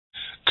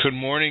Good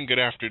morning, good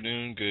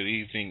afternoon, good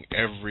evening,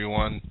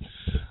 everyone.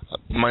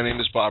 My name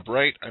is Bob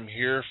Wright. I'm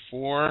here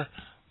for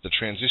the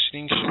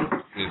transitioning show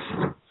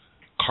with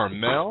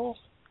Carmelle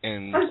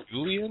and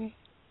Julien.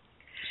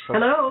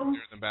 Hello.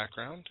 Here in the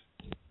background.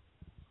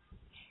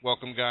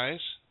 Welcome, guys.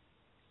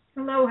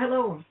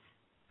 Hello.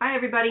 Hi,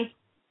 everybody.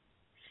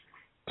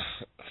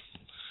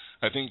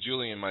 I think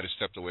Julien might have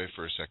stepped away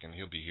for a second.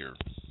 He'll be here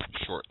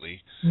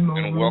shortly.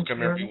 Morning, and welcome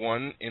sir.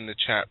 everyone in the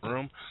chat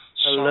room.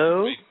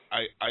 Hello. Sorry,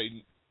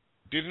 I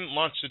didn't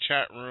launch the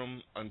chat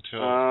room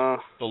until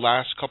the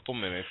last couple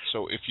minutes,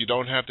 so if you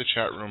don't have the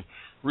chat room,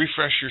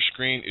 refresh your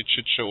screen. It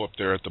should show up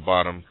there at the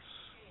bottom.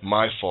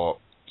 My fault.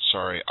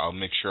 Sorry, I'll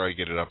make sure I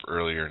get it up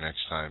earlier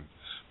next time.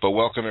 But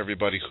welcome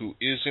everybody who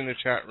is in the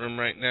chat room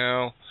right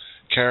now.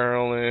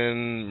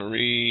 Carolyn,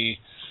 Marie,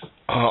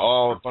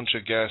 all a bunch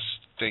of guests.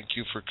 Thank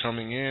you for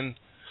coming in.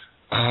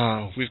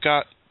 We've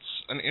got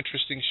an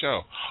interesting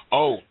show.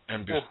 Oh,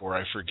 and before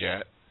I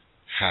forget,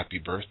 happy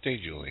birthday,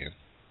 Julien.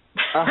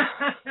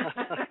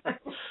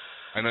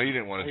 I know you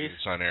didn't want to do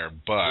this on air,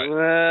 but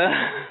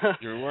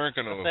you weren't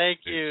going to. Thank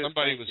you.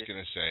 Somebody was going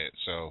to say it,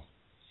 so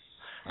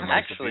I'm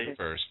actually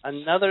first.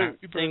 Another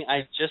thing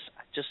I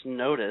just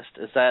noticed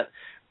is that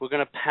we're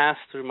going to pass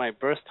through my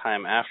birth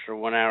time after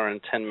 1 hour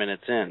and 10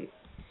 minutes in.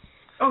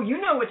 Oh, you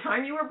know what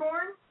time you were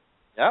born?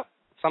 Yep,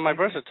 it's on my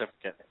birth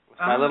certificate. With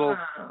my little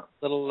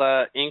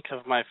ink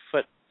of my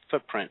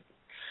footprint.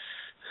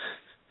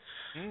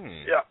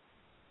 Yeah.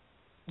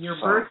 Your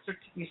birth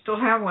certificate, you still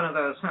have one of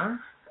those, huh?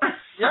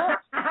 Yep.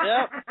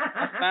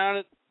 I found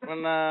it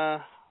when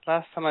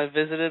last time I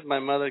visited. My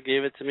mother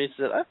gave it to me.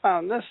 She said, I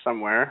found this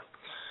somewhere.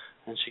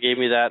 And she gave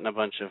me that and a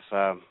bunch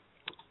of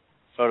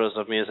photos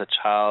of me as a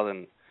child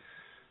and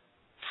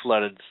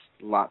flooded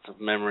lots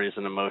of memories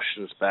and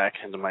emotions back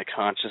into my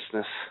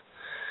consciousness.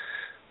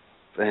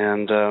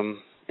 And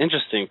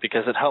interesting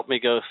because it helped me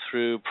go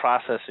through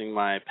processing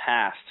my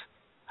past,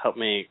 helped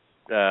me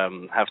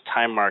have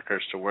time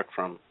markers to work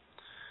from.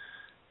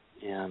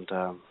 And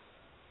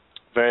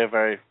very,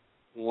 very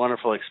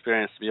wonderful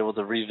experience to be able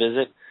to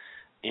revisit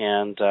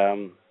and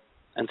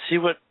see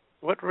what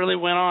really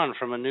went on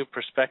from a new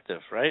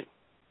perspective, right?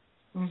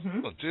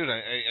 Mm-hmm. Well, dude,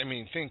 I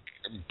mean, think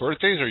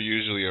birthdays are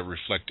usually a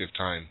reflective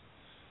time.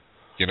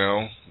 You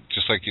know,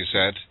 just like you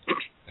said.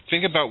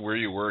 Think about where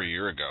you were a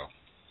year ago.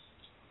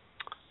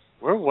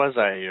 Where was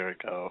I a year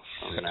ago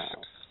from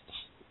now?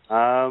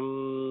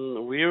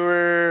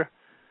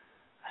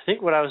 I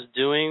think what I was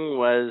doing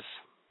was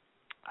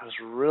I was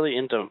really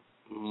into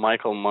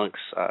Michael Monk's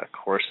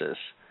courses,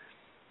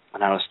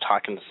 and I was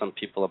talking to some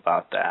people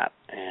about that.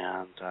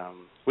 And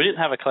we didn't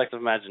have a collective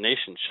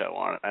imagination show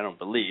on it, I don't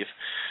believe.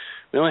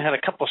 We only had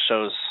a couple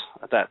shows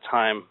at that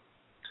time,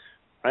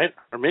 right?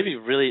 Or maybe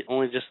really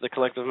only just the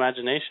collective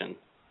imagination.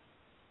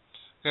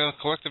 Yeah, the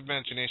collective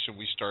imagination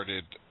we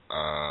started.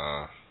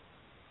 I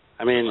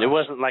mean, it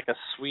wasn't like a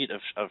suite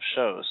of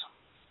shows.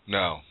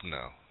 No.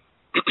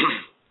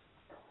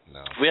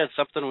 If we had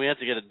something, we had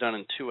to get it done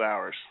in 2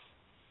 hours.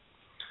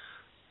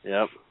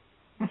 Yep.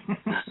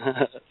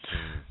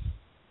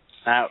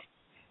 Now.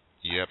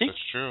 Yep,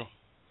 that's true.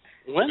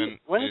 It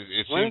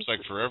seems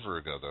like forever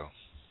ago, though.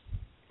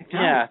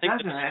 Yeah, I think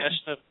the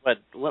discussion of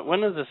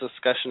when does this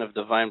discussion of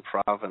divine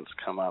providence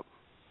come up?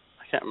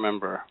 I can't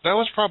remember. That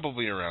was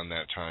probably around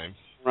that time.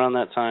 Around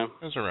that time.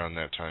 It was around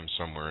that time,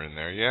 somewhere in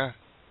there. Yeah.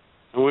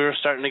 And we were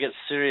starting to get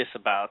serious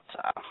about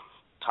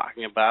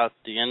talking about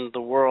the end of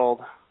the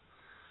world.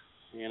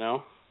 You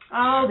know.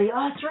 Oh,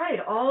 that's right.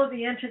 All of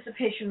the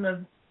anticipation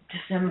of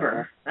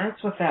December.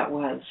 That's what that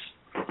was.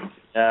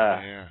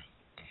 Yeah.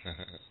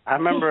 I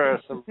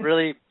remember some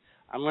really,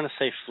 I'm going to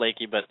say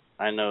flaky, but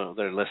I know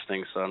they're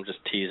listening, so I'm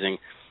just teasing.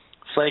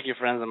 Flaky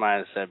friends of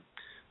mine said,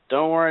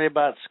 don't worry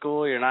about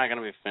school, you're not going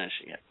to be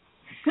finishing it.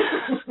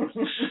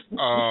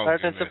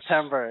 Start in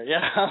September.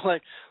 Yeah, I'm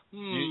like,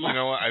 You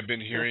know what? I've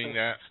been hearing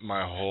that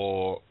my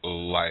whole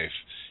life.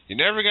 You're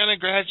never going to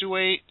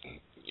graduate.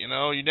 You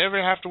know, you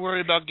never have to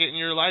worry about getting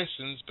your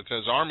license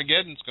because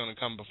Armageddon's going to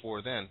come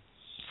before then.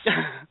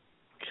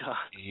 God.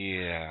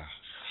 Yeah.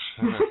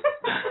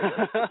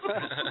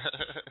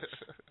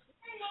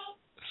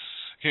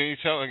 Can you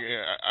tell?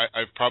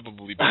 I've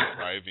probably been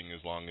driving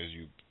as long as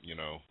you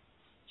know.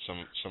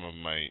 Some of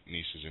my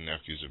nieces and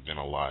nephews have been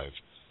alive.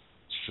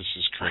 This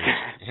is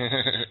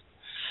crazy.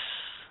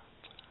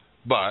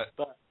 But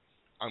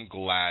I'm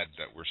glad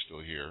that we're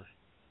still here.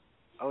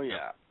 Oh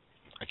yeah.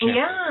 I can't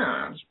say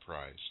I'm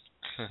surprised.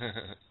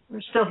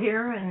 We're still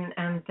here,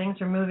 and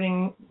things are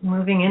moving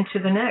into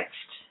the next.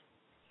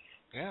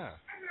 Yeah.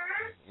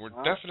 We're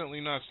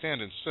definitely not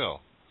standing still.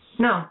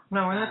 No,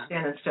 we're not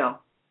standing still.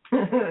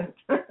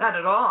 Not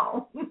at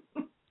all.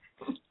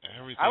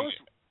 Everything.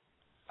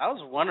 I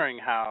was wondering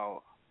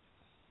how,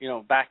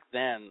 back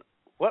then,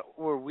 what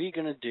were we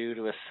going to do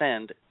to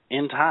ascend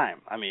in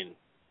time? I mean,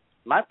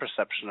 my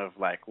perception of,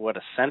 what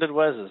ascended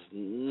was is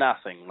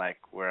nothing like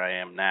where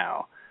I am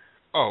now.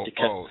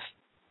 Because,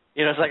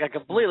 it's like a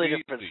completely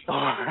different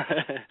story.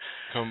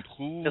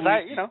 Completely.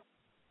 Because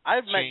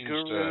I've met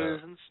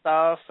gurus and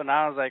stuff, and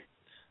I was like,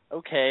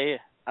 okay,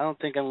 I don't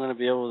think I'm going to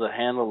be able to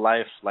handle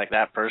life like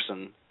that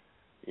person.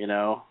 You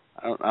know,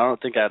 I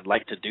don't think I'd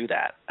like to do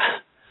that.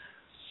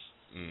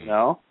 You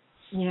know?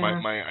 Yeah.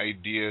 My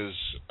ideas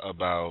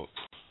about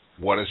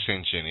what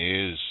ascension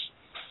is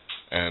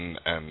and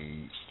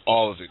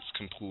all of it's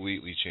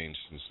completely changed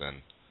since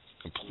then.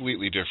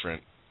 Completely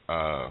different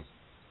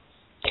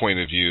point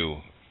of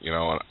view, you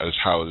know, as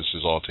how this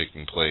is all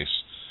taking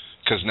place.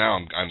 Because now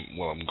I'm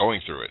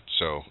going through it,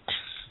 so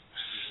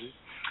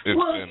it's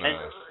been.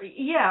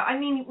 Yeah, I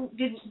mean,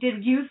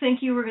 did you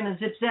think you were going to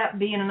zip zap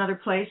be in another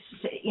place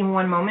in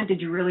one moment?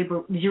 Did you really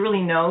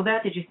know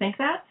that? Did you think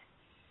that?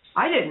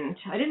 I didn't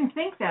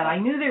think that. I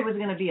knew there was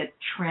going to be a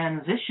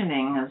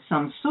transitioning of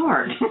some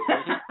sort.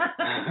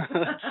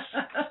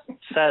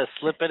 So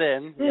slip it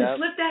in. Yeah,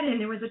 slip that in.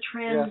 There was a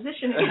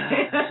transitioning.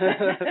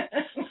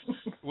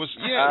 It was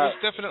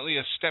definitely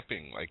a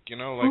stepping, like, you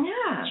know, like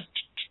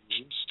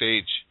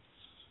stage.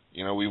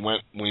 You know, we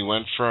went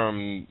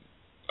from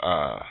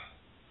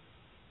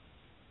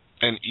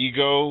an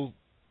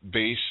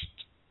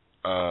ego-based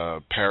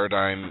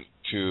paradigm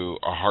to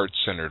a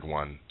heart-centered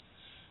one,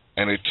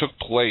 and it took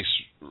place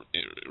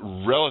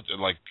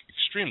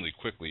extremely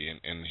quickly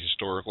in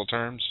historical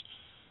terms.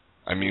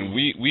 I mean,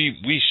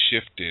 we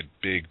shifted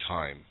big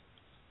time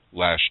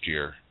last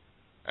year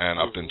and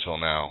up until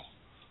now.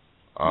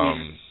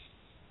 I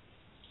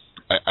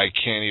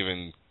can't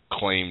even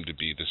claim to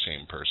be the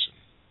same person.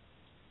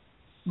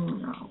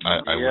 No.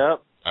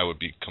 I would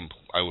be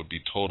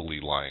totally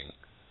lying.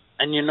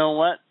 And you know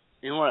what?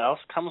 You know what else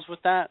comes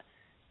with that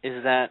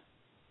is that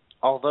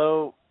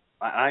although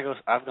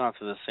I've gone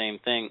through the same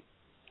thing.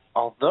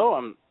 Although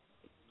I'm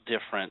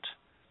different,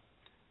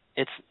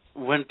 it's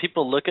when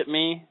people look at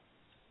me,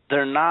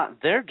 they're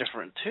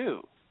different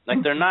too.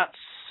 Like they're not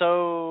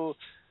so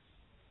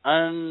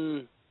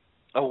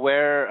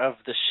unaware of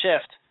the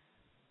shift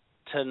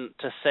to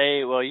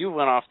say, well, you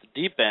went off the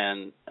deep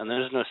end and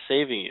there's no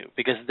saving you,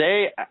 because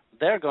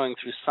they're going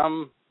through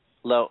some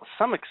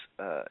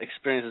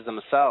experiences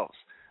themselves.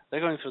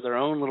 They're going through their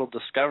own little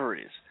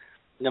discoveries.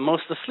 You know,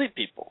 most asleep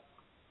people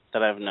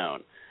that I've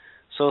known.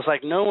 So it's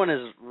like no one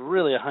is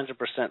really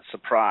 100%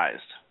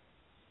 surprised,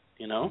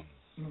 you know?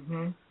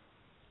 Mhm.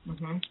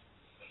 Mhm.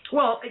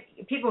 Well,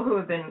 people who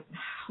have been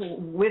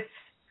with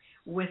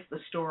the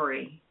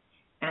story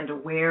and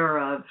aware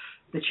of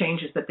the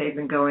changes that they've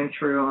been going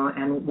through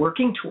and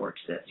working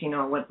towards this, you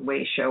know, what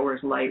way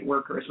showers, light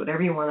workers,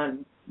 whatever you want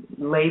to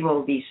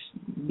label these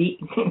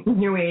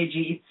new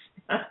ageies.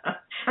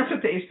 That's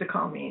what they used to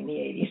call me in the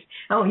 80s.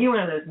 Oh, you're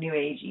one of those new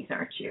ageies,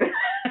 aren't you?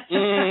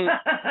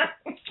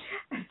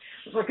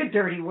 It's like a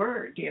dirty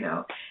word, you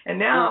know. And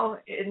now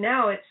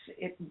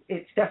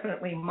it's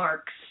definitely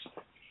marks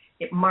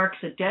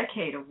a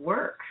decade of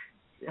work,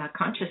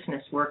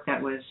 consciousness work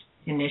that was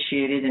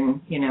initiated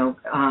in,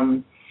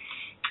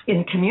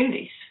 in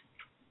communities,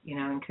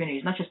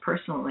 not just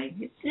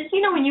personally. It's,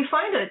 when you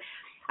find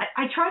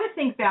I try to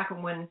think back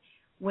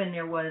when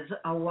there was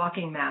a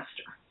walking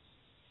master,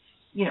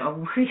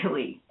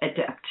 really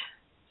adept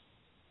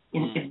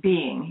in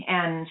being,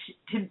 and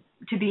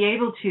to be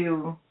able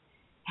to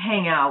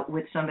hang out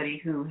with somebody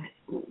who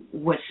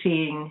was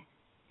seeing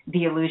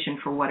the illusion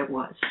for what it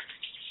was.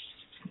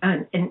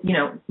 And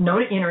no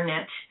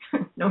internet,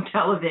 no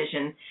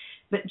television,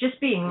 but just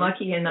being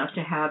lucky enough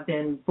to have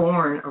been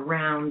born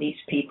around these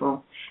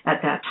people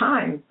at that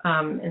time.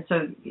 And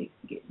so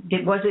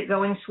was it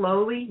going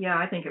slowly? Yeah,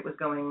 I think it was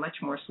going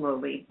much more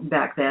slowly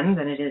back then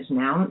than it is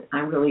now. I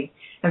really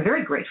am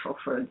very grateful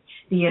for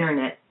the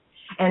internet.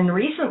 And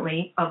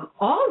recently, of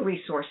all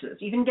resources,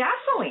 even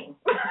gasoline.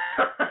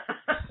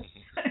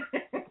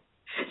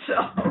 So,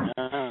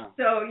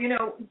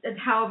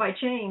 how have I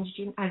changed?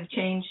 I've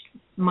changed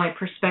my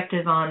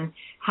perspective on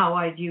how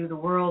I view the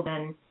world,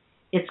 and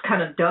it's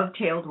kind of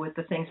dovetailed with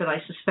the things that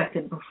I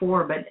suspected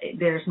before, but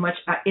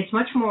it's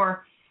much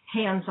more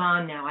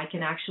hands-on now. I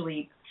can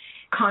actually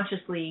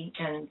consciously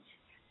and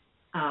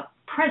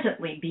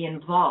presently be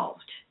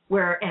involved,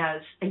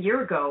 whereas a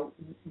year ago,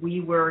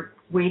 we were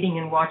waiting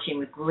and watching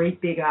with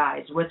great big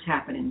eyes. What's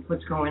happening?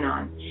 What's going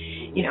on?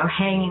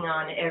 Hanging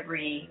on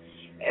every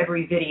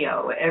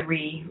video,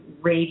 every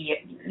radio.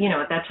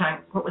 At that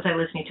time, what was I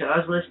listening to? I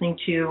was listening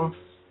to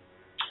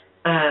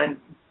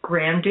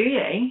Graham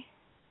Duye.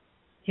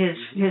 His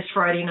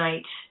Friday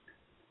night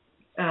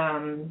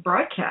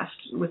broadcast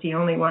was the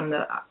only one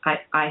that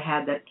I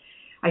had that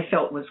I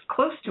felt was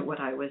close to what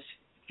I was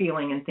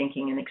feeling and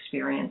thinking and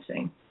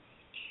experiencing.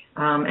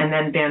 And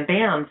then Bam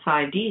Bam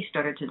 5D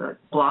started to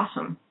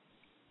blossom.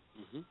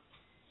 Mm-hmm.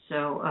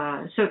 So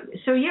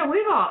yeah,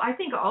 I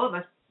think all of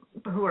us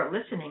who are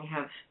listening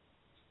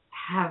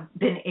have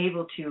been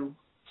able to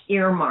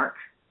earmark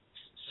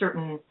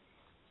certain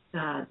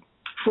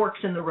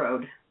forks in the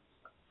road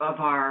of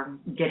our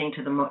getting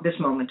to this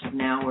moment of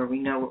now, where we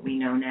know what we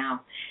know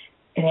now,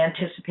 in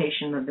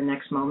anticipation of the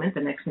next moment,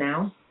 the next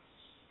now.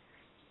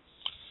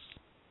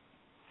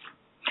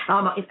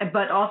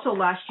 But also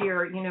last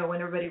year,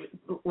 when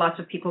lots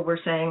of people were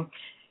saying,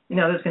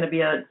 there's going to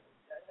be a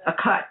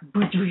cut,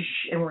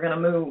 and we're going to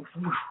move.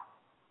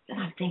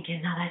 And I'm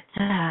thinking, no,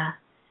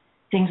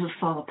 things would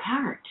fall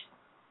apart.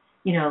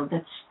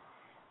 That's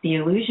the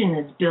illusion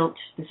is built,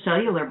 the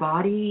cellular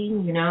body,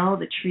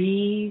 the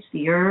trees,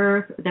 the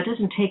earth. That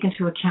doesn't take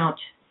into account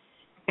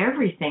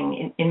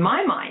everything in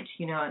my mind.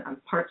 I'm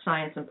part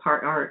science and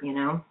part art,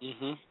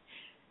 Mm-hmm.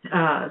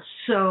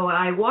 So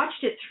I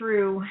watched it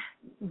through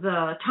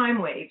the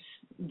time waves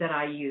that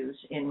I use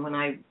when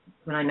I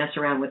mess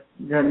around with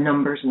the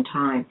numbers and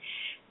time.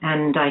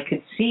 And I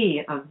could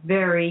see a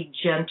very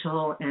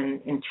gentle and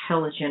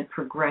intelligent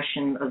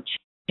progression of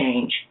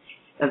change,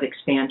 of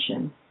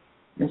expansion.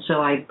 And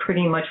so I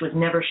pretty much was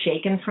never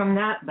shaken from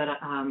that, but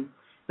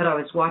I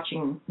was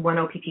watching when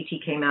OPPT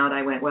came out.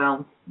 I went,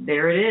 well,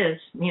 there it is,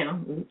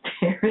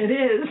 there it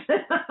is.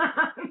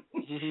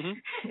 Mm-hmm.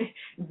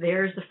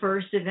 There's the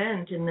first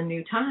event in the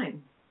new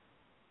time,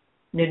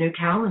 the new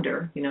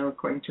calendar,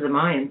 according to the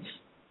Mayans.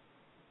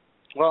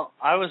 Well,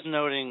 I was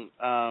noting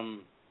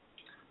the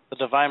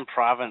Divine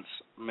Province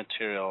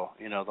material,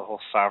 the whole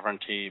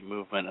sovereignty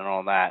movement and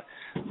all that.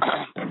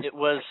 It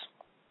was,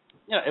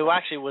 it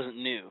actually wasn't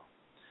new,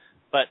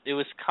 but it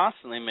was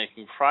constantly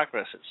making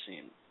progress, it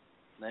seemed.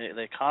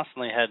 They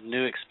constantly had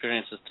new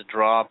experiences to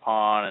draw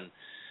upon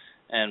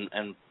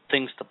and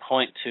things to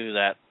point to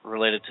that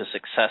related to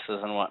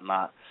successes and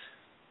whatnot.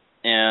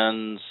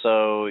 And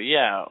so,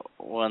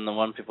 when the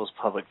One People's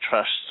Public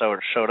Trust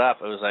showed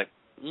up, it was like,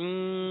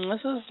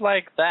 this is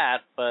like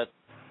that, but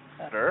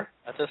better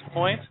at this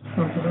point.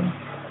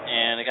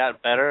 And it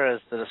got better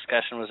as the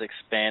discussion was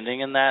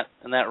expanding in that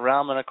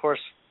realm. And of course,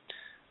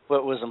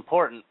 what was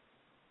important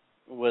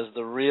was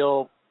the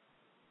real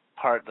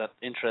part that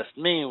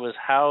interested me was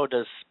how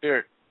does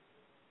spirit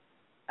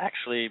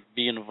actually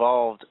be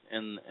involved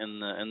in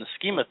the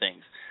scheme of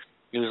things.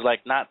 It was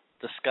like not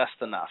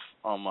discussed enough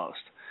almost.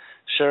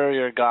 Sure,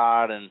 you're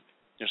God and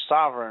you're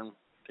sovereign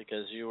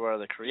because you are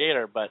the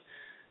creator, but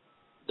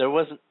there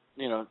wasn't,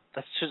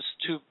 that's just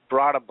too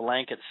broad a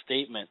blanket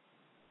statement.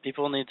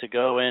 People need to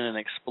go in and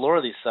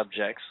explore these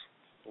subjects.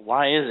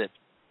 Why is it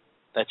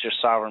that you're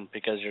sovereign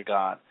because you're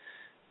God?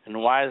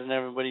 And why doesn't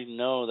everybody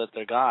know that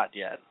they're God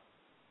yet?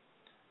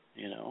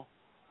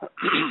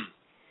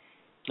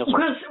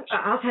 Because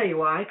I'll tell you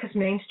why. Because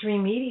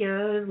mainstream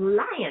media is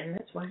lying.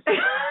 That's why.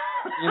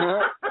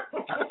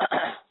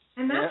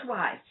 And that's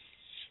why.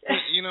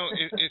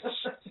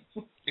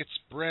 It's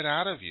bred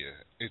out of you.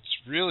 It's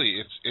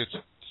really it's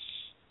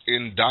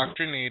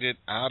indoctrinated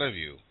out of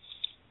you.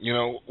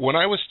 When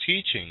I was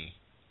teaching,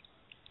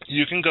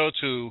 you can go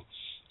to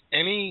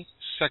any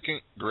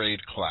second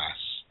grade class,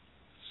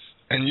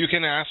 and you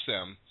can ask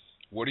them,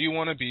 "What do you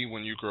want to be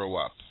when you grow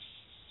up?"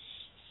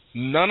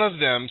 None of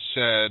them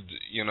said,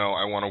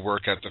 I want to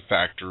work at the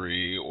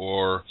factory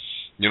or,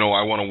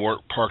 I want to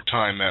work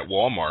part-time at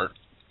Walmart.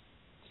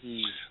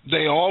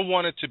 They all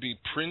wanted to be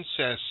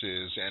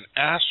princesses and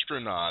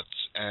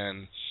astronauts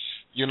and,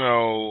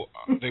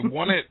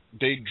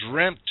 they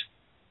dreamt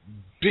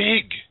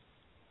big,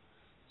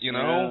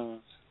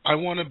 I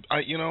want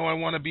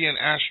to be an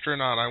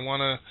astronaut. I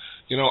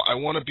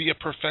want to be a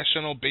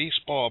professional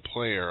baseball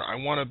player. I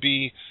want to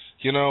be,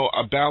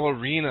 a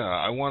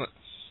ballerina.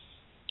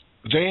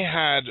 They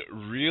had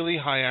really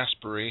high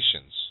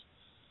aspirations.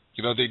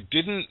 They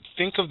didn't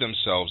think of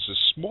themselves as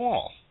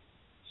small.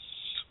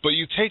 But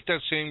you take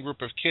that same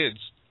group of kids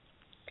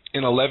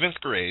in 11th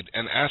grade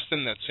and ask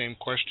them that same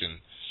question,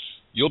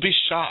 you'll be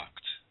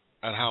shocked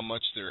at how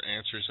much their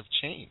answers have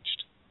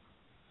changed.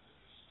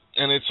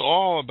 And it's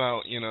all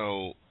about,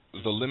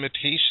 the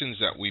limitations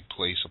that we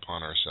place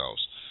upon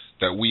ourselves,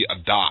 that we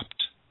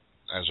adopt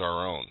as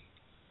our own,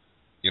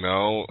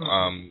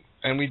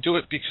 and we do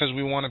it because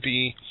we want to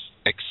be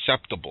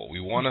acceptable. We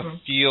want to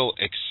feel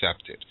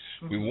accepted.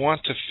 We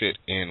want to fit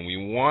in. We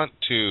want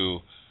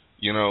to,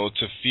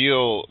 to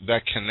feel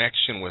that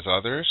connection with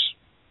others.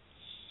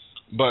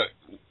 But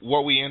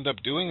what we end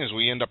up doing is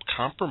we end up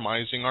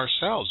compromising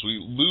ourselves. We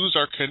lose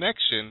our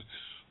connection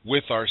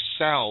with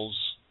ourselves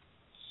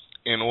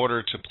in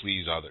order to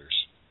please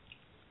others.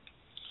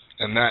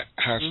 And that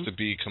has to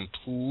be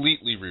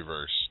completely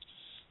reversed.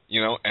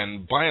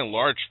 And by and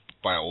large,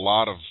 by a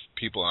lot of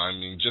people,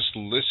 just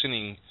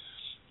listening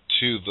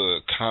to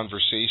the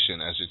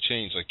conversation as it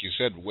changed. Like you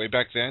said, way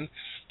back then,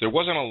 there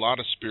wasn't a lot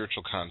of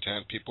spiritual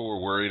content. People were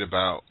worried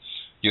about,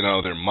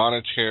 their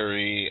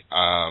monetary,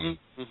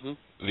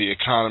 the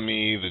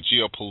economy, the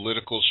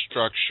geopolitical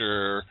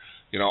structure,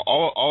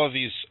 all of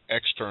these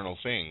external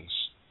things.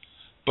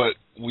 But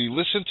we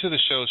listen to the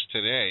shows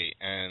today,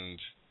 and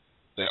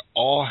they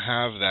all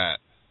have that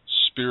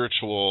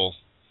spiritual,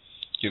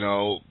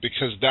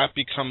 because that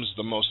becomes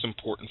the most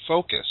important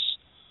focus.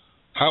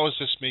 How is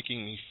this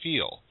making me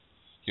feel?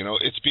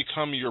 It's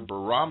become your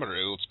barometer.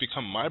 It's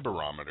become my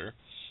barometer,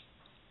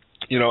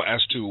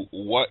 as to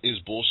what is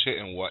bullshit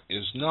and what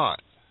is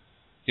not.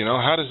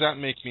 How does that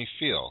make me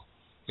feel?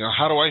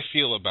 How do I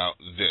feel about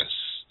this?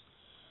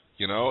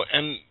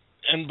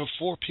 And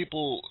before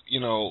people,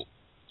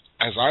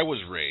 as I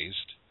was raised,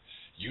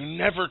 you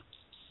never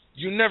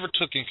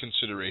took in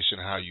consideration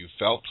how you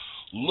felt.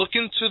 Look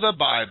into the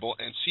Bible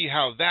and see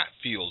how that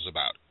feels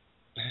about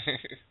it.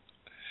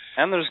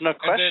 And there's no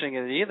questioning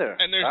it either.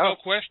 And there's no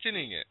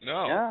questioning it.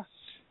 No. Yeah.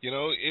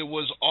 It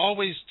was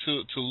always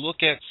to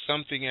look at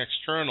something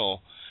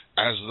external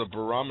as the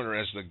barometer,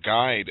 as the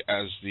guide,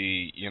 as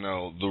the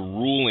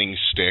ruling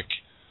stick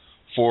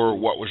for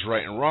what was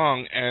right and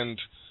wrong,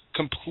 and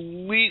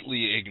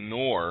completely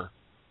ignore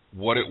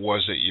what it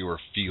was that you were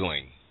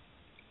feeling.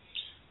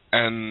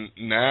 And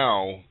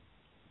now,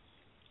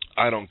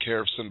 I don't care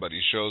if somebody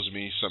shows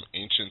me some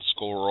ancient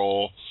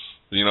scroll,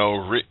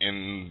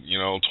 written,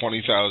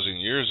 20,000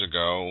 years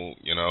ago,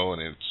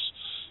 and it's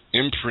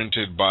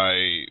imprinted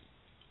by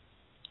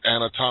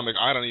anatomic,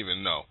 I don't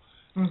even know.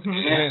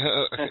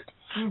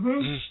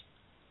 Mm-hmm.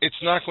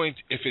 It's not going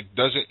to, if it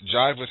doesn't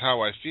jive with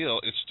how I feel,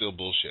 it's still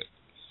bullshit.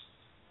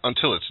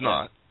 Until it's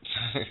not.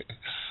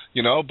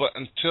 But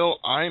until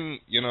I'm,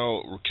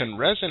 can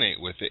resonate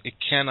with it, it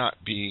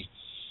cannot be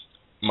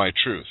my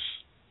truth.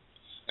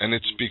 And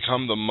it's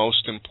become the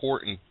most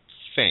important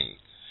thing.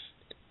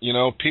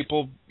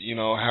 People,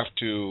 have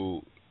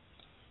to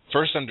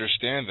first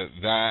understand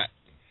that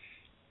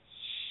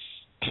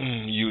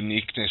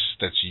uniqueness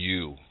that's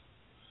you,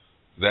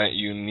 that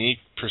unique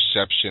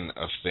perception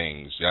of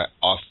things, that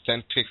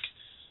authentic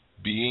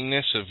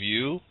beingness of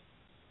you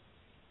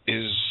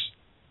is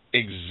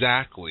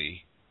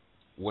exactly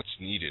what's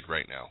needed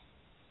right now.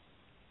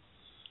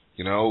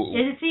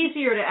 It's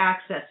easier to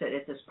access it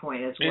at this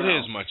point as well. It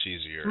is much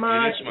easier.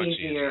 Much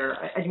easier.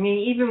 I mean,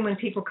 even when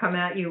people come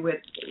at you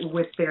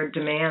with their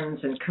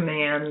demands and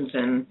commands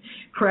and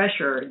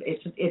pressure,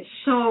 it's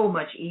so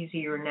much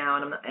easier now.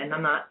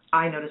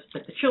 I noticed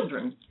that the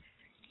children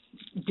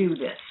do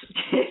this.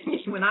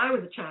 When I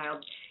was a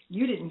child,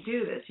 you didn't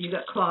do this. You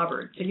got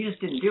clobbered, so you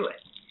just didn't do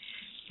it.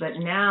 But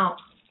now,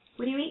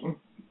 what are you eating?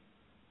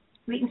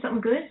 You eating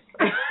something good?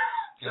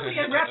 Somebody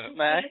unwrapping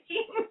candy?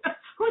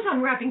 Who's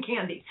unwrapping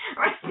candy?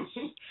 Right?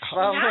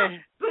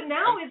 But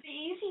now it's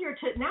easier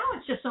to. Now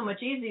it's just so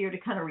much easier to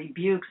kind of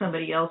rebuke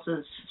somebody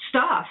else's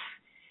stuff,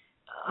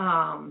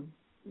 and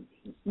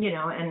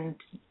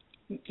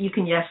you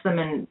can yes them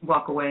and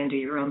walk away and do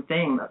your own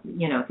thing.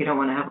 If you don't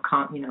want to have a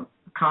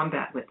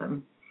combat with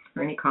them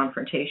or any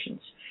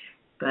confrontations.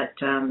 But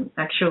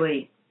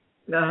actually,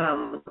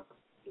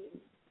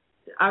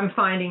 I'm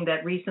finding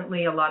that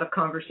recently a lot of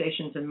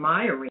conversations in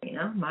my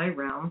arena, my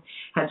realm,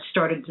 have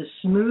started to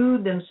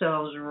smooth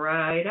themselves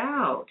right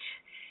out.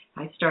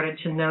 I started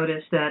to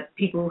notice that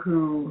people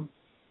who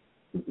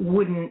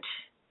wouldn't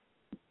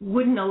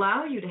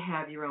allow you to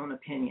have your own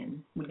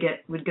opinion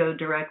would go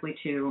directly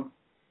to,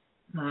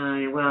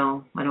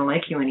 well, I don't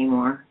like you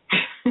anymore.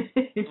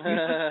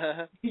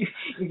 if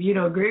you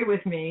don't agree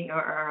with me,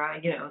 or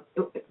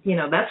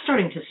that's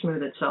starting to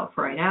smooth itself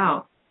right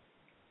out.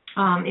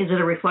 Is it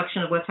a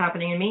reflection of what's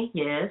happening in me?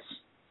 Yes.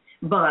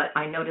 But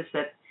I noticed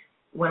that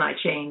when I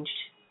change,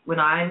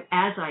 I'm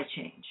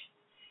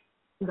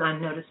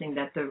noticing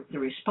that the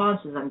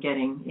responses I'm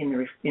getting in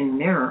the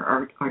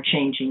mirror are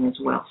changing as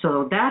well.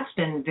 So that's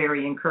been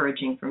very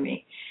encouraging for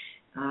me.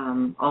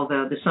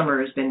 Although the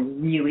summer has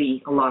been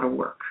really a lot of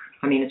work.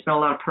 I mean, it's been a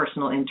lot of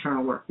personal,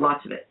 internal work,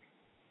 lots of it.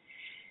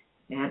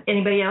 And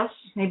anybody else?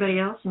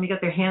 And we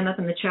got their hand up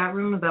in the chat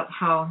room about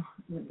how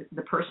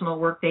the personal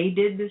work they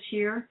did this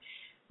year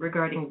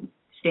regarding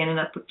standing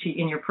up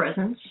in your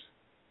presence.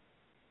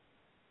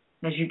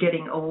 As you're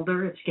getting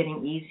older, it's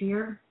getting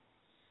easier.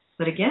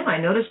 But again, I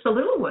noticed the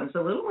little ones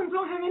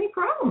don't have any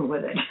problem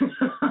with it.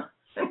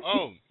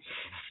 Oh.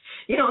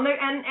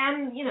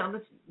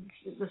 The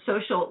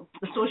social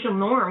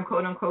norm,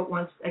 quote unquote,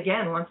 wants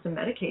to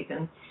medicate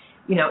them,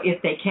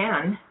 if they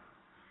can,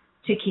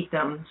 to keep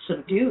them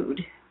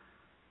subdued.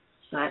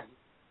 But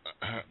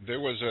there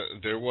was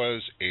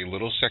a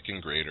little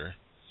second grader,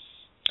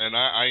 and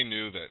I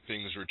knew that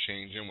things were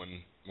changing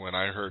when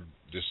I heard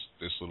this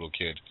little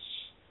kid,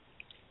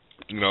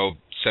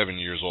 7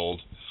 years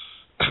old.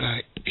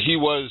 He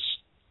was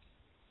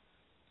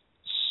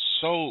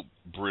so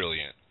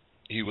brilliant.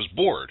 He was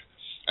bored,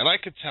 and I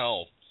could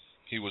tell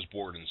he was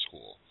bored in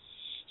school.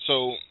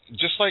 So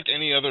just like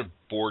any other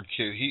bored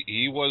kid,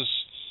 he was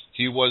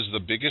the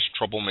biggest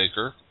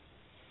troublemaker.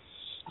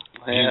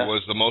 Yeah. He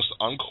was the most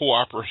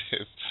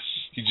uncooperative.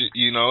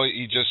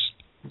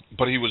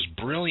 But he was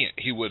brilliant.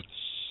 He would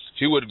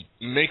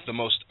make the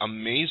most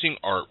amazing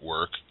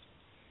artwork.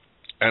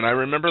 And I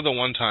remember the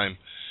one time,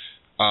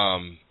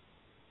 the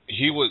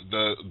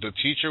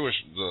teacher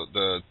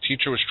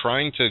was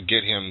trying to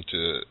get him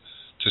to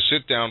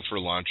sit down for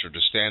lunch or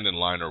to stand in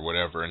line or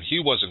whatever, and he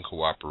wasn't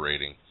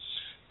cooperating.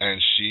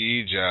 And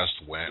she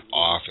just went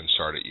off and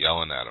started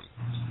yelling at him.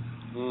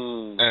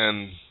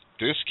 And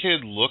this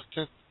kid looked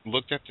at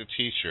the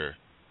teacher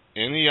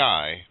in the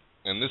eye,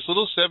 and this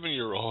little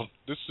 7-year-old,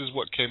 this is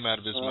what came out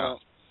of his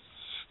mouth.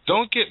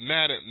 Don't get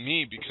mad at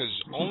me because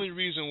the only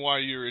reason why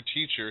you're a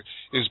teacher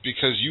is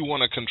because you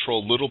want to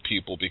control little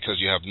people because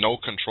you have no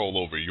control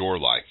over your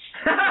life.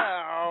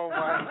 Oh,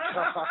 my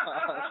God.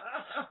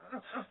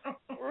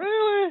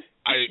 Really?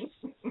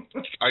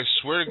 I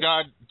swear to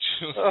God,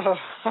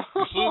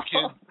 this little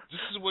kid,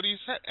 this is what he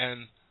said.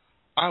 And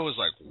I was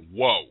like,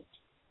 whoa.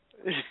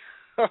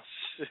 Oh,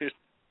 shoot.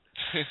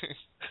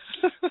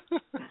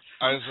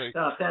 like,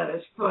 oh, that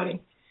is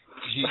funny.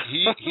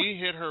 He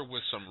hit her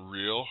with some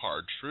real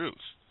hard truth.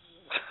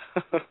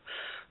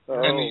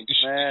 Man.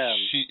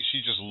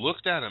 She just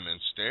looked at him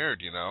and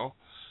stared,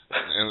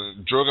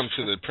 and drug him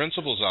to the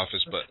principal's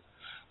office. But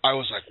I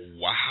was like,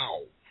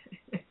 wow.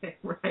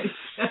 Right.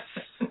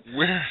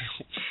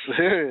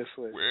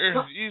 Seriously. Where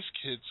are these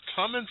kids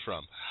coming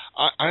from?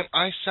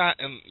 I sat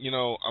and,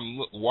 I'm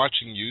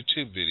watching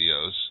YouTube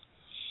videos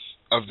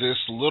of this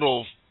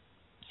little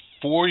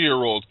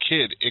 4-year-old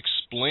kid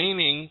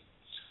explaining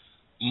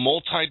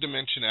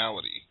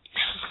multidimensionality.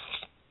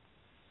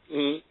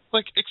 Mm-hmm.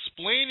 Like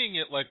explaining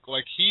it like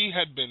he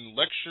had been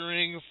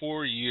lecturing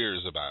for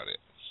years about it.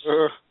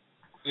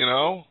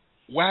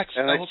 Wax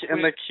eloquent.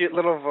 In the cute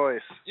little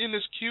voice. In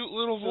his cute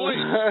little voice.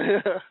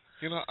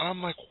 And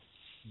I'm like,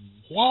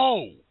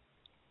 whoa.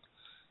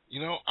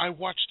 I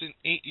watched an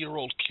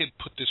 8-year-old kid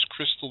put this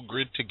crystal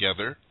grid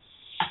together,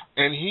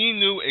 and he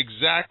knew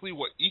exactly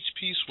what each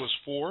piece was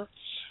for,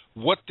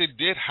 what they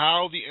did,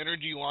 how the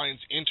energy lines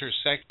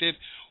intersected,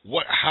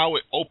 how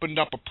it opened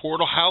up a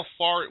portal, how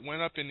far it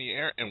went up in the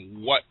air,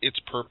 and what its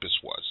purpose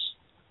was.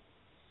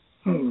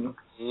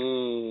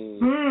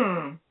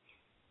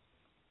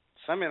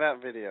 Send me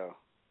that video.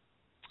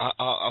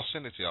 I'll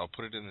send it to you. I'll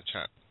put it in the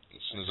chat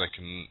as soon as I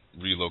can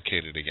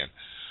relocate it again.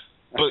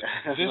 But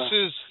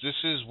this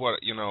is what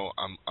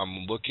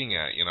I'm looking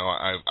at.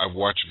 I've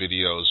watched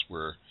videos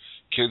where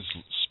kids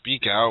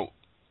speak out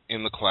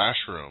in the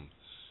classroom.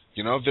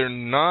 They're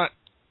not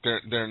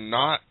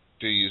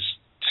these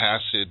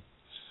tacit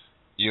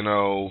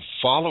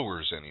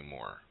followers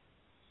anymore.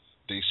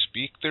 They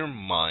speak their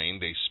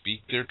mind, they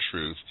speak their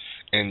truth,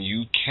 and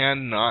you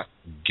cannot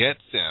get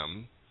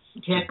them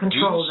to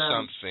control do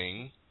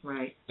something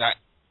that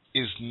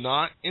is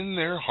not in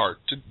their heart.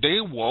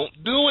 They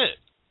won't do it.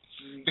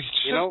 They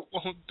just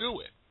won't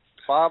do it.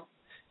 Bob,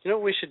 you know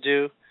what we should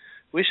do?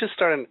 We should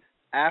start an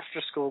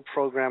after-school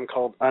program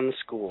called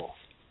Unschool.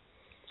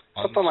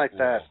 Something like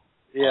that.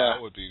 Yeah.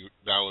 Oh,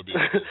 that would be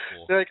really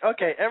cool. They're like,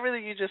 okay,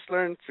 everything you just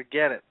learned,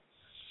 forget it.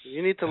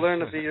 You need to learn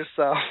to be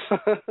yourself.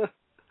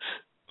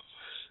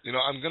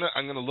 I'm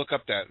gonna look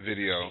up that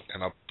video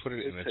and I'll put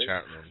it in the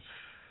chat room.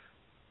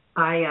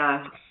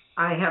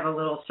 I have a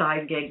little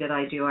side gig that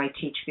I do. I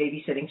teach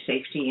babysitting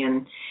safety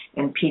and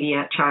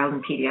child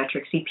and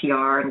pediatric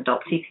CPR and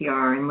adult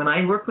CPR. And when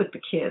I work with the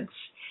kids,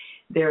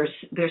 there's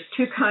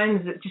two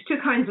kinds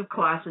of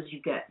classes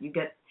you get. You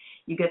get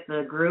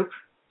the group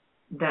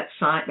that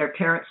sign their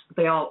parents.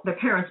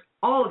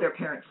 All of their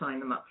parents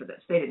signed them up for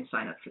this. They didn't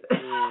sign up for this.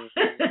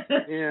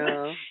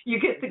 Yeah. You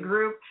get the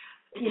group,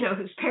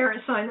 whose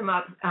parents signed them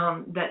up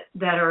that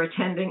are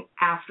attending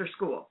after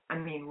school. I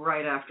mean,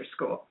 right after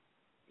school.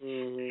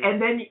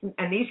 Mm-hmm.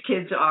 And these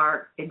kids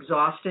are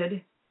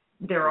exhausted.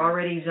 They're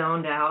already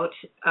zoned out.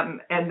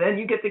 And then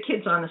you get the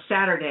kids on a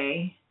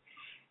Saturday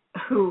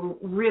who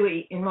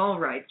really, in all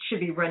right, should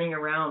be running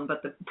around,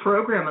 but the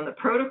program and the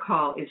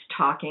protocol is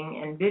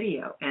talking and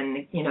video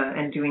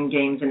and doing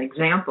games and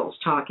examples,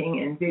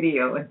 talking and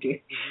video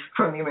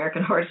from the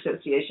American Heart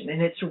Association.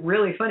 And it's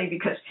really funny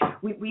because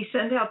we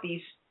send out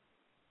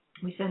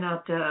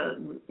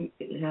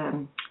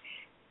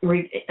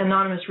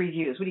anonymous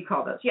reviews. What do you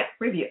call those? Yeah,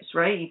 reviews,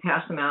 right? You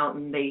pass them out,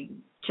 and they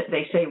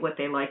say what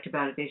they liked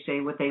about it. They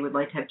say what they would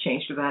like to have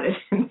changed about it.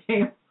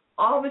 And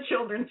all the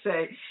children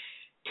say,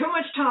 too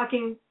much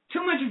talking,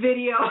 too much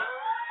video.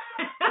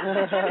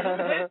 It's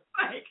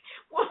like,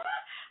 well,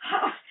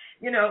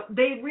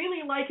 they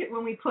really like it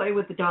when we play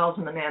with the dolls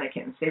and the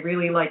mannequins. They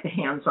really like the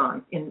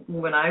hands-on.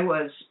 When I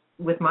was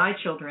with my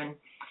children,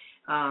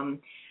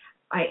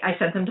 I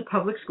sent them to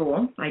public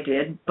school. I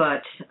did,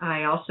 but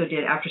I also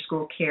did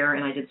after-school care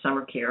and I did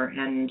summer care,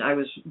 and I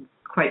was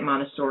quite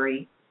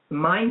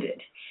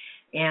Montessori-minded.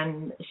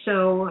 And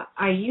so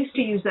I used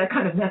to use that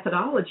kind of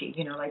methodology,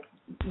 like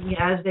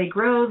as they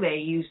grow, they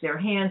use their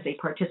hands, they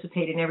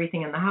participate in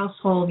everything in the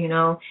household,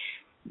 the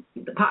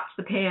pots,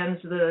 the pans,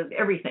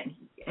 everything,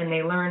 and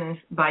they learn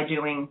by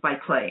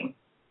playing.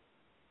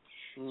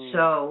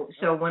 So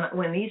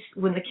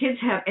when the kids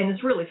have, and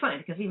it's really funny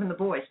because even the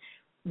boys,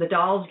 the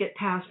dolls get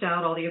passed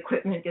out, all the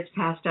equipment gets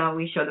passed out.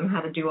 We show them how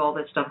to do all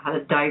this stuff, how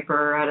to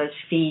diaper, how to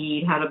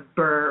feed, how to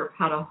burp,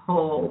 how to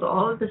hold,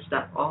 all of this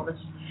stuff, all this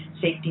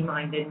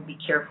safety-minded and be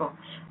careful.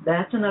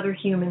 That's another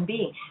human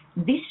being.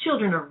 These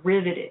children are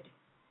riveted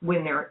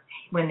when they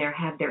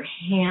have their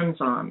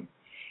hands on.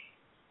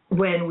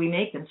 When we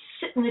make them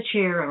sit in the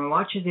chair and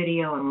watch a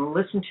video and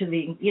listen to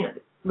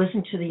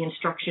the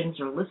instructions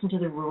or listen to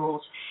the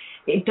rules,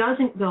 it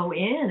doesn't go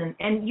in.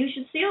 And you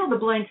should see all the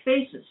blank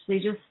faces.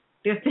 They're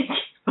thinking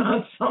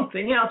about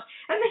something else,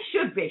 and they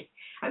should be.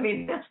 I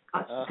mean, that's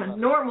a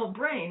normal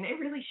brain. They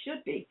really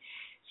should be.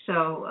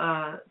 So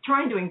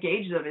trying to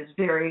engage them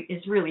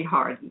is really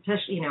hard,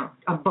 especially,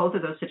 on both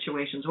of those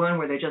situations. One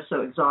where they're just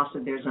so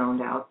exhausted they're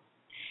zoned out,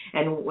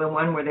 and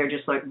one where they're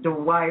just they're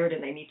wired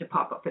and they need to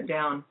pop up and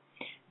down.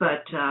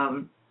 But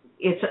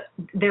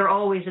they're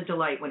always a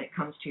delight when it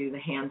comes to the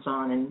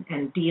hands-on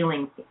and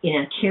dealing in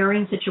a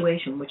caring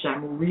situation, which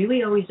I'm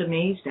really always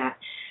amazed at.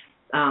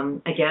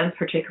 Again,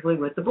 particularly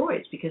with the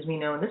boys, because we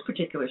know in this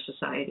particular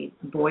society,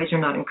 boys are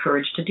not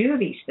encouraged to do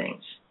these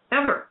things,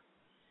 ever.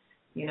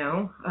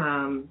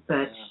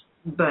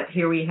 But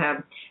here we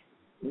have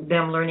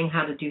them learning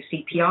how to do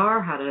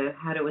CPR, how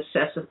to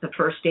assess the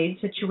first aid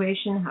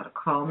situation, how to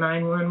call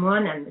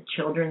 911, and the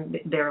children,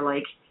 they're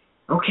like,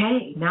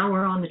 okay, now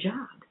we're on the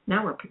job.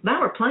 Now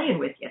we're playing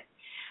with you.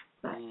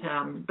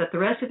 But the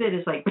rest of it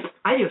is like,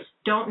 I just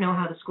don't know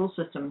how the school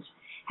systems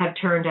have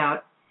turned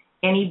out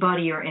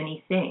anybody or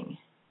anything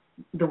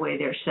the way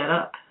they're set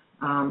up.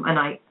 And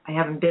I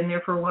haven't been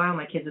there for a while.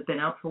 My kids have been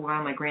out for a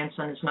while. My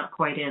grandson is not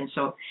quite in.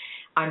 So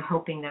I'm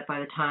hoping that by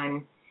the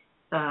time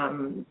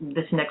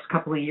this next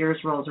couple of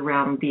years rolls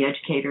around, the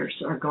educators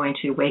are going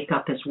to wake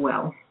up as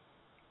well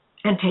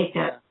and take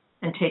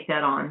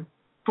that on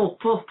full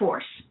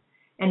force.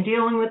 And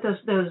dealing with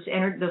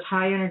those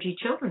high energy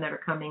children that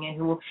are coming in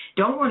who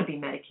don't want to be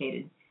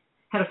medicated.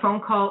 I had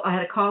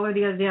a caller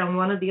the other day on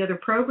one of the other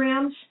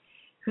programs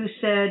who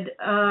said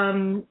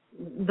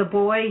the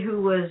boy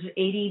who was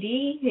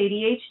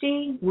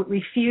ADHD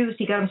refused.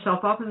 He got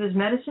himself off of his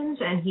medicines,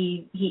 and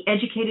he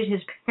educated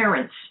his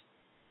parents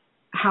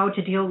how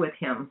to deal with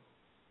him.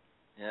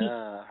 Yeah,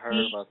 I heard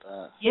about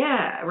that.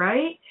 Yeah,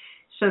 right?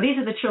 So these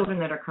are the children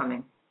that are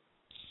coming.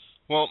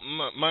 Well,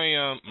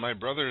 my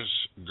brother's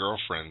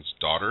girlfriend's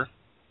daughter,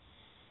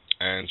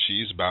 and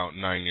she's about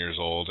 9 years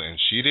old, and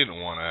she didn't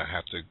want to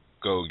have to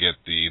go get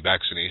the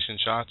vaccination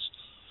shots,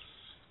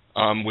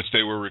 which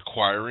they were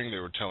requiring. They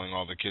were telling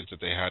all the kids that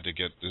they had to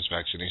get this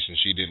vaccination.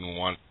 She didn't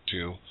want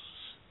to,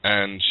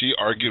 and she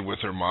argued with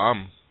her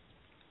mom.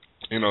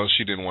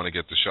 She didn't want to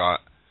get the shot.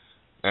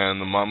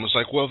 And the mom was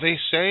like, well, they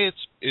say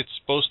it's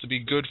supposed to be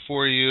good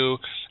for you,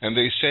 and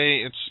they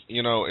say it's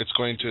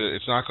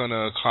not going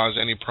to cause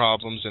any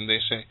problems, and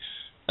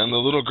the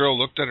little girl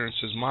looked at her and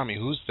says, Mommy,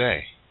 who's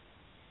they?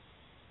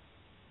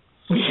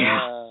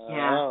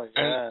 Yeah.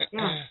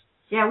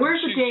 Yeah,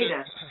 where's the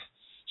data?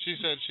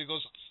 She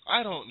goes,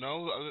 I don't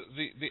know.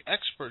 The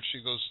expert,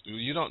 she goes,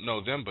 you don't know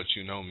them, but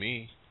you know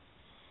me,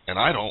 and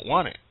I don't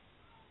want it.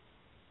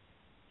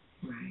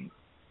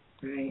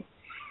 Right.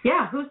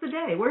 Yeah, who's the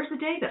they? Where's the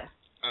data?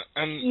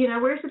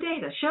 Where's the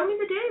data? Show me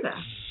the data.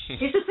 I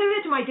used to say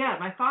that to my dad.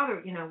 My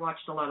father,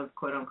 watched a lot of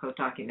quote-unquote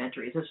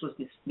documentaries. This was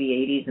the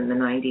 80s and the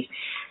 90s.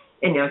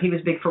 And, he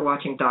was big for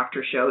watching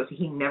doctor shows.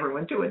 He never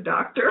went to a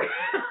doctor.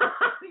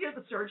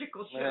 The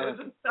surgical shows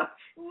and stuff.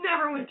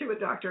 Never went to a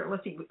doctor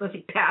unless he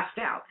passed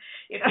out.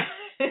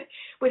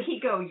 But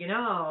he'd go,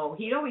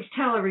 he'd always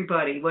tell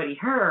everybody what he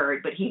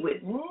heard, but he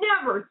would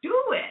never do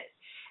it.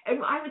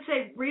 And I would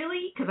say,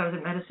 really? Because I was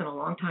in medicine a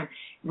long time.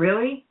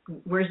 Really?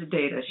 Where's the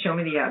data? Show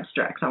me the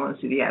abstracts. I want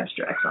to see the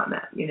abstracts on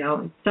that.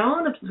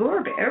 Don't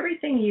absorb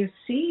everything you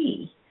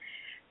see.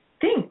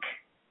 Think.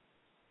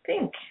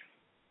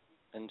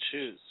 And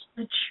choose.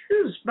 And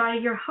choose by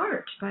your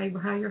heart, by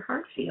how your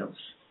heart feels.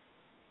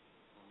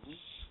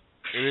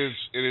 It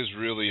is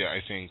really,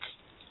 I think,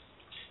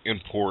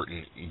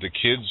 important. The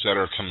kids that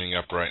are coming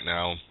up right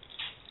now,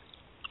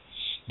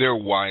 they're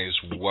wise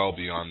well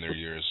beyond their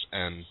years,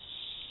 and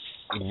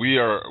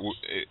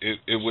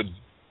it would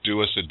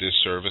do us a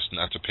disservice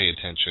not to pay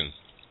attention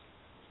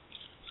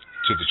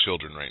to the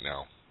children right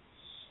now.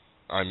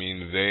 I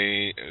mean,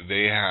 they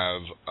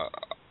have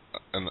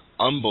an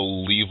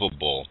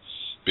unbelievable,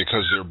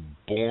 because they're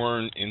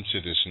born into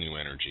this new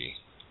energy.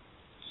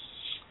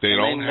 They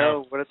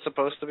know what it's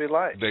supposed to be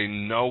like. They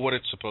know what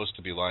it's supposed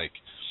to be like.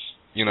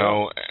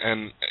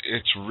 And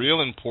it's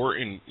real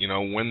important,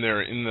 when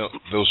they're in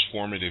those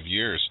formative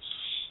years.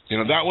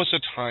 That was a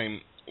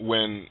time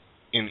when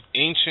in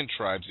ancient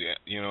tribes,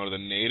 the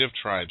native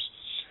tribes,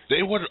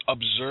 they would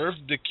observe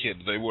the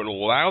kid. They would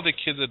allow the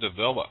kid to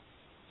develop,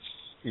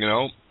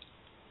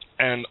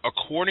 and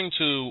according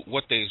to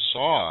what they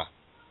saw,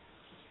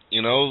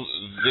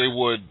 they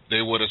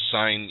would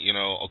assign,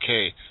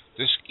 okay,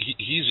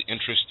 he's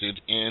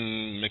interested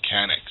in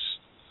mechanics,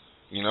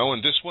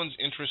 and this one's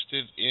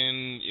interested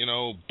in,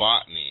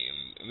 botany,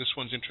 and this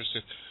one's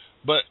interested,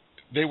 but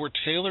they were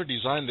tailor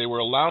designed. They were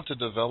allowed to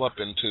develop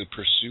and to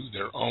pursue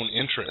their own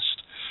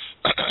interest.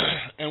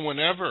 And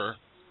whenever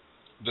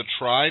the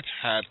tribe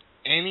had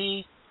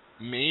any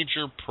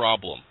major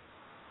problem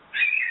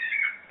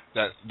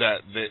that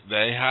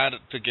they had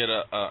to get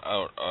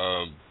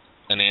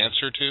an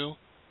answer to,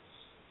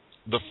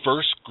 the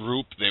first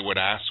group they would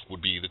ask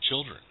would be the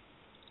children.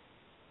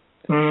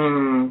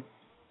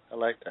 I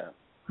like that.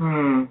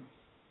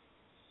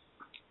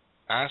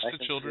 Ask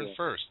the children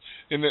first.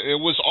 And it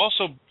was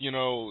also,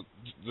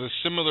 the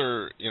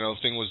similar,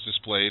 thing was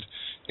displayed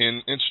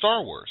in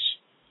Star Wars.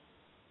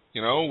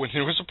 When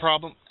there was a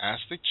problem,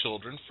 ask the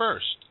children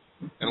first.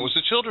 And it was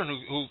the children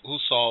who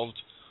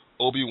solved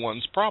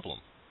Obi-Wan's problem.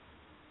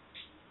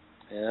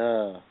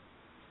 Yeah.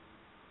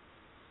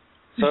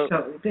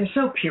 They're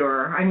so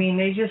pure. I mean,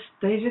 they just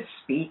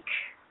speak.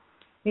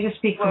 They just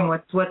speak from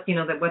what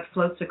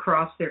floats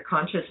across their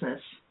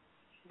consciousness.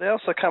 They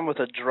also come with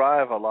a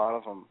drive, a lot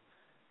of them,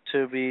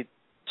 to be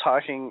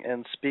talking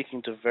and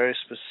speaking to very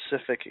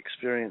specific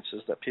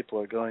experiences that people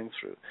are going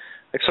through.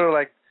 Like sort of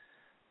like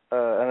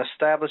an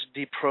established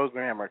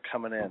deprogrammer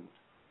coming in,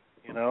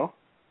 you know.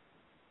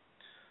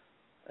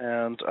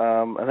 And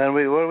then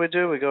what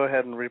do? We go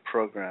ahead and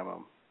reprogram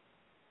them.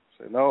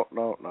 Say, no.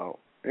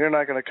 You're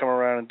not going to come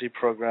around and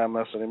deprogram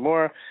us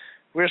anymore.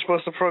 We're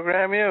supposed to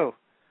program you.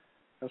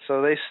 And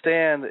so they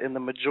stand in the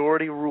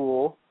majority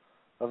rule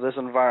of this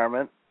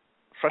environment,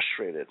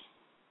 frustrated.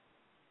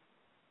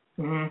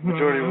 Mm-hmm.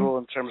 Majority rule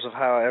in terms of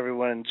how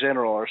everyone in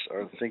general are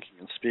thinking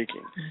and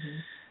speaking. Mm-hmm.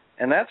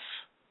 And that's,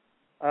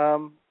 I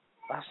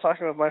was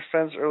talking with my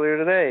friends earlier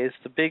today, it's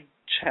the big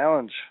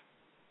challenge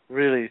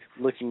really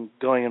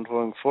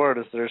going forward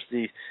is there's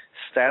the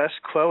status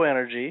quo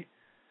energy,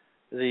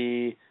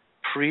 the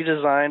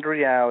pre-designed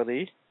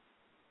reality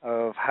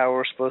of how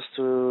we're supposed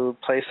to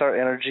place our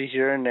energy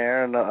here and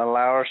there and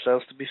allow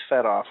ourselves to be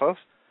fed off of.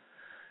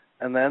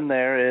 And then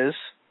there is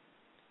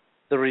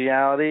the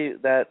reality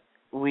that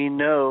we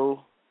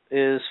know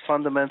is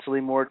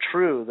fundamentally more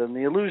true than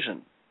the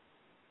illusion.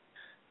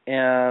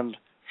 And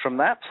from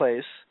that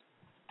place,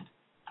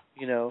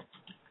 you know,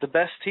 the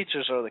best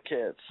teachers are the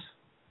kids,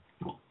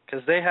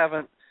 because they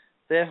haven't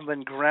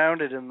been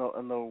grounded in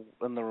the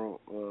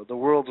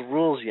world's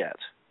rules yet.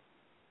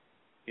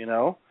 You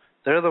know,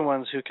 they're the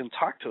ones who can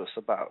talk to us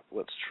about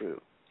what's true.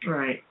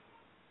 Right.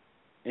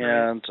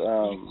 And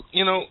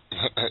you know,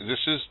 this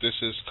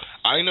is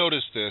I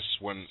noticed this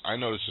when I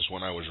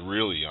was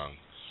really young.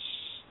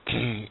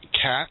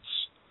 Cats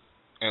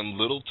and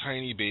little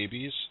tiny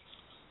babies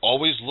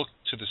always look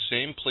to the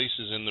same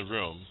places in the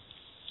room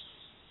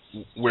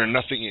where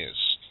nothing is.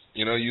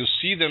 You know, you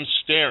see them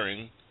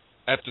staring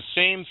at the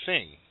same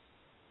thing.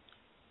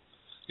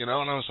 You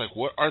know, and I was like,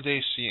 what are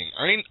they seeing?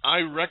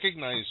 I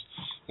recognized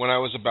when I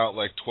was about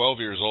like 12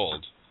 years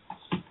old,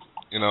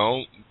 you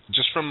know,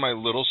 just from my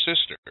little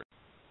sister.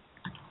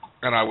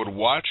 And I would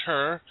watch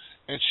her,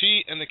 and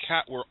she and the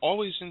cat were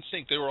always in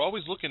sync. They were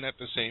always looking at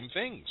the same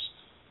things.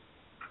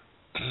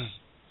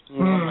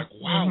 And I'm like,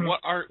 wow,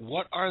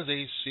 what are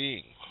they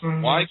seeing?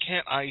 Mm-hmm. Why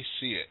can't I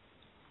see it?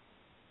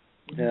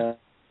 Yeah.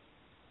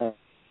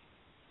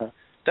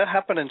 That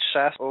happened in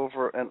Shasta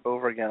over and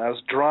over again. I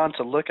was drawn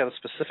to look at a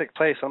specific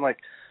place. I'm like,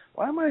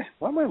 why am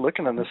I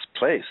looking in this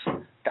place?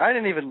 I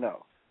didn't even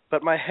know.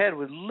 But my head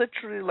would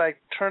literally like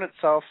turn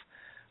itself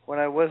when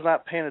I was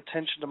not paying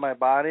attention to my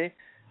body.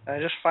 And I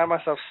just find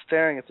myself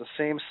staring at the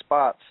same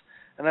spots.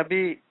 And I'd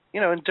be, you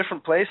know, in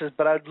different places,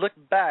 but I'd look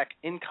back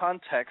in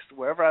context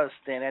wherever I was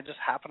standing. I just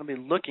happened to be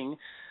looking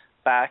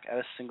back at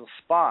a single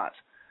spot.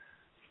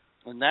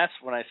 And that's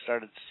when I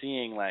started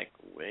seeing, like,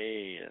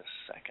 wait a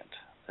second,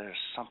 there's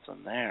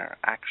something there,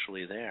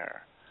 actually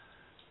there.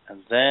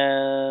 And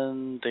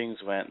then things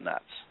went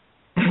nuts.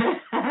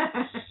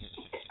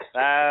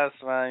 That's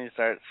when you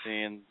start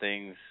seeing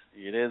things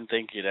you didn't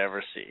think you'd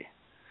ever see.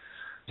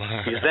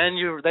 Because then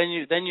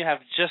you have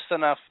just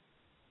enough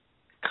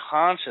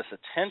conscious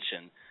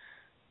attention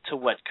to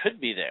what could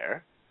be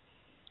there,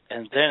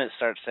 and then it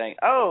starts saying,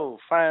 "Oh,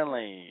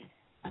 finally,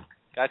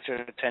 got your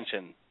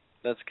attention.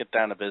 Let's get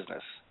down to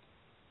business."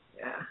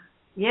 Yeah.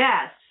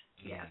 Yes.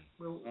 Yes.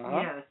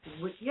 Yes.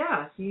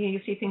 Yeah. You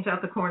see things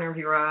out the corner of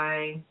your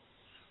eye.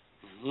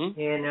 Mm-hmm.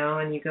 You know,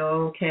 and you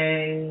go,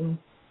 okay,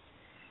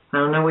 I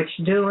don't know what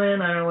you're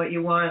doing. I don't know what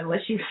you want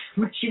unless you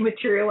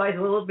materialize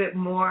a little bit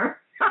more.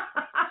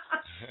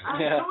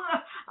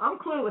 I'm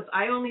clueless.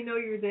 I only know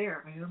you're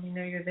there.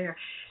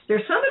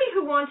 There's somebody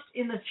who wants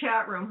in the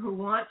chat room who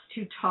wants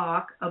to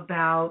talk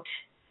about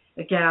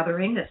a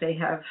gathering that they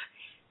have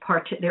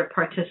they're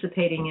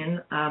participating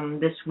in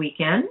this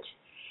weekend.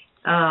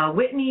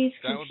 Whitney's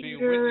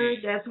computer.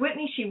 That's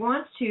Whitney. She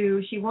wants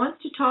to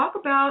talk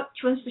about.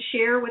 She wants to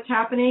share what's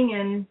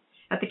happening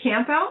at the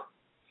camp out.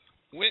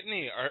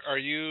 Whitney, are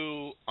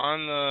you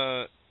in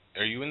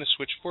the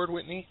switchboard,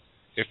 Whitney?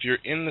 If you're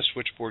in the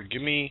switchboard,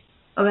 give me.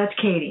 Oh, that's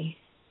Katie.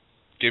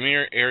 Give me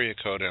your area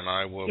code and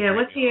I will. Yeah,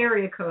 what's the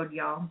area code,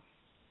 y'all?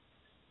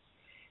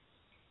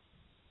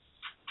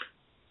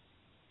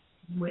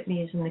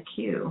 Whitney is in the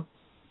queue.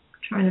 I'm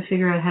trying to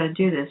figure out how to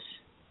do this.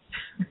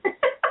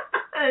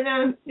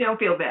 Don't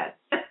feel bad.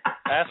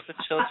 Ask the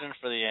children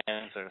for the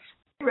answers.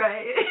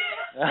 Right.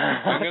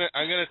 I'm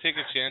gonna take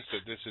a chance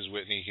that this is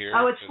Whitney here.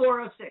 Oh, it's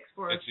 406.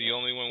 It's the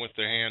only one with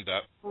their hand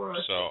up.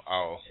 406. So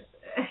I'll.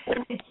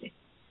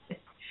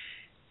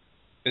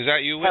 Is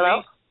that you, Whitney?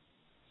 Hello?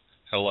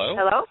 Hello?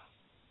 Hello?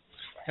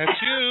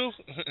 That's you.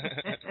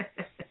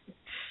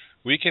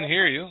 We can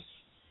hear you.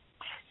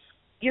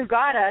 You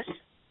got us.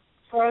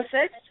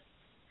 406?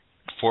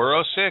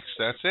 406,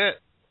 that's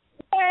it.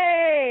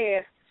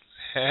 Hey!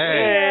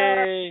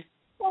 Hey!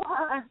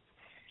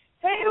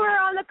 Hey, we're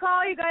on the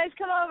call. You guys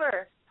come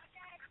over.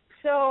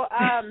 So,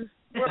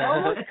 we're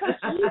almost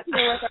complete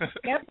here with our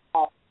camp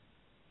call.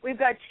 We've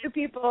got two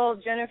people,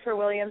 Jennifer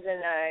Williams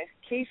and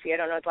Casey, I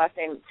don't know his last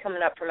name,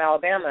 coming up from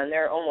Alabama, and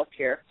they're almost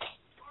here.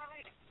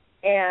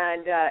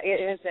 And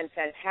it has been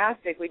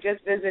fantastic. We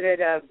just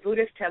visited a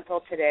Buddhist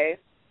temple today,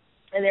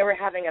 and they were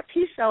having a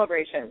peace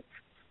celebration.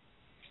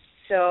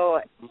 So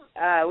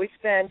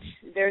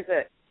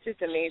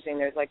just amazing.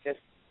 There's like this,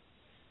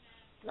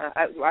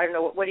 I don't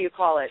know, what do you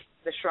call it?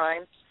 The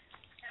shrine?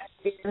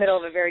 in the middle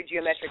of a very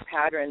geometric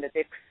pattern that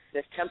they've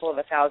this temple of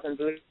 1,000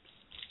 Buddhas.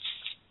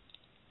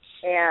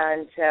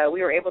 And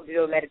we were able to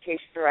do a meditation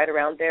right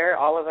around there.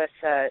 All of us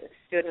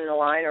stood in a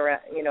line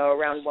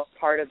around one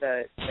part of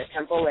the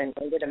temple and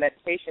did a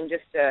meditation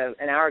just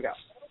an hour ago.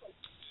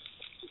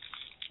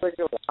 It was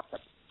really awesome.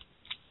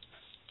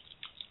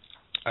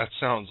 That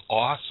sounds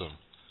awesome.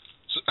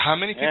 So how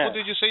many people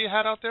did you say you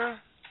had out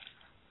there?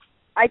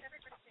 I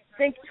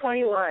think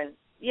 21.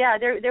 Yeah,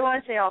 they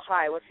want to say all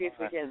hi. We'll see if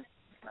we can.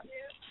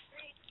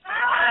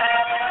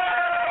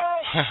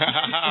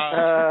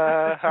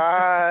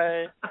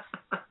 Hi.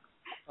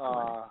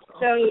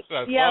 So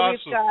that's yeah, awesome.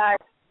 we've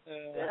got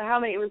how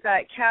many? We've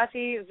got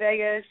Kathy,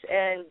 Vegas,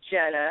 and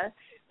Jenna.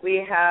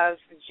 We have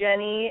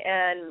Jenny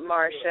and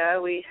Marcia.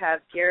 We have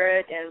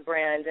Garrett and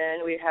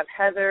Brandon. We have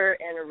Heather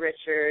and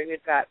Richard.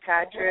 We've got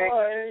Patrick,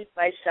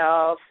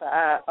 myself,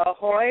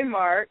 Ahoy,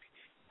 Mark,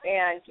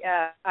 and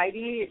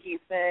Heidi,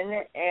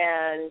 Ethan,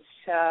 and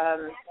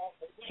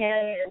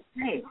Ken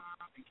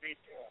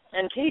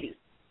and Katie.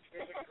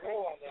 There's a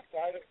girl on the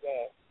side of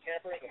the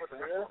camper in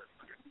the rear.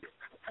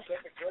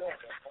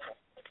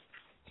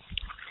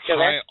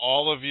 Hi,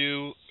 all of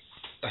you.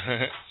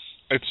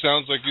 It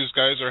sounds like you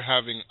guys are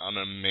having an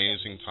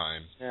amazing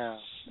time. Yeah.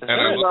 And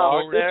I look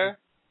forward there.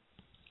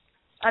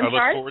 I'm sorry?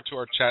 I look forward to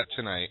our chat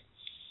tonight.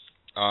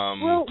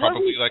 Well,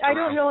 probably I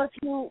don't know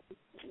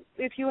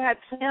if you had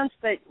plans,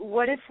 but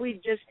what if we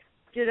just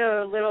did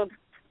a little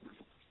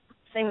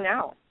thing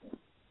now?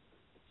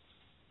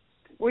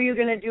 Were you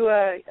going to do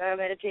a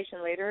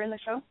meditation later in the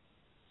show?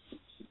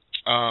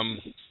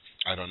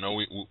 I don't know.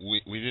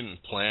 We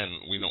didn't plan.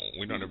 We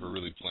don't ever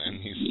really plan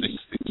these things.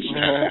 They just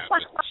kind of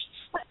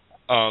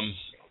happen.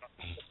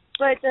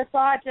 But the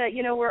thought that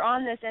we're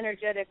on this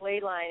energetic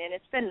ley line, and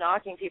it's been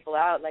knocking people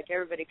out. Like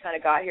everybody kind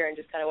of got here and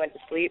just kind of went to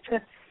sleep.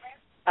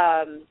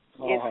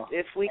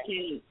 If we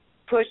can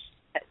push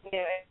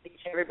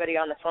everybody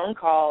on the phone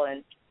call,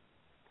 and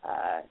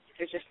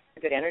there's just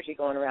good energy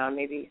going around,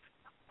 maybe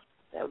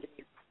that would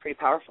be pretty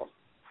powerful.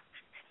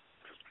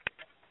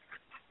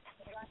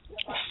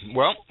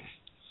 Well,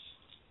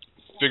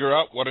 figure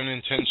out what an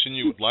intention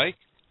you would like,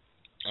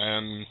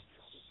 and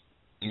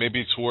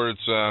maybe towards.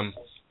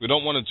 We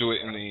don't want to do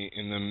it in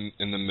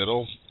the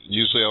middle.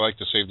 Usually, I like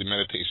to save the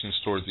meditations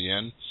towards the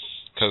end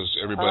because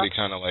everybody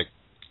kind of like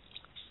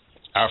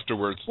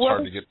afterwards. It's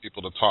hard to get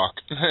people to talk.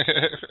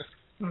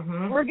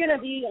 Mm-hmm. We're gonna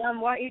be.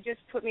 Why don't you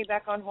just put me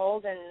back on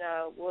hold, and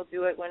we'll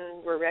do it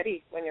when we're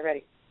ready. When you're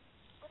ready.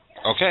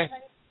 Okay.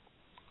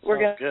 We're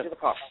gonna do the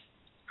call.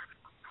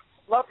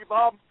 Love you,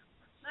 Bob.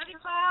 Love you,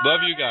 Bob.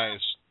 Love you guys.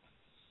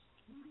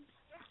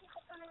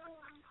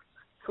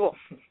 Cool.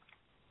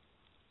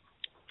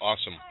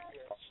 Awesome.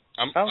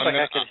 Sounds like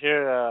I could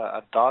hear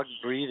a dog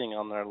breathing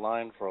on their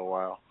line for a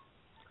while.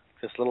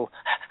 This little.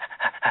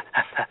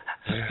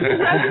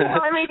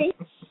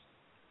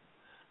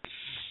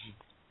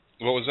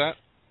 What was that?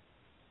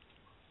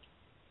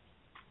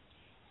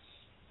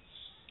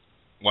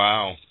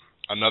 Wow,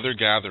 another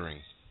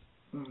gathering.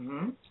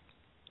 Mm-hmm.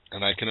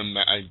 And I can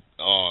imagine.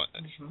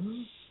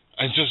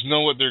 I just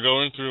know what they're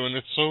going through, and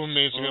it's so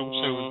amazing. I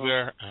wish I was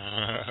there.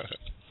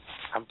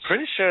 I'm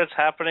pretty sure it's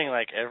happening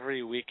like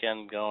every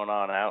weekend going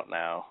on out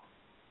now.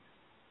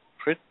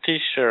 Pretty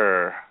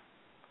sure.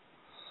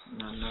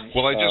 Nice.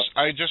 Well,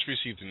 I just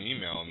received an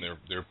email, and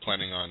they're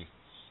planning on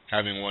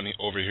having one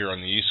over here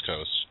on the East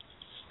Coast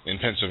in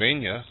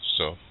Pennsylvania.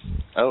 So.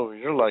 Oh,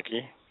 you're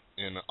lucky.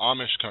 In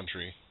Amish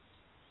country.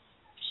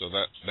 So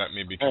that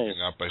may be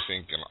coming up, I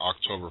think, on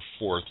October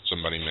 4th,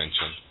 somebody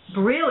mentioned.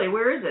 Really?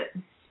 Where is it?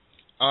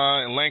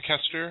 In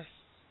Lancaster.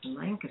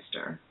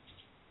 Lancaster.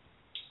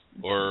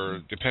 Or,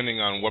 depending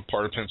on what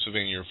part of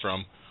Pennsylvania you're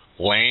from,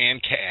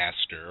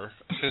 Lancaster.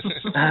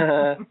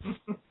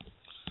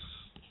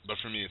 But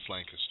for me, it's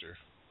Lancaster.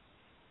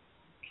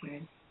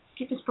 Okay.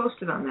 Keep us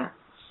posted on that.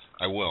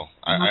 I will.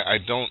 I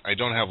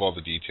don't have all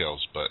the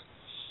details, but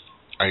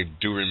I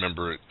do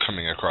remember it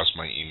coming across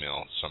my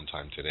email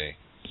sometime today.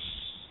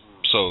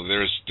 So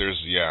there's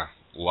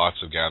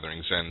lots of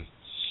gatherings, and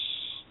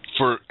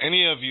for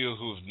any of you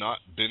who've not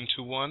been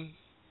to one,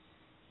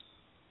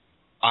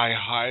 I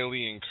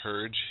highly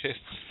encourage it.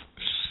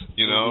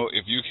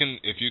 If you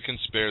can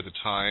spare the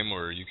time,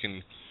 or you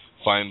can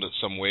find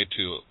some way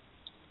to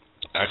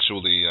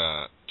actually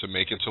to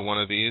make it to one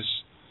of these,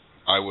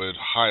 I would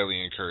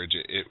highly encourage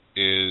it. It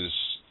is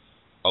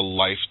a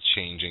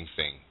life-changing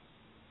thing.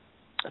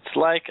 It's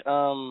like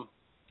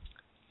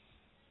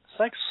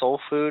soul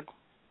food,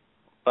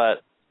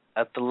 but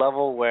at the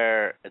level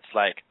where it's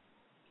like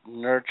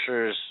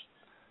nurtures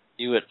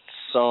you at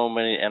so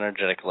many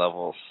energetic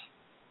levels.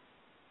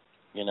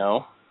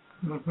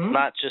 Mm-hmm.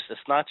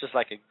 It's not just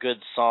like a good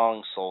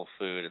song soul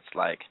food. It's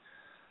like,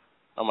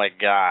 oh my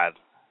God,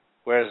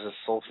 where's this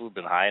soul food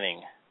been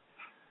hiding?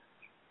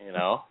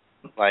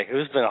 Like,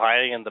 who's been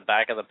hiding in the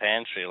back of the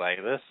pantry? Like,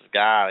 this has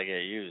gotta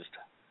get used.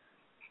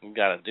 You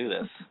gotta do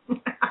this.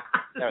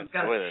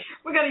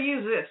 We gotta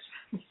use this.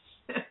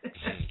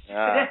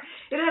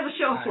 It has a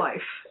shelf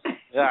life.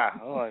 Yeah,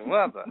 I'm like,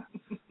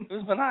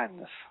 who's been hiding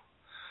this?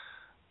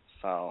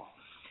 So.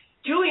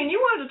 Julien, you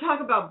wanted to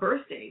talk about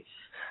birthdays.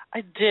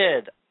 I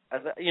did.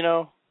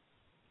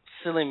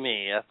 Silly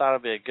me. I thought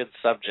it'd be a good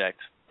subject,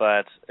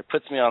 but it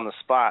puts me on the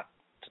spot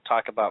to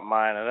talk about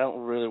mine. I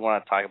don't really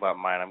want to talk about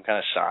mine. I'm kind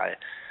of shy.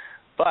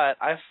 But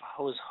I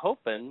was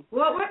hoping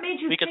what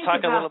made you we could think talk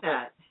about a little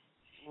that?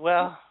 bit.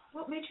 Well,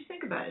 what made you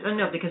think about it? I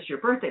know because it's your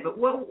birthday, but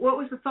what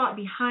was the thought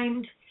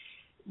behind?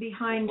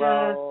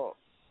 Well,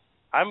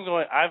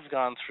 I've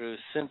gone through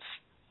since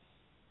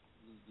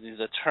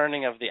the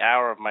turning of the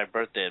hour of my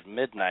birthday at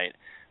midnight.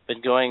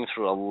 Been going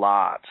through a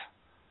lot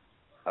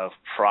of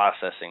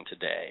processing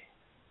today.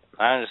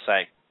 I'm just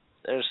like,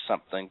 there's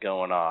something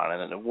going on,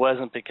 and it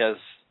wasn't because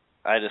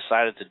I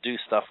decided to do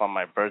stuff on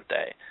my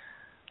birthday.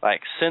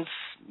 Like, since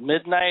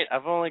midnight,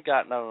 I've only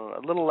gotten a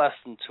little less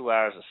than 2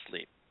 hours of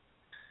sleep.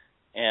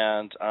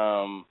 And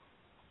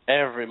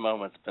every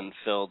moment's been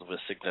filled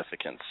with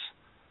significance.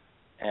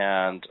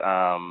 And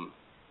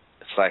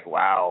it's like,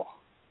 wow,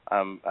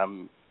 I'm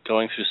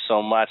going through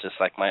so much. It's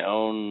like my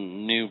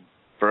own new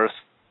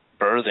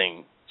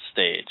birthing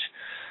stage.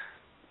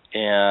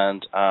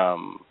 And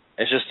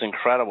it's just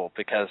incredible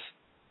because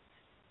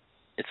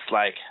it's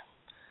like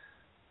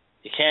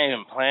you can't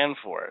even plan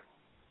for it.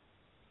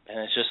 And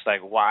it's just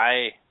like,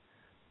 why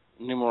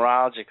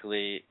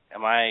numerologically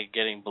am I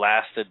getting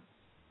blasted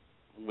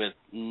with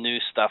new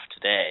stuff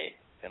today?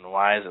 And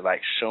why is it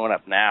like showing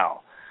up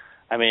now?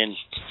 I mean,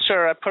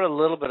 sure, I put a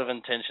little bit of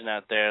intention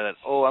out there that,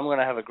 I'm going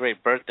to have a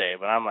great birthday,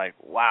 but I'm like,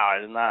 wow, I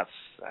did not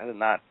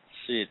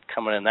see it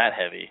coming in that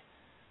heavy.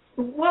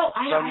 Well,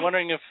 so I'm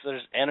wondering if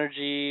there's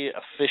energy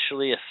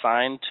officially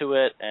assigned to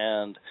it,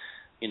 and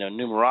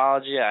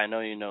numerology. I know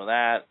you know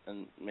that,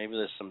 and maybe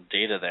there's some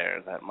data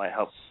there that might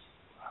help.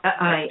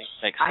 I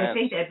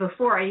think that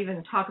before I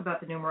even talk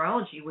about the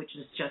numerology, which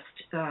is just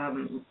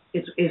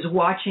is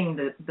watching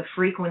the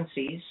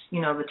frequencies,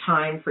 the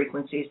time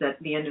frequencies that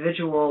the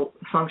individual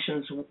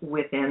functions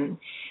within,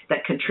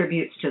 that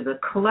contributes to the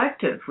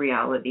collective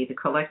reality, the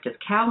collective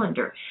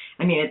calendar.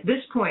 I mean, at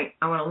this point,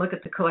 I want to look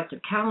at the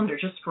collective calendar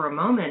just for a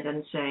moment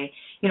and say,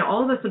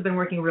 all of us have been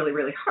working really,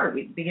 really hard.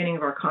 At the beginning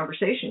of our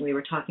conversation, we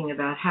were talking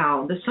about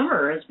how the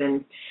summer has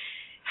been.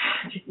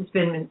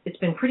 It's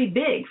been pretty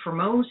big for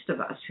most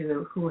of us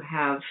who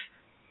have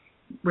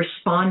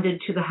responded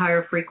to the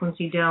higher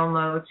frequency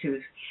downloads,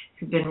 who've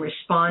been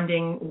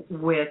responding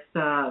with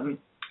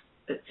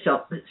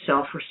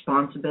self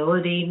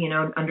responsibility,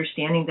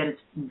 understanding that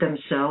it's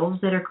themselves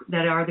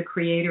that are the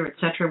creator,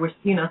 etc. With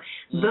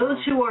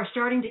those who are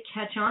starting to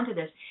catch on to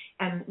this,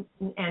 and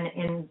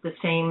in the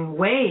same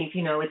wave,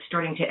 it's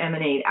starting to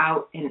emanate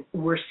out, and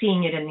we're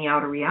seeing it in the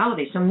outer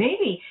reality. So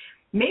maybe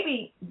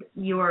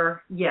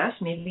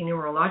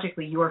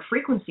numerologically, your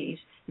frequencies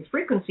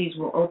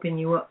will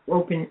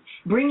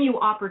bring you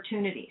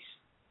opportunities.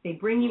 They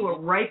bring you a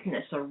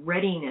ripeness, a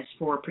readiness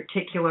for a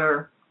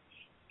particular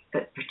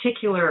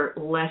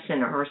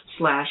lesson or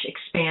 /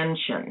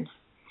 expansion.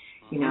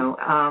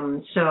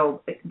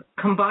 So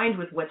combined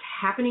with what's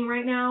happening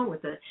right now,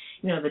 with the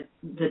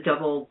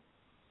double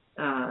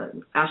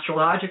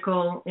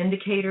astrological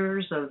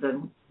indicators of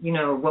the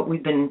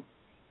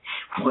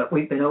what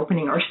we've been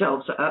opening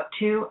ourselves up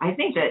to. I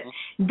think that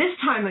this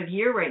time of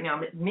year right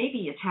now,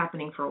 maybe it's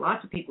happening for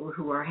lots of people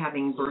who are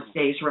having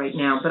birthdays right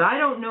now, but I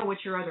don't know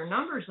what your other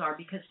numbers are,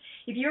 because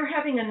if you're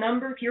having a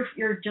number, if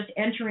you're just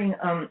entering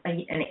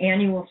an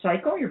annual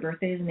cycle, your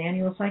birthday is an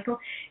annual cycle,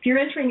 if you're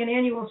entering an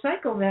annual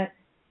cycle that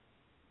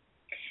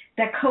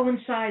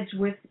coincides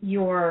with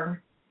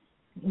your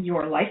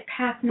life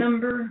path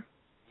number,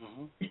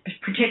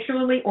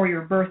 particularly, or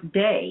your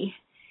birthday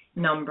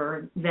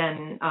number,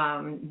 then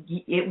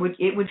it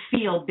would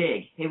feel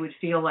big. It would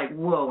feel like,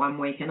 whoa, I'm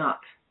waking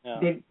up. Yeah.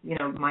 Big,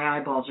 my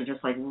eyeballs are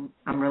just like,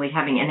 I'm really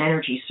having an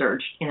energy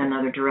surge in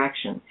another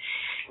direction.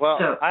 Well,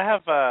 so, I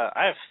have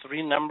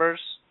 3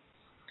 numbers.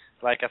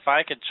 Like, if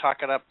I could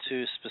chalk it up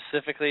to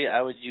specifically,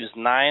 I would use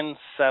 9,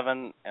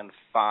 7, and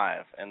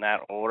 5 in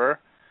that order,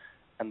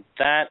 and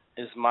those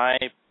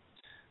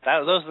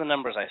are the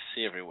numbers I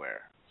see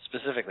everywhere.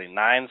 Specifically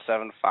 9,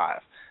 7,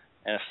 5.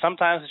 And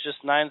sometimes it's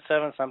just 9,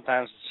 7,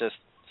 sometimes it's just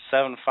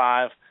 7,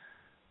 5,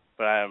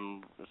 but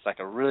it's like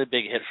a really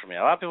big hit for me.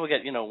 A lot of people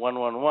get 1,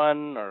 1,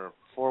 1 or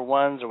 4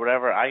 1s or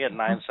whatever. I get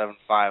 9, 7,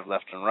 5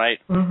 left and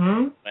right,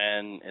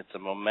 and it's a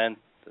moment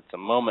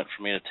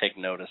for me to take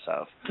notice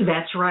of.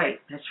 That's right.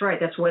 That's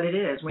what it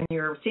is. When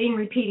you're seeing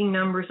repeating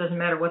numbers, doesn't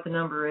matter what the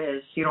number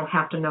is. You don't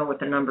have to know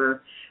what the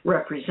number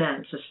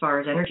represents as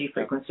far as energy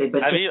frequency.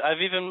 But I've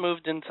even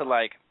moved into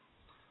like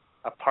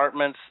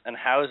apartments and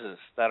houses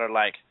that are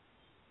like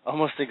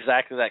almost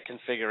exactly that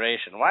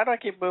configuration. Why do I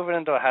keep moving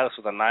into a house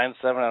with a 9,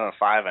 7, and a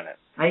 5 in it?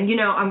 I don't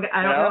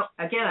know.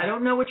 Again, I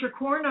don't know what your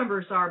core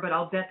numbers are, but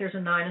I'll bet there's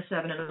a 9, a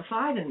 7, and a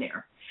 5 in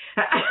there.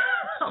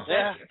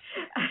 Yeah.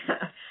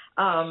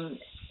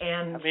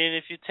 And I mean,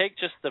 if you take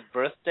just the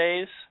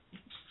birthdays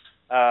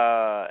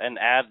and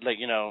add,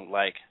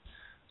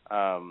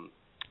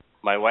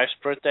 my wife's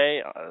birthday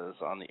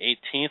is on the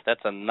 18th.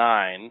 That's a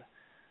 9,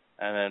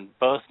 and then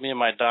both me and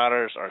my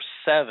daughters are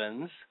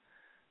 7s.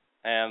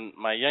 And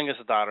my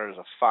youngest daughter is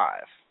a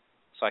 5.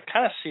 So I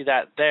kind of see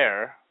that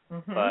there,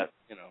 but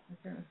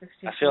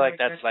I feel like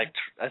that's like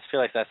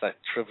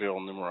trivial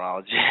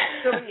numerology.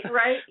 So,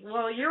 right?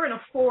 Well, you're in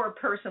a 4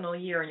 personal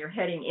year, and you're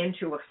heading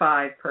into a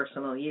 5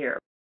 personal year,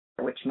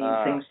 which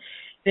means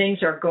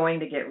things are going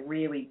to get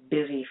really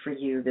busy for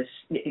you. This,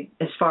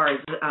 as far as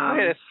wait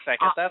a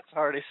second, that's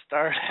already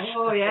started.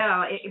 Oh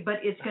yeah, but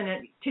it's gonna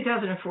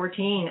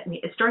 2014.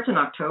 It starts in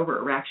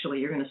October. Actually,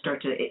 you're going to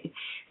start to.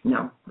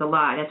 No,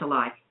 that's a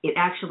lie. It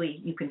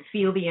actually, you can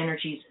feel the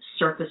energies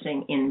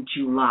surfacing in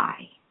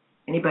July.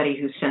 Anybody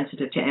who's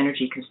sensitive to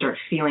energy can start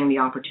feeling the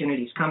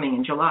opportunities coming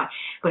in July.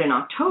 But in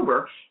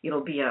October,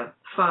 it'll be a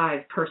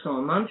 5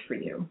 personal month for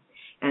you.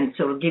 And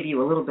so it'll give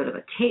you a little bit of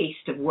a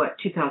taste of what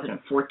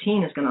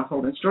 2014 is going to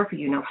hold in store for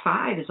you. Now,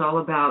 5 is all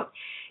about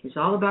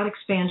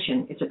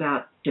expansion. It's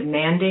about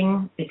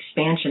demanding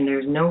expansion.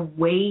 There's no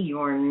way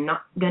you're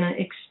not going to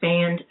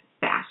expand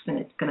fast, and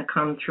it's going to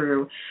come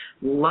through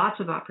lots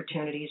of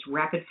opportunities,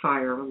 rapid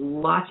fire,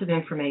 lots of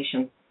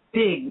information,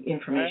 big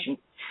information. Right.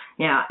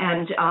 Yeah,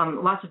 and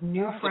lots of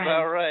new friends.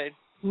 About right.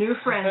 New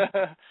friends,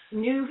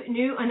 new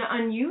and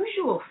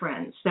unusual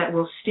friends that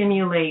will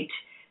stimulate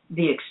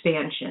the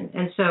expansion.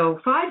 And so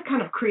 5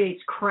 kind of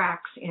creates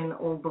cracks in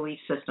old belief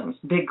systems,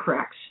 big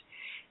cracks,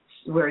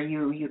 where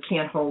you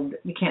can't hold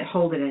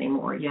it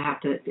anymore. You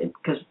have to,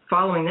 because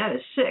following that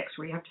is 6,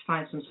 where you have to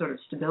find some sort of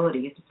stability.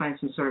 You have to find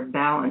some sort of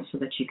balance so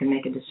that you can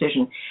make a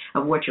decision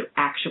of what you're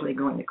actually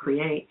going to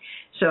create.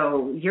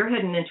 So you're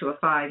heading into a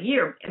 5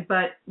 year,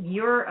 but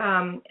you're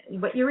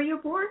what year were you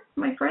born,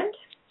 my friend?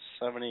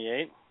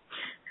 78.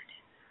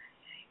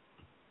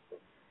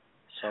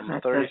 So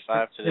I'm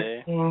 35 today.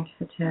 15,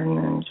 10,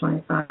 and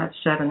 25,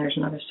 7. There's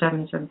another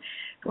 7, 7,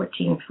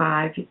 14,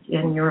 5,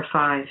 and you're a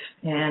 5,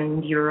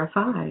 and you're a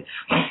 5.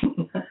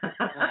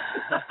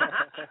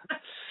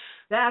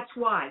 That's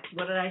why.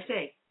 What did I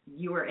say?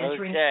 You are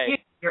entering.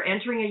 Okay. You're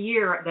entering a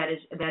year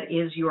that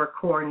is your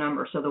core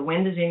number. So the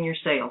wind is in your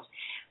sails.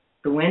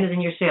 The wind is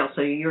in your sails.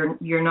 So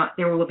you're not.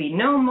 There will be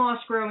no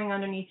moss growing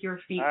underneath your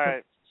feet. All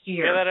right.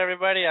 Hear that,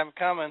 everybody? I'm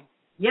coming.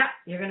 Yeah,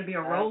 you're going to be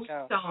a rolling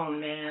stone,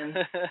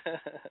 man.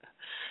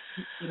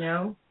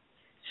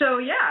 So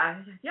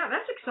yeah,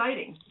 that's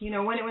exciting.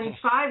 When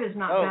 5 is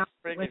not. Oh,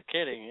 freaking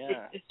kidding!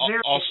 Yeah. It's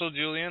also,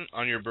 Julien,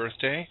 on your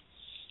birthday,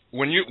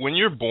 when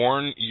you're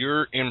born,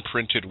 you're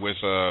imprinted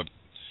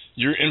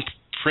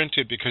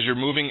because you're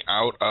moving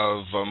out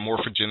of a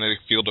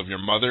morphogenetic field of your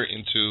mother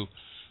into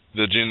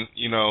the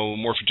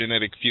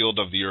morphogenetic field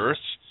of the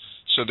earth.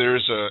 So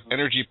there's a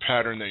energy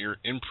pattern that you're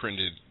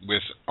imprinted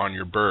with on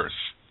your birth.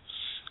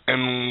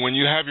 And when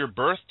you have your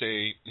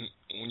birthday,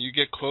 when you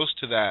get close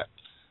to that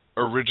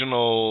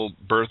original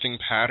birthing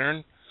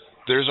pattern,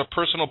 there's a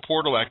personal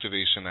portal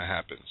activation that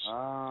happens.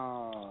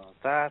 Oh,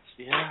 that's,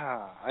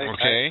 yeah.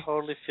 Okay. I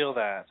totally feel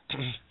that.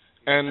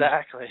 And,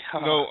 exactly.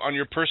 on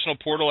your personal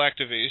portal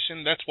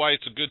activation, that's why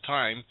it's a good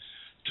time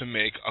to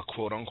make a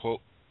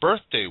quote-unquote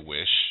birthday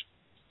wish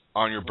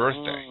on your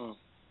birthday.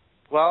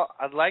 Well,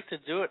 I'd like to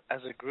do it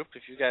as a group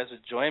if you guys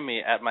would join me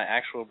at my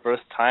actual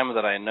birth time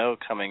that I know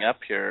coming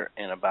up here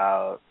in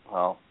about,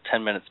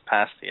 10 minutes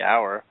past the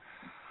hour.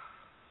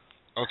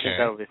 Okay. I think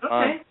that'll be fun.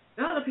 Okay.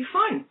 Yeah, that'll be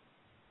fun.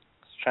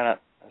 Let's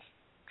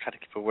try to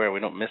keep aware we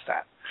don't miss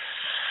that.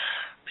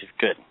 Be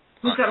good.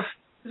 Who's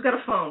got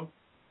a phone?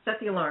 Set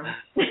the alarm.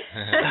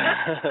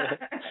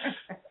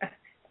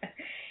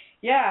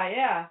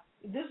 Yeah.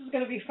 This is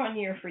going to be a fun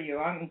year for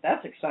you.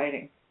 That's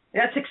exciting.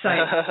 That's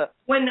exciting.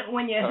 when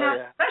you have,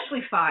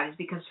 especially 5s,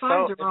 because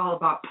 5s are all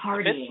about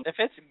partying. If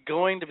it's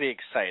going to be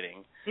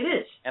exciting, it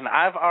is. And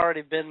I've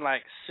already been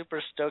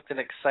super stoked and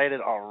excited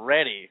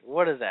already.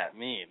 What does that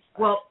mean?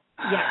 Well,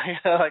 yeah.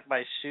 Like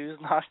my shoes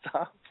knocked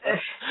off.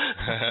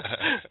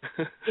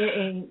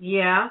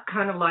 Yeah,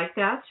 kind of like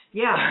that.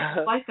 Yeah,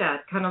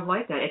 kind of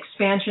like that.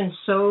 Expansion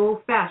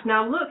so fast.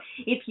 Now look,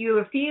 if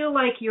you feel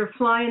like you're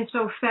flying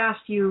so fast,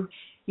 you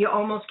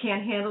almost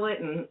can't handle it,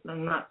 and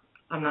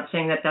I'm not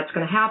saying that that's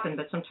going to happen,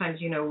 but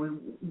sometimes,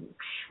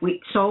 we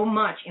so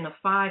much in a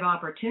 5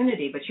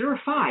 opportunity, but you're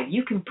a 5.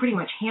 You can pretty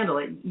much handle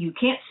it. You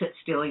can't sit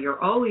still.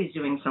 You're always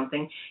doing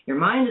something. Your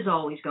mind is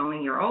always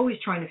going. You're always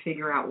trying to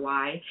figure out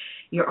why.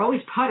 You're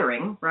always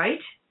puttering, right?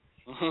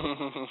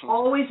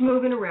 Always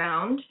moving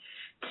around.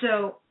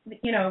 So,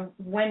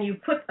 when you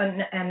put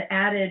an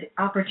added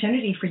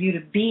opportunity for you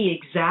to be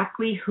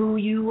exactly who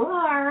you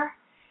are,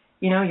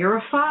 you're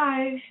a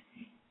 5.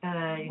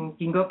 You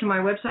can go up to my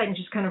website and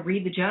just kind of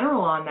read the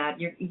general on that.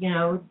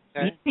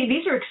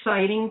 These are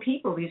exciting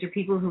people. These are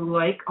people who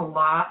like a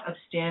lot of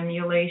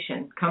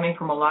stimulation coming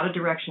from a lot of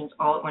directions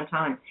all at one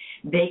time.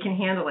 They can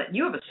handle it.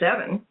 You have a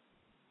 7.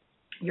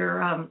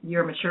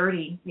 Your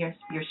maturity, your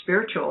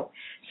spiritual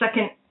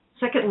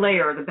second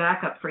layer, the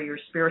backup for your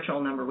spiritual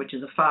number, which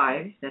is a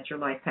 5. That's your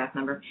life path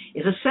number,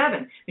 is a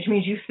 7, which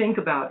means you think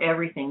about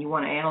everything. You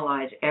want to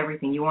analyze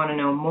everything. You want to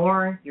know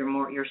more.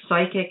 You're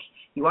psychic.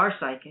 You are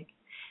psychic.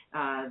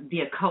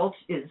 The occult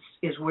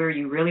is where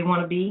you really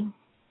want to be.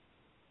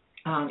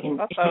 I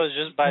thought it was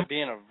just by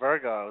being a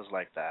Virgo I was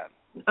like that.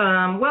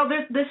 Well,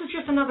 this is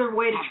just another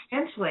way to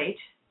translate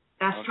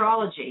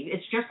astrology.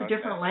 It's just a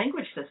different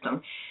language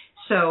system.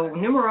 So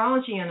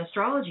numerology and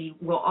astrology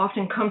will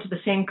often come to the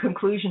same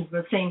conclusions,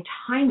 the same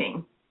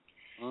timing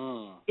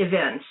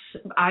events.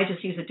 I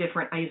just use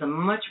a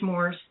much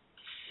more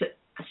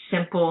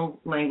simple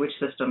language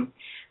system.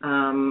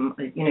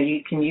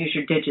 You can use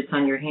your digits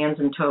on your hands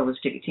and toes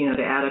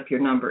to add up your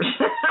numbers.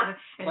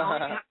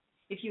 And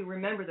if you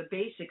remember the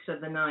basics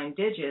of the 9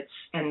 digits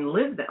and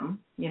live them,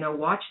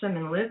 watch them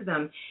and live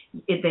them,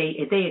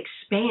 they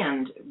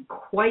expand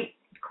quite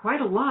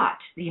a lot.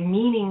 The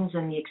meanings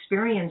and the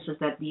experiences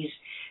that these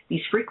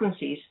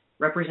frequencies,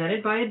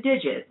 represented by a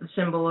digit, a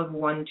symbol of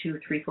 1, 2,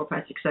 3, 4,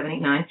 5, 6, 7,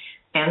 8, 9,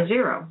 and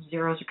 0.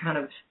 Zeros are kind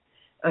of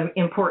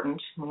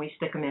important when we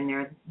stick them in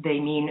there. They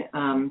mean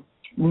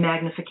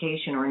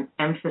magnification or an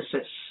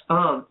emphasis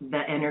of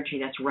the energy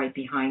that's right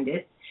behind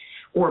it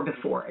or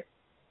before it.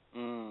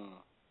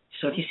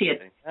 So if you see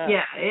it,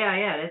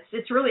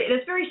 it's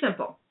very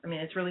simple. I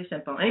mean, it's really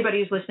simple. Anybody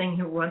who's listening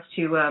who wants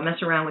to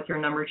mess around with your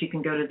numbers, you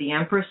can go to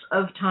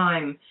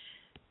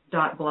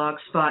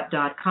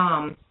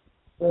theempressoftime.blogspot.com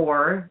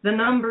or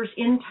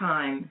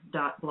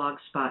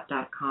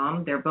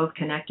thenumbersintime.blogspot.com. They're both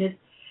connected.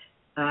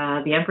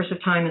 The Empress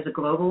of Time is a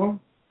global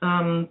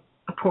a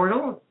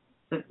portal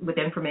with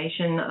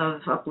information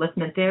of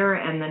upliftment there,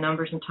 and the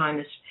Numbers in Time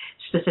is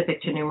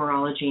specific to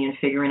numerology and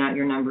figuring out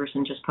your numbers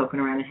and just poking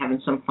around and having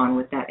some fun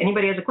with that.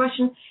 Anybody has a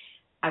question,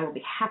 I will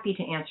be happy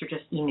to answer.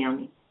 Just email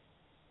me.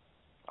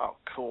 Oh,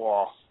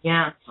 cool.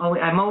 Yeah,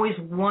 I'm always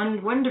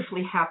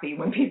wonderfully happy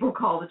when people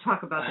call to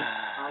talk about this.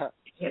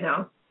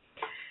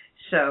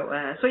 So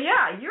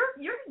yeah,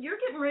 you're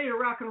getting ready to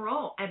rock and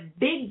roll at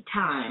big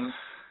time.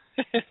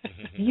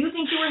 You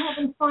think you were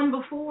having fun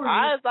before?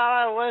 I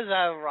thought I was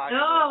having rock and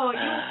roll.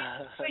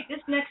 No, wait,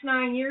 this next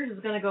 9 years is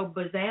going to go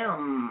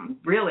bazam.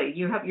 Really,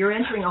 you're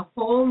entering a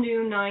whole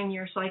new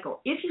 9-year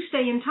cycle. If you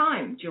stay in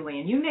time,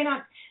 Julien, you may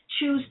not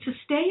choose to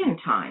stay in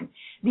time.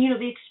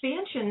 The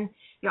expansion,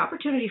 the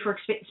opportunity for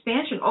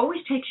expansion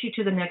always takes you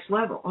to the next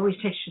level. And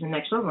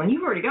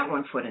you've already got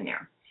one foot in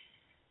there.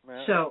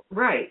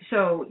 Right.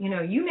 So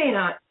you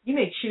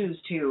may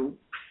choose to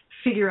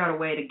figure out a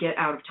way to get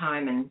out of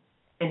time and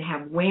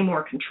have way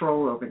more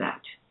control over that.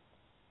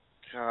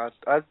 God,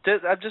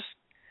 it's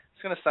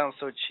going to sound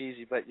so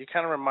cheesy, but you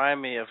kind of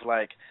remind me of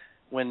like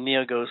when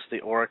Neo goes to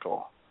the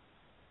Oracle.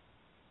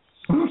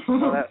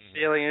 That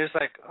feeling, you're just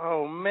like,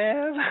 oh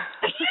man.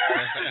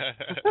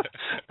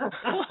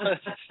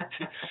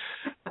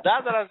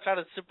 Not that I'm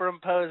trying to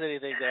superimpose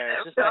anything there.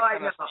 It's just that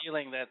kind of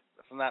feeling that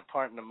from that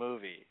part in the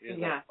movie. You're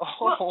like,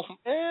 oh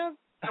man.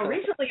 So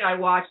recently I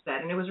watched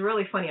that, and it was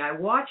really funny. I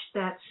watched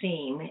that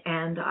scene,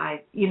 and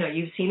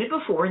you've seen it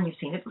before, and you've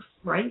seen it,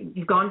 right?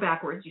 You've gone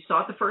backwards. You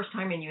saw it the first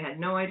time, and you had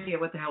no idea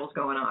what the hell was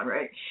going on,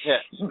 right?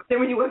 Yeah. Then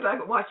when you went back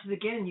and watched it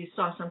again, you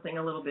saw something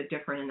a little bit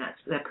different in that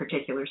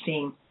particular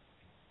scene.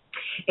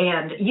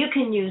 And you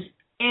can use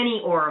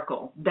any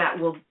oracle that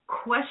will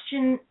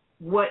question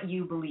what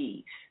you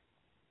believe.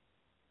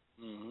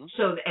 Mm-hmm.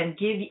 So and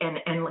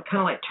kind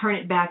of like turn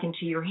it back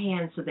into your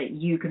hands so that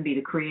you can be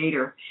the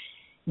creator.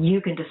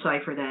 You can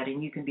decipher that,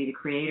 and you can be the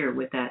creator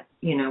with that,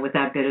 with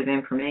that bit of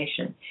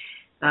information.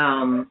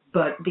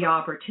 But the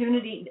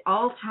opportunity,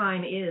 all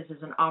time is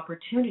an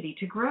opportunity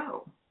to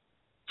grow.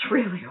 It's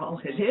really all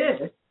it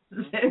is.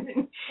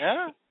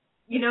 Yeah.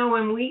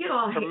 When we get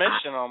all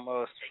permission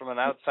almost from an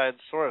outside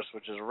source,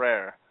 which is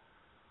rare.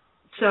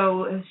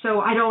 So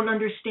I don't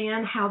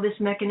understand how this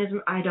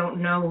mechanism. I don't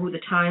know who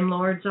the Time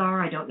Lords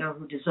are. I don't know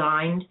who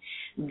designed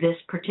this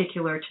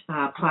particular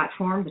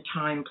platform, the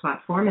Time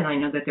platform, and I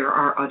know that there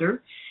are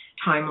other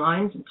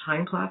timelines and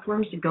time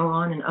platforms that go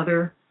on in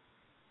other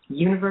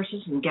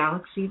universes and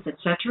galaxies,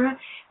 etc.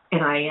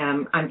 And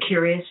I'm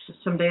curious.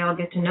 Someday I'll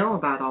get to know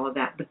about all of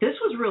that. But this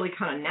was really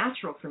kind of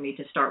natural for me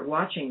to start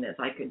watching this.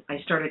 I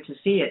started to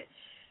see it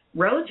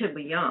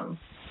relatively young.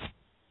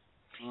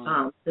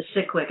 The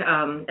cyclic.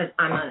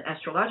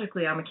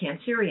 Astrologically, I'm a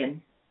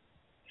Cancerian,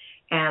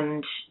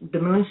 and the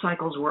moon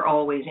cycles were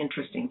always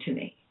interesting to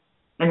me.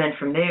 And then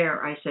from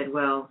there, I said,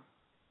 well,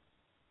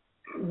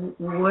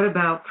 what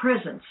about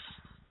presence?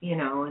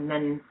 And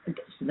then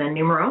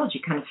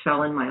numerology kind of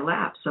fell in my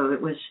lap. So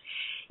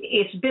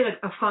it's been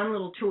a fun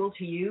little tool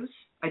to use.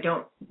 I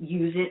don't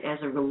use it as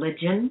a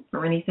religion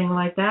or anything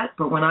like that.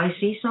 But when I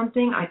see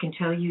something, I can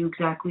tell you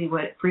exactly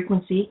what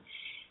frequency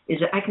is.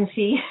 I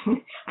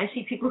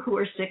see people who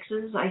are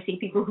 6s. I see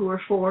people who are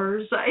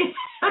 4s.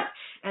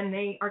 And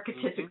they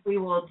archetypically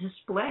will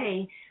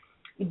display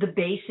the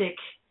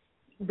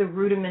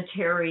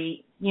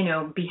rudimentary,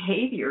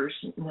 behaviors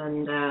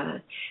and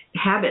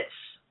habits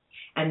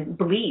and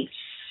beliefs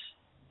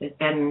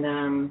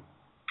and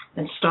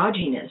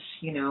stodginess,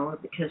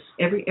 because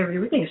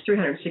everything is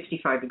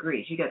 365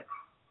 degrees. You got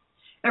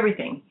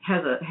everything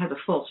has a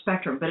full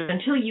spectrum, but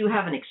until you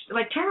have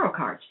like tarot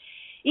cards,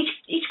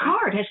 each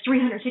card has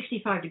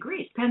 365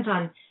 degrees. Depends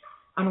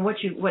on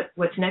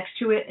what's next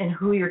to it and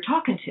who you're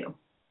talking to.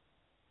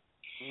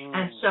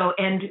 And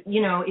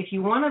if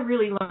you want to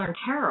really learn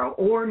tarot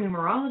or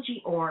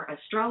numerology or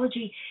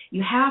astrology,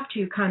 you have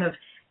to kind of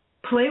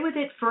play with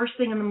it first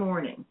thing in the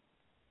morning.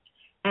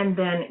 and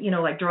then,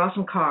 like draw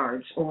some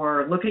cards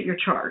or look at your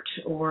chart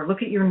or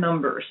look at your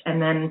numbers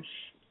and then,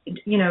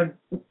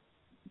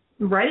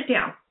 write it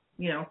down,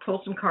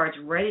 pull some cards,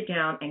 write it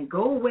down and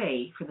go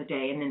away for the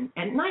day. And then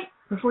at night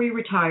before you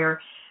retire,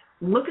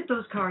 look at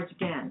those cards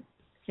again.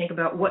 Think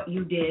about what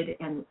you did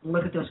and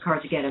look at those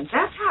cards again. And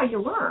that's how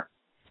you learn.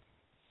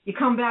 You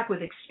come back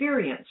with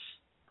experience.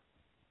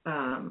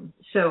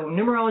 So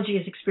numerology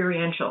is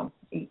experiential.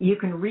 You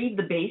can read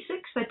the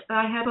basics that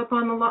I have up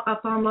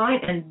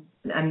online,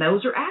 and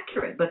those are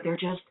accurate, but they're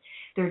just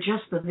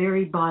the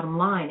very bottom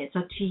line. It's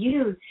up to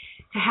you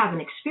to have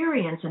an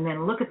experience and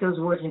then look at those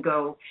words and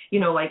go,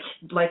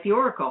 like the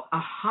Oracle.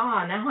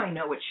 Aha! Now I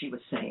know what she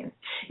was saying.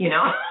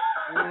 Yeah.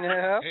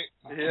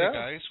 Hey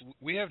guys,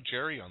 we have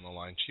Jerry on the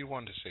line. She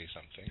wanted to say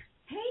something.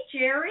 Hey,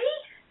 Jerry.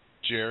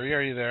 Jerry,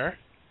 are you there?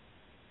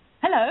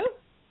 Hello.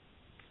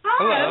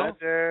 Hello. Hi,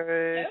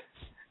 Jerry.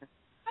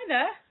 Hi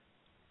there.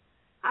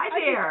 Hi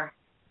there.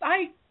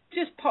 I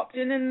just popped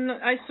in and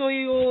I saw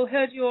you all,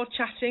 heard you all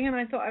chatting, and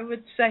I thought I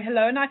would say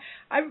hello. And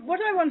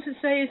what I want to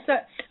say is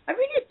that I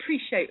really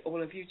appreciate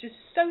all of you just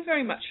so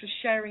very much for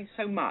sharing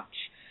so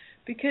much,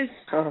 because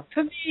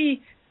for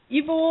me,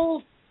 you've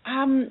all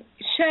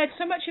shared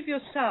so much of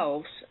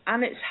yourselves,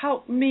 and it's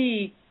helped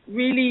me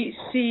really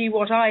see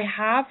what I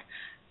have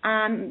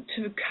and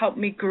to help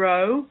me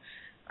grow.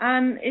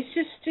 And it's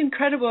just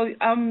incredible.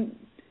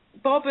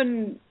 Bob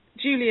and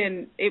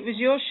Julien, it was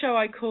your show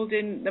I called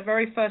in the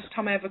very first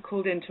time I ever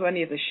called into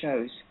any of the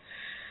shows.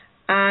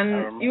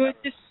 And you were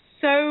just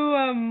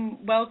so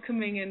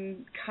welcoming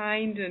and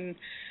kind, and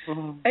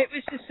it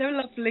was just so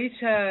lovely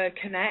to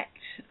connect.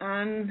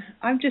 And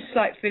I'm just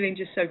feeling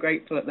just so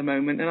grateful at the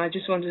moment, and I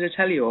just wanted to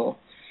tell you all.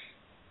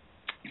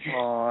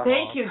 Aww.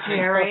 Thank you,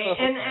 Jerry,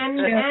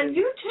 and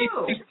you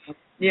too.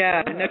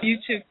 Yeah, no, you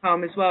too,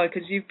 Carm, as well,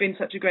 because you've been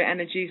such a great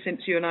energy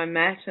since you and I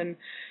met, and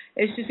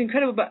it's just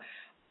incredible. But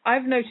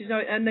I've noticed,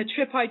 and the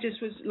trip I just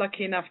was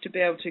lucky enough to be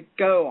able to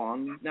go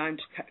on, now to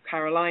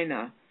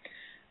Carolina,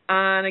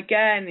 and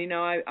again,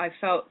 I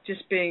felt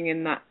just being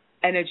in that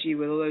energy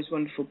with all those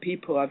wonderful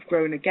people, I've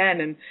grown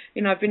again,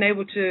 and, I've been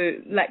able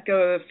to let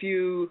go of a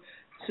few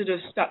sort of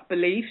stuck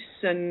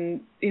beliefs,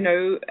 and,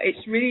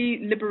 it's really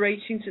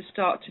liberating to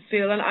start to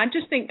feel, and I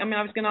just think, I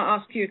was going to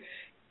ask you,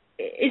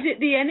 is it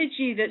the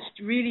energy that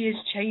really is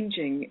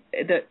changing,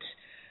 that,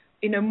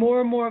 more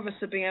and more of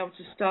us are being able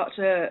to start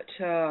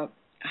to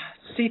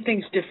see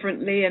things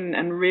differently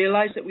and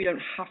realize that we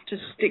don't have to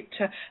stick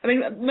to,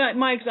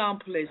 my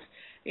example is,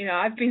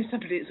 I've been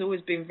somebody that's always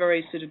been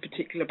very sort of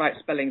particular about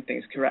spelling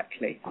things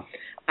correctly.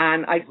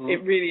 And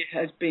it really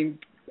has been,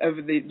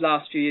 over the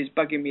last few years,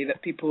 bugging me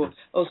that people,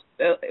 also,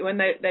 when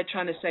they're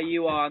trying to say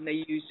you are, and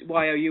they use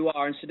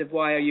Y-O-U-R instead of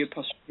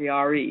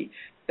Y-O-U-R-E,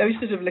 those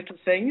sort of little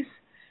things.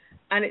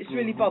 And it's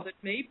really bothered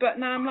me. But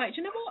now I'm like,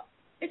 do you know what?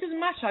 It doesn't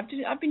matter.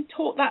 I've been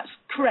taught that's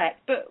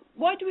correct. But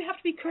why do we have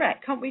to be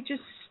correct? Can't we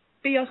just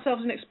be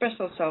ourselves and express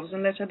ourselves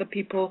and let other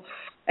people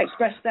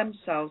express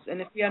themselves? And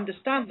if we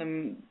understand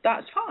them,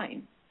 that's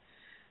fine.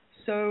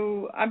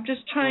 So I'm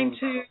just trying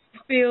to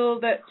feel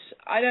that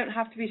I don't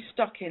have to be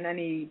stuck in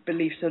any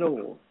beliefs at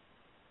all.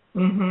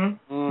 I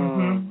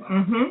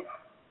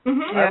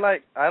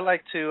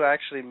like to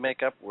actually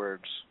make up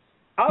words.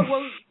 Oh,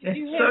 well, did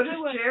you hear so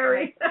does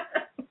Jerry.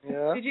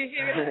 Yeah. Did you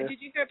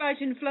hear about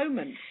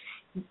inflowment?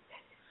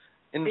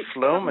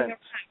 Inflowment.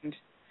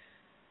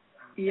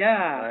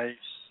 Yeah. Nice.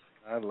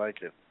 I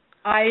like it.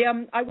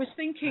 I was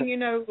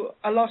thinking,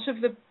 a lot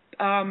of the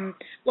I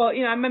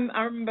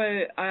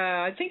remember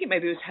I think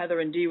maybe it was Heather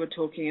and Dee were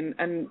talking,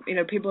 and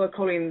people are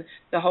calling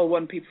the whole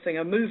one people thing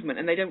a movement,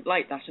 and they don't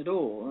like that at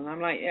all. And I'm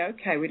like, yeah,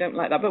 okay, we don't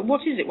like that, but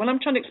what is it? When I'm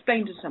trying to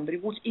explain to somebody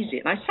what is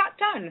it, and I sat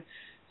down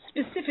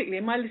specifically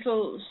in my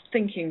little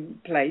thinking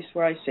place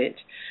where I sit,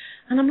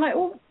 and I'm like,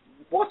 well,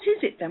 what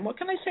is it then? What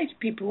can I say to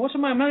people? What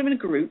am I? I'm not in a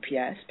group,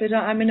 yes, but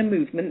I'm in a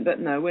movement, but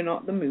no, we're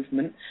not the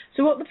movement.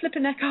 So what the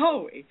flipping heck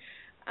are we?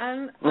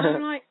 And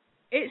I'm like,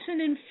 it's an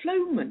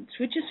inflowment.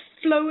 We're just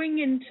flowing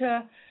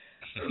into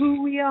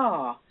who we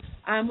are,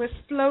 and we're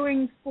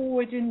flowing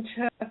forward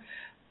into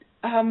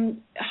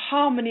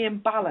harmony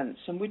and balance,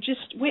 and we're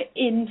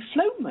in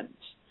flowment.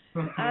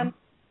 And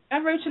I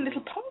wrote a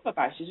little poem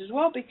about it as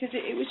well, because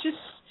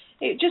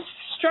it just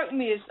struck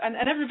me as, and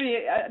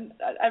everybody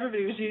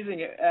was using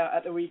it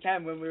at the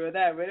weekend when we were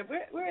there. We're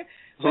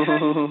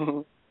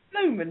having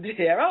flowment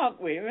here,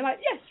 aren't we? And we're like,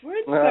 yes, we're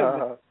in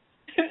flowment.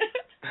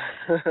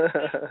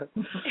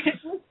 It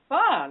was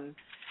fun.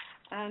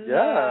 And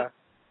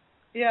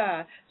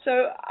yeah. So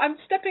I'm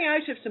stepping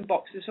out of some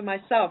boxes for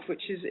myself,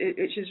 which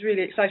is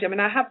really exciting.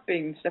 I have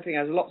been stepping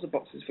out of lots of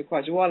boxes for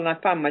quite a while, and I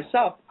found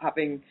myself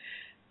having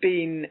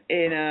been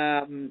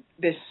in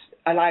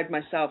allowed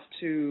myself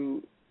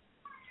to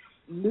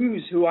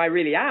lose who I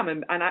really am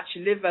and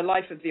actually live a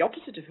life of the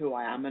opposite of who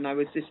I am. And I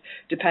was this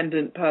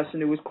dependent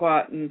person who was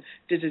quiet and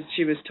did as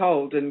she was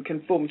told and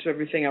conformed to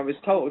everything I was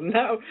told. And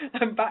now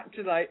I'm back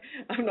to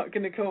I'm not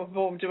going to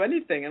conform to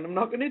anything, and I'm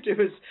not going to do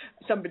as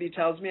somebody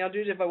tells me. I'll do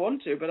it if I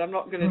want to, but I'm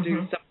not going to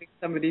do something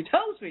somebody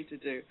tells me to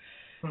do.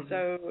 Mm-hmm.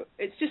 So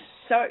it's just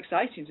so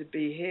exciting to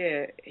be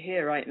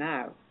here right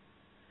now.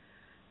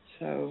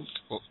 So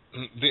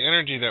the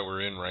energy that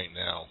we're in right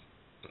now,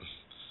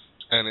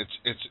 and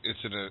it's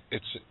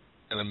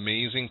an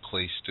amazing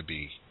place to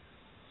be.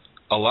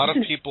 A lot of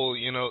people,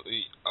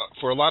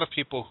 for a lot of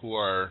people who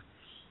are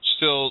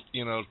still,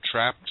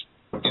 trapped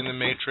in the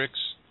matrix,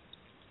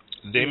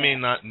 they may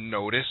not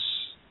notice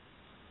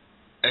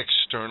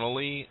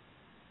externally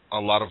a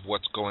lot of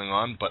what's going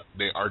on, but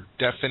they are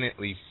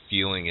definitely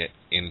feeling it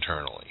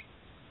internally.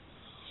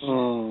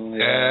 Oh,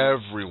 yeah.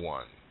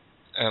 Everyone.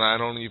 And I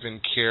don't even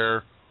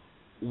care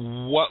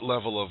what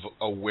level of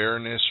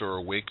awareness or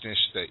awakeness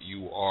that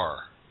you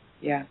are.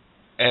 Yeah.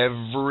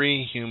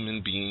 Every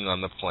human being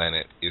on the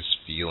planet is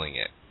feeling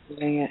it.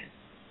 Feeling it.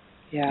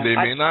 Yeah. They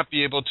may not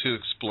be able to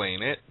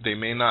explain it. They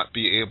may not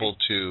be able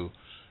to,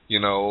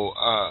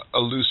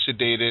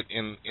 elucidate it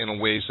in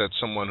ways that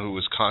someone who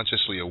is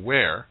consciously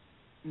aware.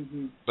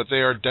 Mm-hmm. But they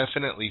are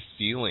definitely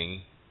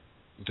feeling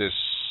this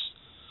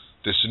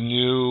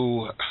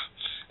new,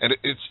 and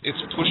it's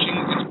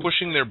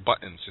pushing their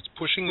buttons. It's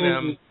pushing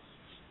them.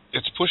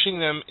 It's pushing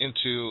them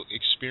into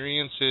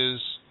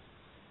experiences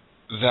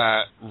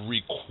that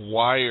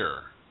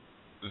require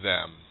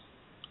them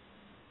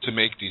to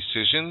make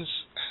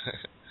decisions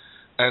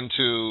and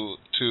to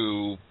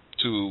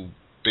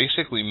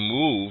basically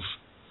move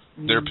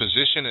their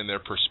position and their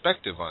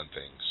perspective on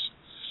things.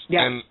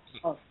 Yeah. And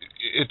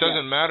it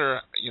doesn't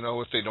matter,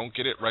 if they don't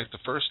get it right the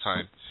first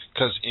time,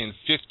 because in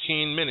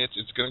 15 minutes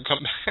it's going to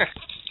come back.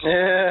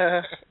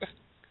 Yeah.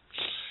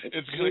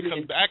 It's going to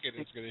come back and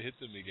it's going to hit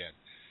them again.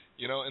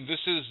 And this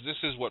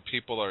is what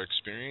people are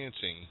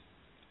experiencing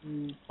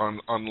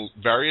on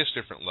various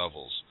different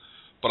levels.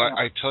 But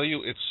I tell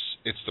you,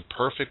 it's the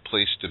perfect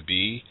place to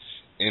be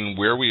in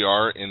where we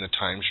are in the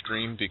time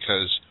stream,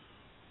 because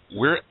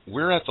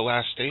we're at the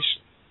last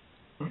station.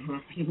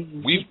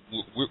 Mm-hmm.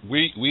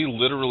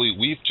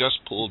 We've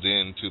just pulled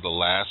into the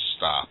last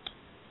stop.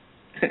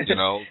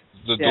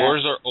 The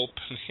doors are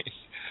opening.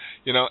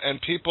 And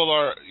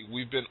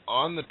we've been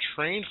on the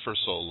train for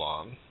so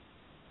long.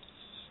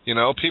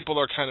 People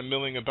are kind of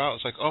milling about.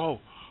 It's like, oh,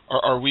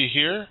 are we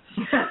here?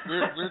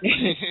 We're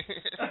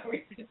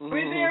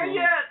there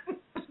yet.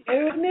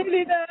 We're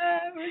nearly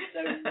there. We're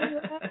so nearly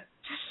there.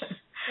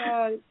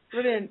 Oh,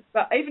 brilliant.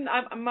 But even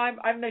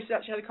I've noticed,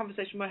 actually had a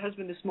conversation with my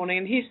husband this morning,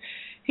 and he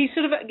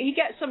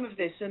gets some of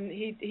this, and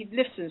he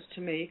listens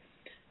to me.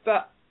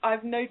 But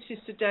I've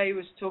noticed today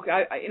was talking.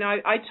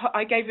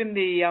 I gave him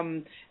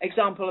the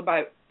example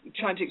about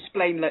trying to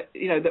explain that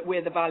that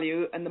we're the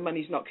value and the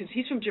money's not, because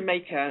he's from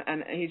Jamaica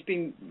and he's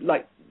been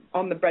like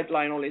on the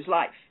breadline all his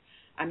life,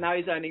 and now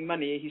he's earning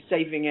money, he's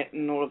saving it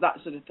and all of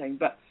that sort of thing.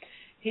 But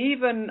he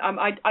even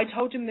I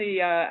told him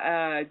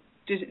the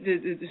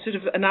sort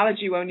of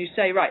analogy when you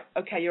say, right,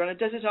 okay, you're on a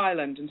desert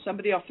island and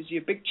somebody offers you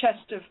a big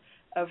chest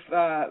of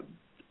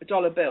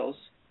dollar bills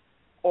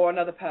or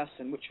another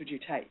person, which would you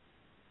take?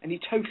 And he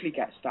totally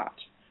gets that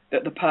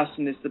the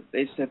person is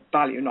the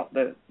value, not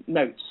the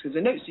notes, because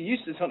the notes are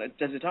useless on a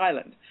desert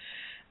island.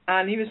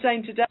 And he was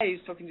saying today, he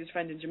was talking to his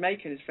friend in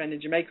Jamaica, and his friend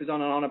in Jamaica was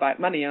on and on about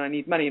money, and I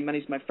need money, and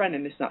money's my friend,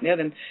 and this, that, and the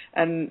other.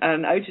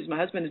 And Otis, my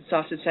husband, had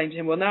started saying to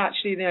him, well, no,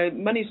 actually,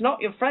 money's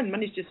not your friend,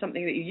 money's just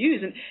something that you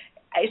use. And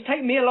it's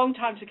taken me a long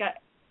time to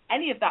get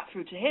any of that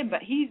through to him,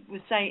 but he's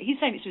saying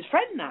it's his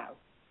friend now.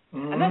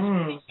 And that's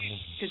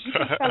because you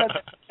can tell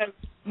him,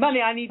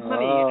 money, I need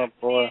money.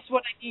 It's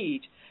what I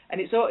need. And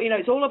it's all,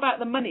 it's all about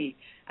the money,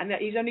 and that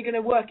he's only going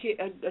to work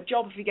a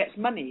job if he gets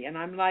money. And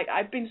I'm like,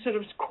 I've been sort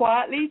of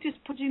quietly just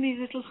putting these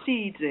little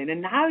seeds in,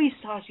 and now he's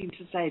starting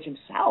to say it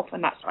himself,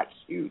 and that's like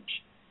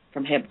huge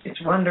from him. It's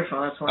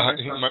wonderful. That's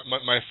wonderful.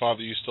 My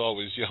father used to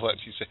always yell at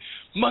me, he'd say,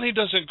 "Money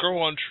doesn't grow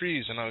on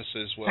trees," and I would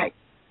say, well, right.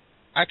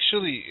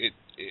 Actually,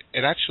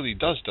 it actually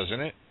does,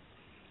 doesn't it?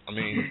 I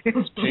mean,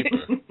 it's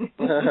paper.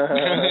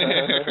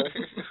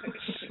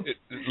 It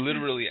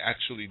literally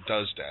actually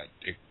does that.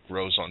 It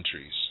grows on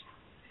trees.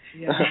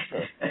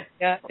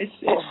 Yeah, it's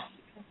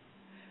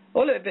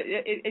all of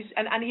it.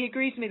 And he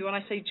agrees with me when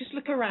I say, just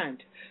look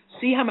around,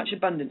 see how much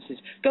abundance is.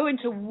 Go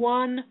into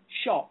one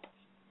shop.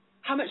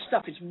 How much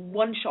stuff is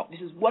one shop?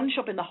 This is one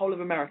shop in the whole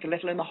of America,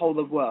 let alone the whole of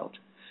the world.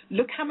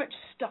 Look how much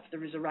stuff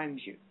there is around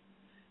you.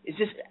 It's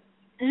just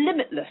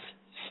limitless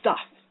stuff.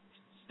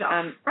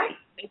 Right.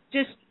 It's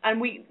just,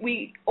 and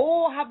we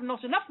all have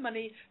not enough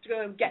money to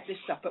go and get this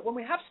stuff. But when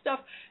we have stuff,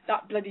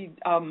 that bloody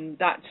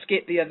that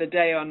skit the other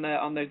day on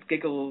the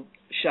Giggle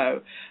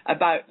show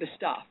about the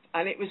stuff,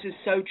 and it was just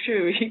so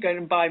true. You go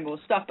and buy more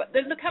stuff, but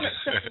then look how much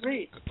stuff there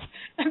is,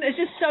 and there's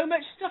just so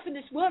much stuff in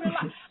this world. I'm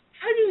like,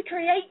 how do we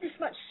create this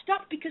much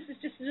stuff? Because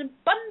there's just an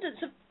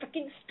abundance of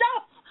freaking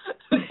stuff.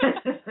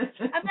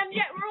 And then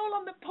yet we're all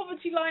on the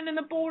poverty line and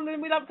the ball,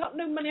 and we've got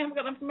no money, haven't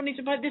got enough money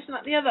to buy this and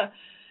that and the other.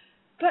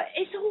 But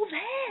it's all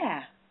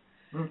there.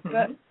 Mm-hmm.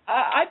 But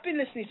I've been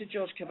listening to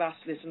George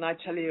Cavaslis, and I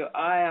tell you,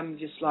 I am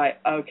just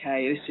like,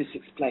 okay, this just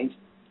explains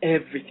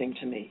everything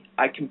to me.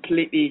 I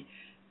completely,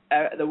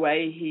 the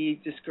way he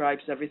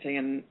describes everything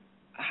and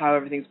how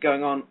everything's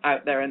going on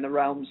out there in the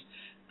realms,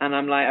 And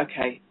I'm like,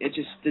 okay, it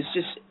just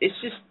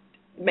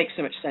makes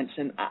so much sense.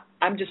 And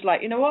I'm just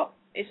like, you know what?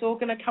 It's all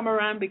going to come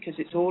around because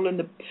it's all in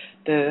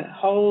the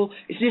whole.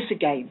 It's just a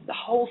game. The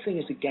whole thing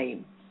is a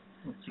game.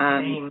 It's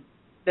a game.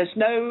 There's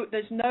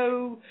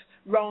no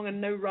wrong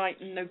and no right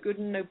and no good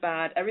and no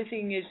bad.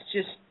 Everything is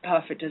just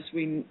perfect as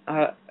we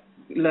are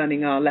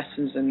learning our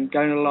lessons and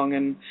going along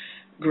and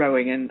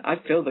growing. And I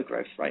feel the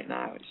growth right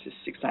now. It's just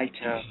exciting.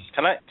 Yeah.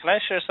 Can I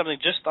share something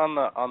just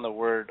on the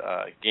word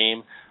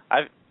game?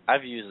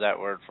 I've used that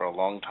word for a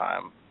long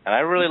time, and I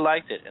really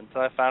liked it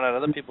until I found out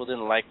other people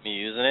didn't like me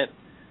using it.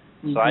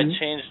 So I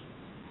changed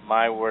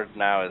my word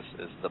now is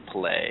the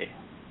play.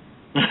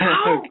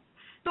 Oh,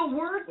 the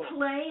word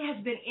play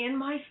has been in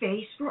my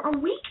face for a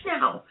week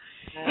now.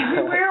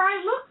 Everywhere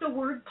I look, the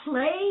word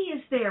play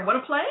is there.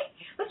 Want to play?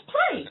 Let's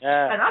play.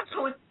 Yeah. And I'm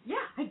going, yeah,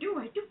 I do.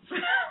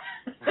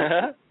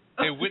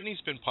 Hey,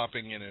 Whitney's been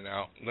popping in and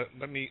out.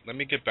 Let me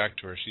get back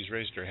to her. She's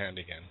raised her hand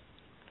again.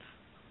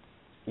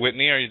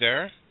 Whitney, are you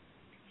there?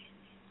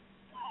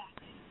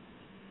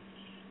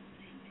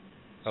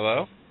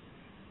 Hello?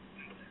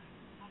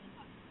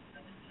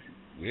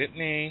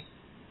 Whitney.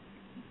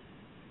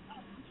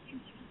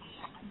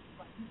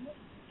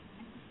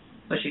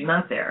 But she's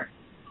not there.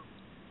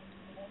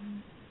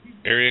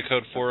 Area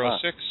code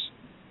 406.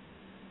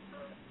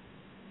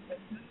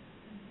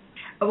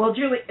 Well,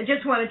 Julie, I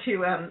just wanted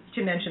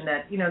to mention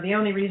that, the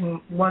only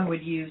reason one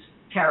would use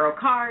tarot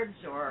cards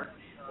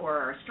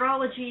or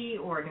astrology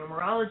or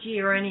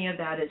numerology or any of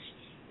that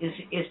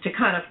is to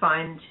kind of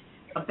find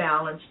a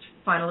balance,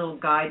 find a little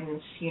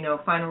guidance,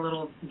 find a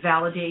little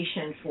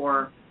validation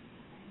for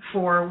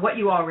what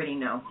you already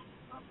know.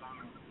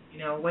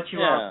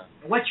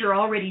 What you're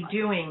already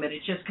doing, but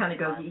it just kind of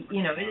goes,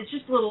 it's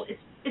just a little,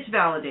 it's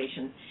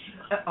validation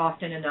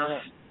often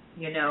enough,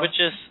 Which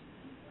is,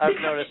 I've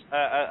noticed,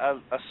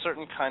 a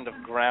certain kind of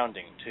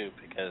grounding, too,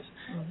 because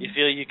you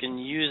feel you can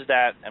use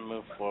that and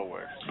move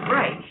forward.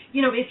 Right.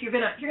 If you're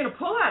gonna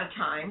pull out a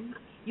time,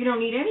 you don't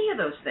need any of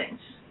those things.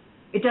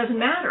 It doesn't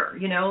matter.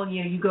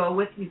 You go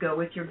with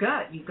your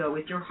gut. You go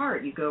with your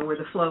heart. You go where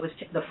the flow is,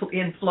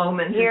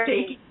 inflowment is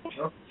taking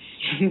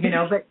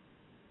you. But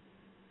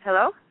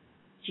hello?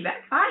 She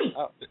back? Hi.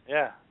 Oh,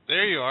 yeah.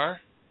 There you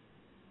are.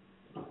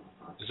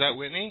 Is that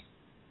Whitney?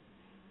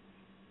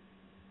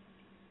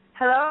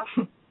 Hello?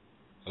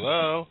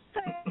 Hello?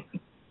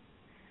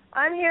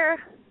 I'm here.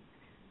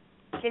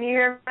 Can you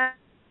hear me?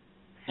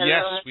 Hello?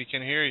 Yes, we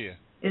can hear you.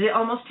 Is it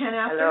almost 10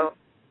 after? Hello?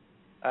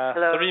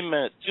 Hello? 3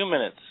 minutes. 2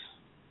 minutes.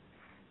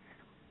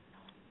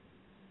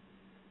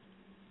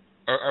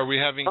 Are we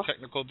having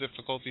technical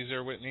difficulties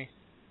there, Whitney?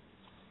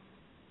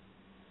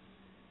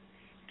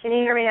 Can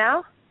you hear me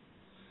now?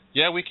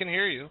 Yeah, we can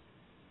hear you.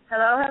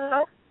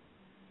 Hello?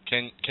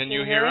 Can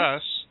you hear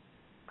us?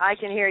 I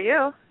can hear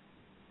you.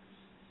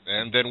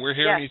 And then we're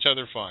hearing each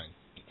other fine.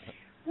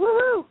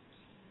 Woohoo!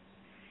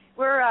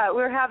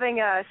 We're having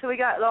so we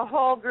got the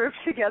whole group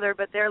together,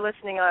 but they're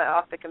listening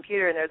off the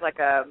computer, and there's like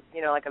a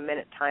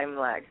minute time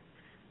lag.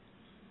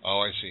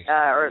 Oh, I see.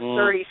 Or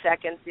 30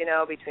 seconds,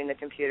 between the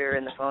computer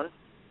and the phone.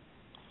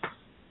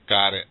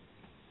 Got it.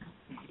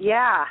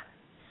 Yeah.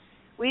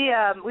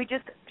 We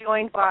just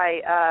joined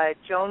by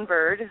Joan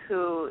Bird,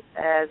 who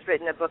has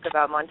written a book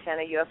about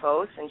Montana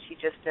UFOs, and she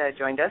just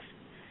joined us.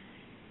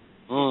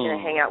 She's going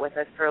to hang out with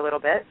us for a little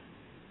bit.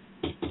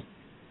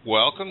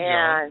 Welcome, Joan.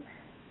 And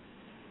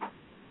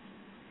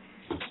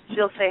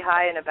she'll say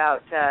hi in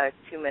about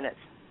 2 minutes.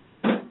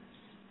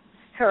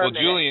 Well,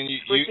 Julien,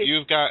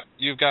 you've got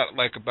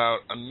like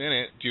about a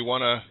minute. Do you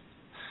want to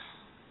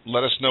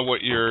let us know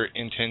what your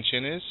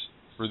intention is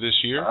for this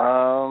year?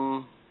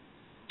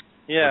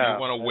 Yeah. Or do you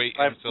want to wait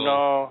until...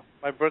 No,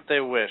 my birthday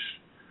wish.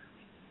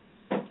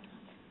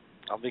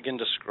 I'll begin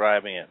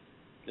describing it.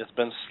 It's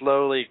been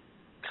slowly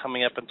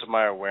coming up into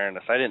my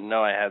awareness. I didn't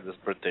know I had this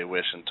birthday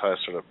wish until I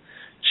sort of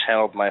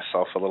channeled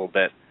myself a little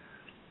bit.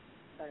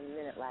 About a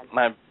minute lag.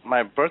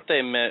 My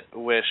birthday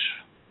wish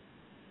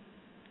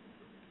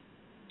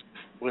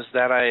was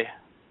that I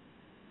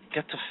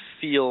get to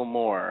feel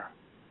more.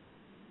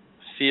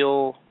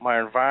 Feel my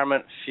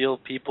environment, feel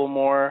people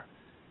more,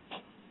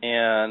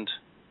 and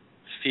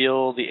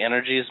feel the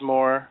energies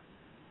more,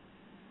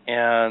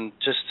 and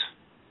just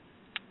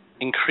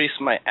increase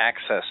my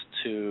access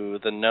to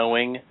the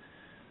knowing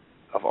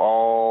of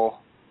all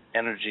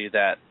energy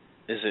that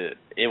is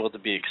able to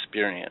be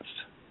experienced.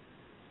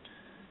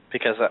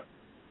 Because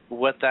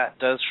what that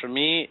does for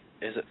me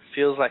is it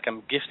feels like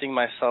I'm gifting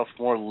myself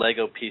more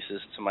Lego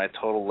pieces to my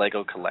total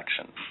Lego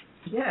collection.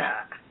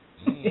 Yeah.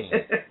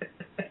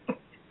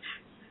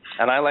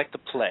 And I like to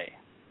play.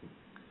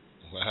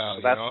 Wow,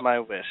 so that's my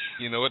wish.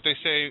 You know what they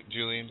say,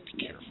 Julien?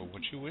 Be careful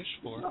what you wish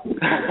for.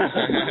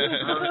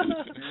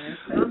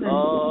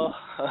 Oh,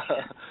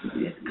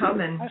 it's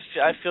coming.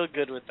 I feel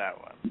good with that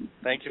one.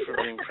 Thank you for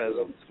being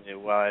present to me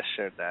while I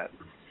shared that.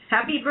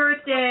 Happy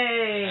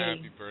birthday!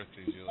 Happy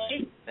birthday,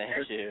 Julien.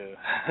 Thank you.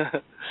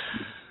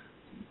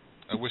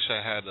 I wish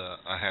I had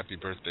a happy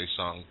birthday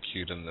song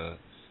queued in the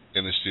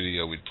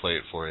studio. We'd play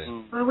it for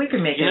you. Well, we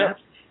can make it up.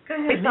 Go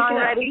ahead. Is the song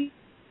ready?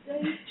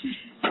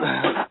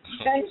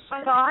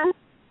 on?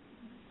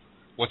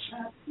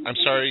 I'm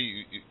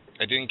sorry,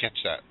 I didn't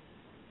catch that.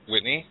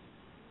 Whitney?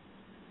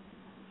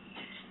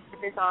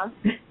 It's on.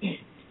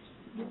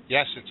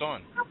 Yes, it's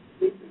on.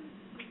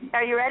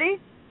 Are you ready?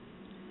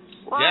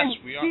 Yes,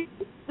 we are. 1,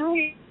 2,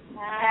 3.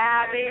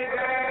 Happy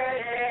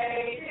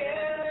birthday to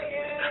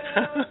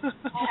you.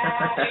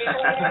 Happy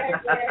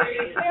birthday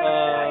to you.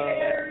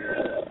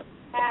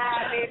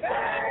 Happy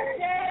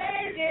birthday,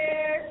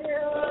 dear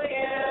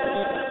Julien.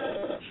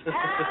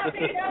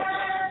 Happy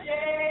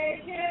birthday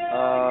to you.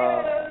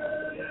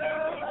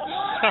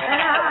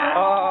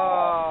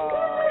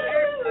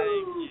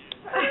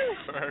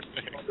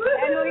 Perfect.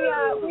 And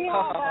we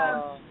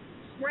have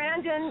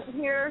Brandon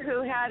here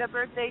who had a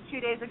birthday 2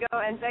 days ago,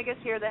 and Vegas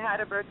here that had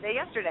a birthday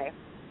yesterday.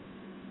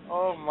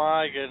 Oh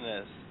my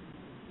goodness.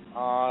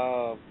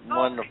 Oh,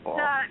 wonderful.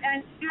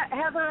 And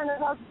Heather and her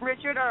husband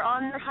Richard are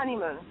on their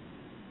honeymoon.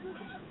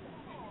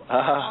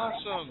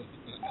 Awesome.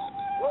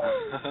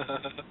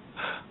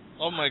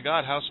 Oh my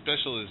God, how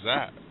special is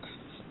that?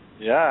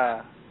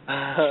 Yeah.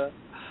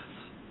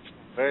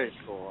 Very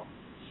cool.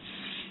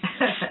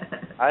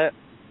 I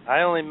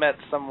only met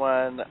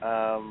someone,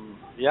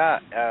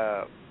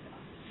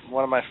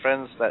 one of my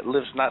friends that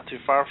lives not too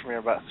far from here,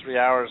 about 3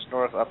 hours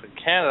north up in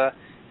Canada.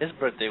 His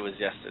birthday was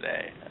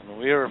yesterday, and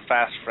we were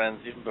fast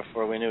friends even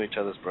before we knew each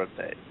other's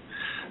birthdays.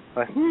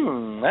 Like,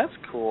 that's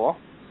cool.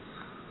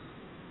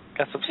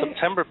 Got some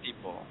September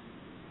people.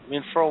 I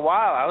mean, for a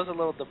while, I was a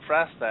little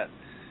depressed that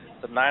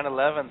the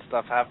 9/11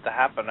 stuff had to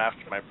happen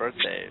after my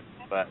birthday,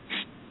 but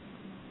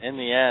in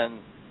the end,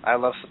 I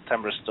love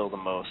September still the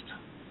most.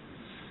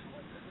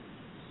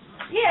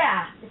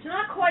 Yeah, it's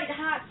not quite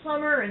hot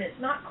summer, and it's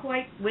not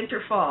quite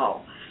winter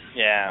fall.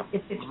 Yeah.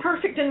 It's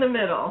perfect in the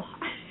middle.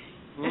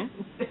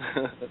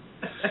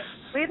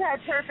 We've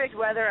had perfect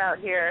weather out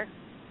here,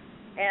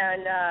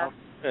 and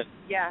good.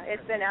 yeah,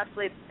 it's been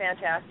absolutely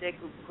fantastic.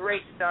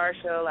 Great star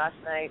show last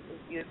night. It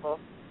was beautiful.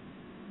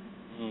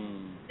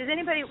 Does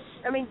anybody?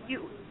 I mean, do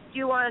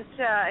you want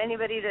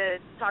anybody to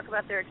talk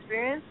about their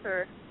experience,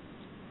 or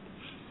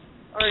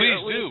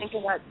Please were you do.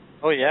 thinking about?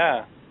 Oh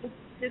yeah.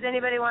 Does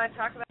anybody want to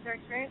talk about their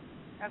experience?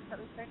 Have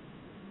something to say?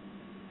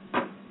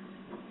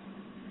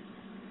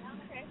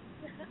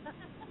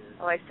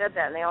 Oh, I said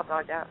that, and they all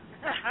dogged out.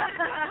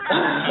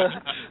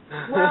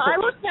 Well, I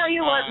will tell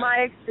you what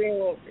my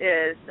experience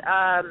is.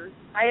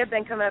 I have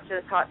been coming up to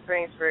this hot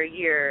springs for a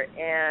year,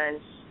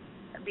 and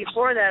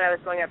before that, I was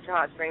going up to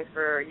hot springs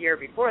for a year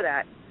before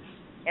that.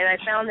 And I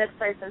found this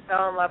place and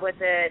fell in love with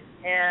it,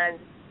 and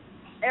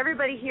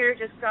everybody here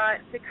just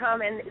got to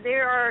come, and they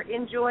are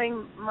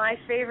enjoying my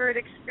favorite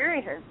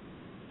experience.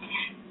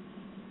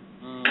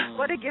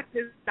 What a gift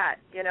is that,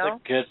 you know?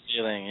 It's a good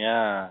feeling,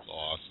 yeah. That's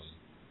awesome.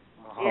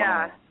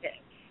 Yeah.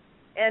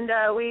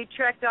 And we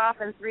trekked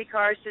off in 3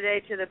 cars today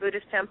to the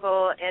Buddhist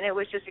temple, and it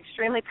was just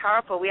extremely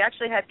powerful. We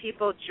actually had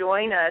people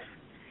join us.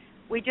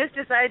 We just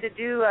decided to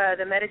do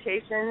the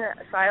meditation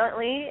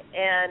silently,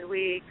 and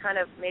we kind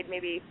of made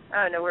maybe,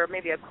 I don't know, we're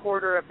maybe a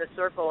quarter of the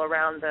circle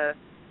around the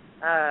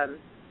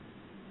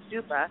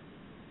stupa,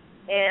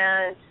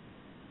 and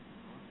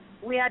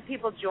we had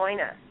people join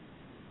us.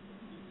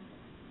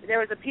 There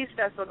was a peace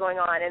festival going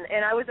on,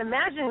 and I was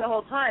imagining the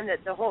whole time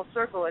that the whole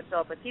circle was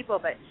filled with people,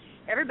 but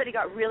everybody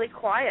got really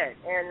quiet,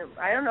 and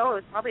I don't know, it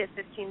was probably a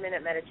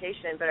 15-minute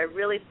meditation, but I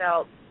really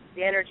felt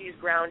the energies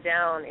ground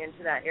down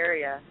into that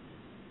area.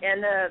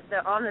 And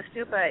the on the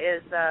stupa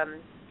is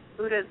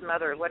Buddha's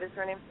mother. What is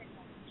her name?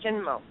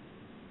 Shinmo.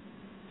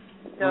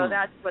 So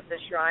that's what the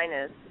shrine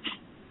is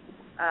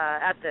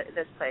at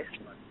this place.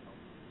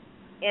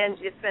 And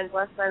it's been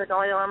blessed by the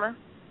Dalai Lama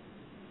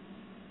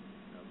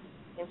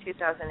in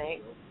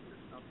 2008,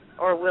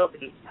 or will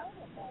be.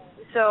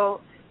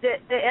 So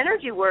the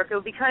energy work, it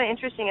would be kind of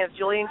interesting if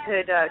Julien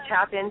could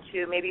tap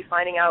into maybe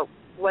finding out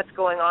what's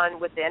going on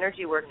with the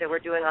energy work that we're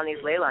doing on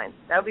these ley lines.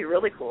 That would be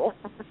really cool.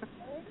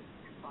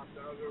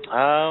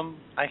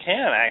 I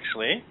can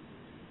actually.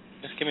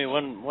 Just give me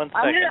one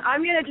second.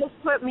 I'm gonna just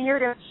put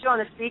mute and show on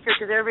the speaker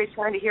because everybody's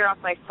trying to hear off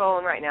my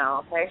phone right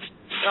now. Okay,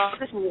 so I'll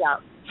just mute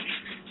out.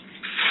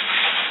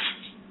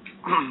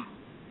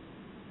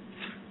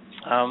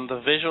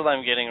 The visual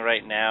I'm getting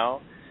right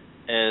now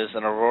is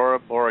an aurora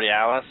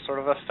borealis sort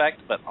of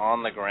effect, but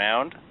on the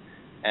ground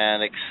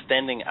and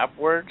extending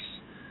upwards,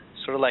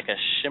 sort of like a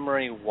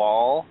shimmery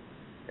wall.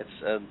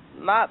 It's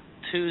not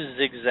too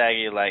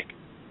zigzaggy like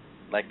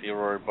the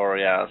aurora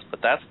borealis,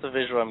 but that's the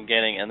visual I'm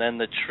getting. And then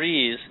the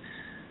trees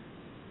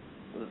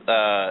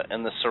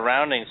and the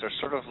surroundings are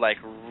sort of like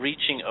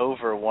reaching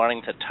over,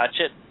 wanting to touch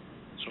it,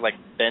 sort of like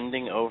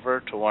bending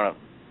over to want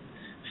to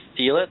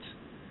feel it.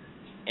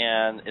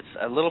 And it's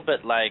a little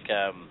bit like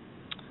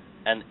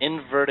an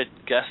inverted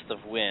gust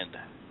of wind.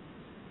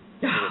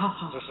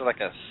 It's sort of like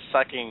a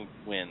sucking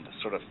wind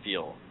sort of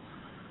feel.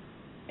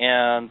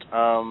 And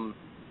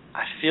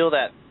I feel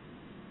that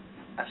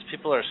as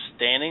people are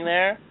standing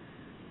there,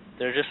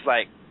 they're just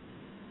like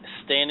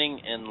standing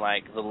in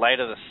like the light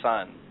of the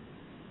sun,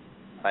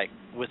 like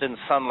within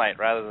sunlight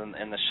rather than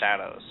in the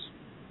shadows.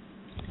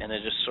 And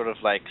they're just sort of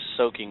like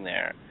soaking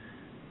there.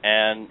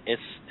 and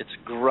it's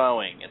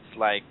growing. It's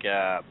like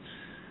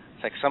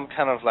some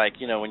kind of like,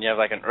 you know, when you have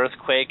like an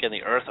earthquake and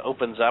the earth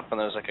opens up and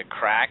there's like a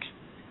crack.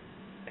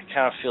 It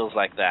kind of feels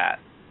like that.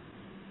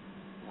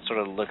 It sort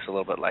of looks a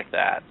little bit like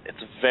that.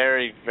 It's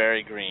very,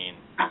 very green.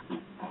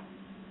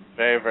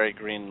 Very, very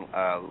green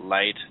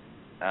light.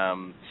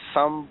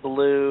 Some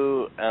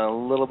blue and a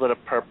little bit of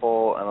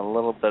purple and a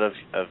little bit of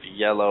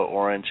yellow,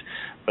 orange,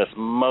 but it's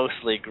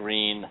mostly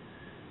green,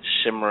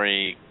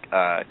 shimmery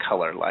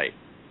color light.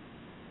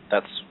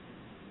 That's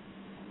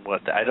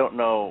what I don't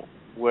know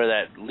where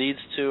that leads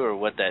to or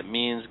what that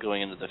means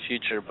going into the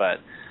future, but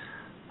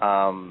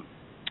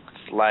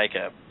it's like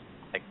a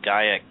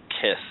Gaia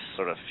kiss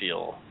sort of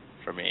feel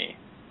for me.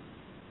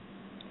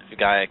 If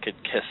Gaia could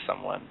kiss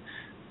someone,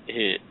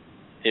 it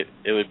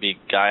would be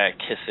Gaia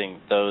kissing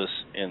those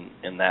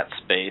in that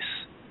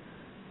space,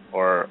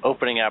 or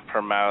opening up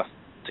her mouth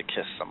to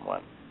kiss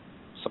someone,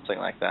 something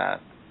like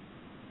that.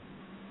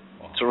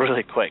 Wow. It's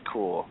really quite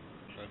cool.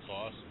 That's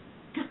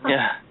awesome.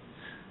 Yeah.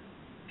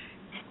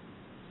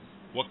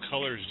 What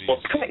colors do you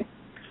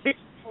see?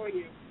 For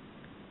you.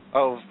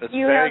 Oh, it's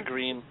very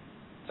green.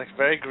 It's like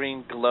very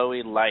green,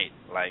 glowy light,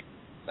 like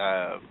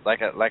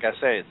I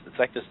say, it's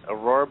like this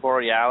aurora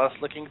borealis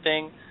looking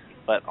thing,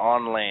 but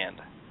on land.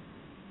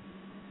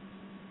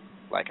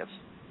 Like it's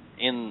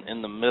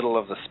in the middle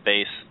of the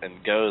space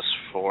and goes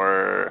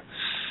for,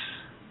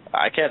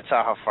 I can't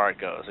tell how far it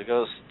goes. It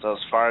goes as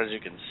far as you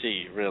can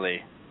see, really.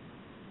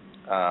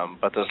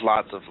 But there's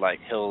lots of like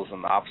hills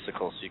and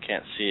obstacles, so you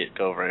can't see it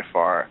go very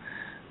far.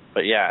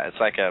 But yeah, it's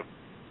like a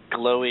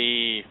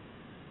glowy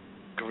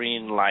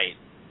green light.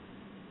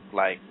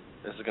 Like,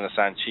 this is going to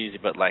sound cheesy,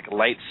 but like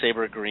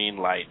lightsaber green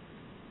light.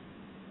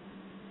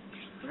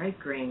 Bright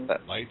green.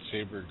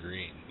 Lightsaber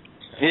green.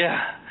 Yeah,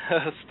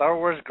 Star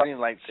Wars green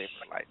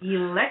lightsaber light.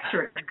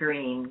 Electric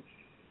green.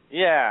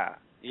 Yeah,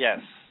 yes.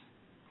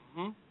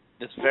 Mm-hmm.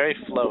 It's very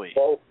flowy,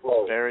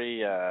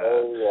 very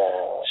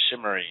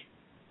shimmery.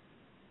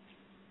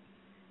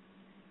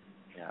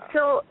 Yeah.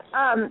 So,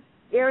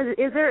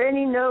 is there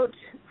any note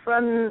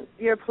from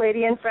your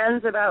Palladian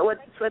friends about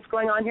what's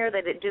going on here?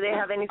 Do they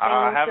have anything to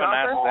offer? I haven't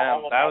asked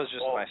them. That was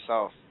just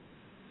myself.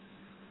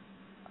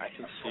 I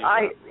can see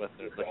what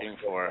they're looking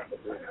for.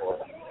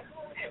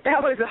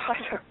 That was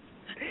awesome.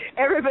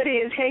 Everybody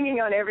is hanging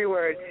on every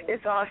word.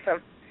 It's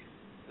awesome.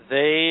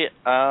 They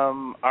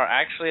are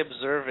actually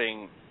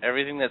observing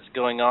everything that's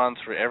going on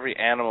through every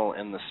animal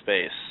in the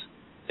space.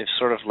 They've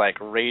sort of like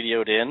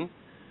radioed in.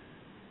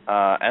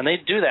 And they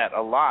do that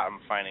a lot, I'm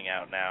finding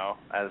out now,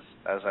 as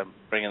I'm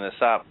bringing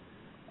this up.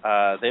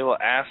 They will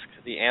ask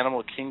the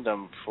animal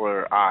kingdom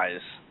for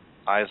eyes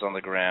on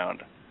the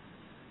ground.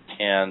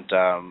 And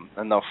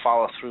they'll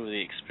follow through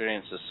the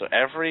experiences. So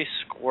every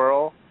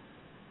squirrel,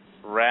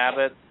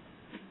 rabbit,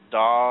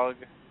 dog,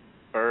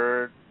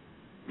 bird,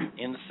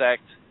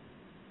 insect,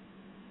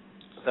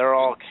 they're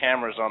all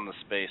cameras on the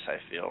space, I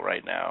feel,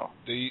 right now.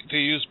 They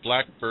use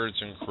blackbirds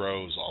and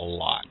crows a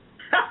lot.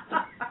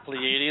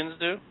 Pleiadians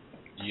do?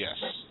 Yes.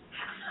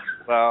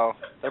 Well,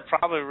 they're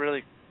probably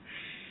really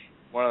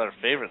one of their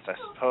favorites, I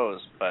suppose.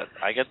 But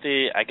I get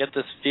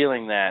this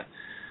feeling that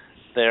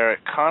they're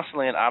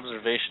constantly in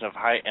observation of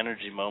high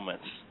energy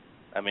moments.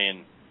 I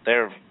mean,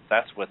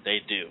 that's what they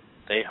do.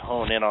 They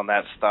hone in on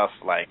that stuff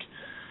like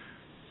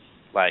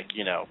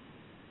you know,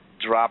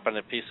 dropping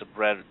a piece of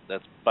bread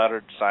that's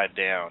buttered side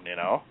down. You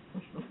know,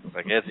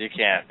 like you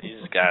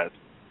just gotta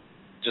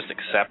just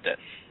accept it.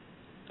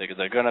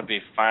 They're going to be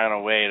finding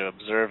a way to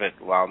observe it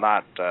while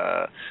not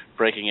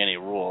breaking any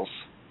rules.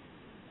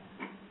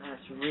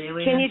 That's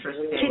really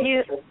interesting.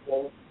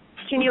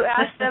 Can you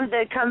ask them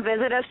to come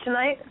visit us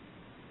tonight?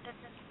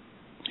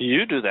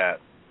 You do that.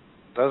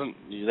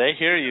 They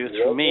hear you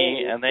through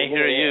me, and they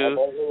hear you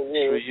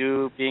through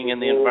you being in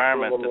the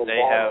environment that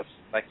they have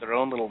like their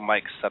own little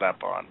mics set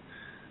up on.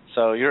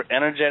 So your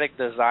energetic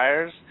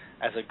desires,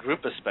 as a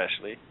group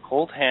especially,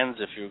 hold hands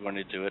if you're going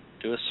to do it.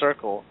 Do a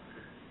circle.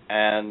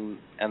 And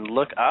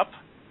look up,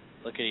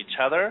 look at each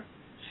other,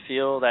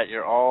 feel that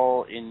you're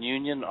all in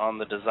union on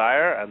the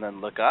desire, and then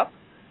look up,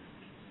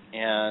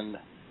 and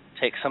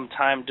take some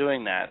time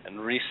doing that, and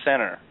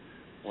recenter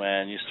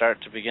when you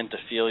start to begin to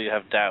feel you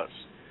have doubts,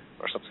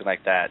 or something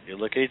like that. You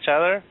look at each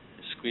other,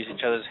 you squeeze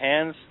each other's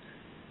hands,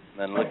 and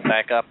then look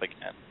back up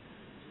again.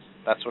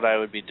 That's what I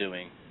would be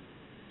doing.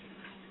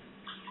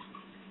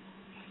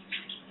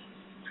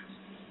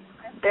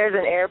 There's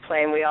an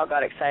airplane. We all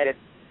got excited.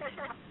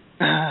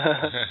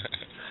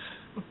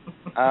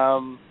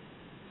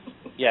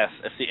 Yes,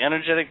 if the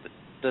energetic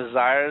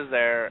desire is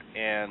there,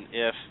 and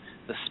if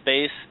the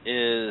space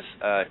is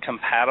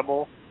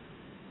compatible,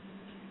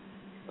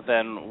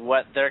 then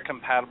what they're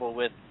compatible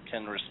with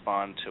can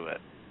respond to it.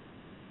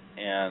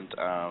 And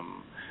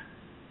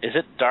is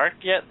it dark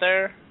yet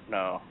there?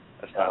 No,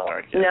 it's not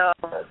dark yet. No.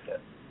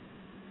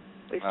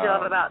 We still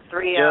have about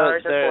 3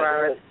 hours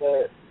or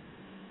 4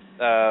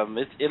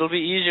 hours. It'll be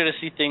easier to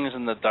see things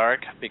in the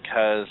dark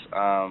because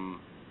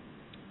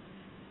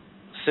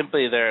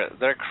simply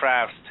their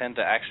crafts tend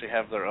to actually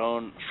have their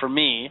own, for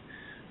me,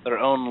 their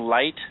own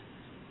light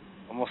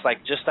almost like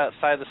just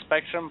outside the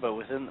spectrum, but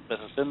within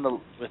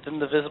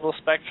the visible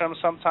spectrum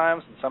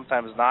sometimes, and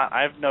sometimes not.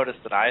 I've noticed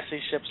that I see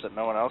ships that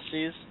no one else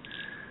sees,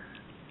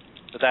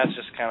 but that's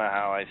just kind of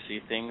how I see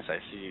things. I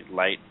see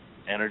light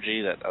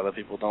energy that other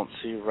people don't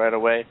see right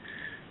away,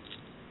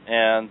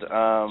 and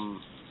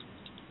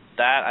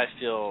that I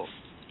feel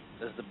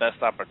is the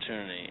best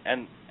opportunity.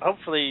 And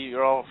hopefully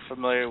you're all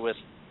familiar with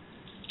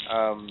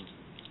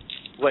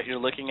what you're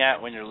looking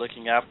at when you're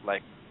looking up,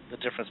 like the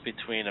difference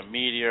between a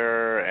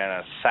meteor and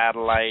a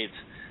satellite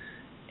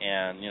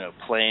and,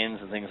 planes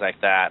and things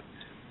like that.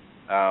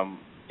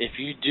 If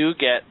you do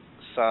get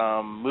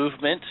some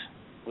movement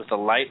with a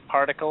light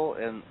particle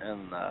in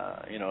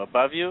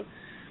above you,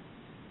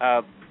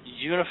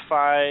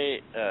 unify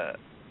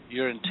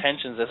your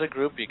intentions as a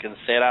group. You can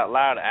say it out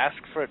loud. Ask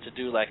for it to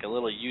do like a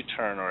little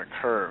U-turn or a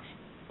curve,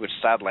 which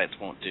satellites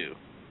won't do.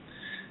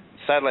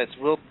 Satellites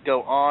will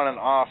go on and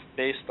off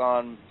based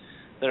on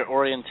their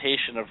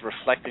orientation of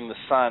reflecting the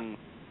sun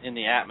in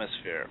the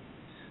atmosphere.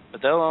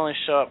 But they'll only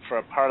show up for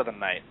a part of the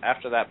night.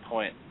 After that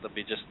point, they'll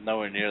be just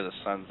nowhere near the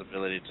sun's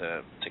ability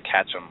to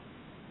catch them.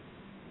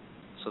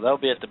 So they'll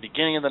be at the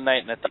beginning of the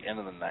night and at the end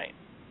of the night.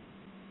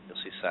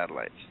 You'll see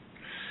satellites.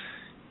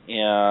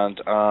 And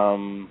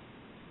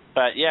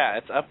but yeah,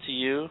 it's up to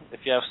you. If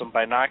you have some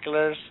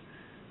binoculars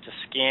to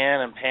scan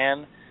and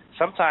pan,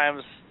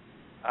 sometimes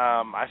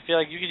I feel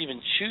like you can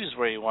even choose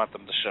where you want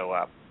them to show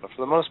up. But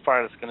for the most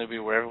part, it's going to be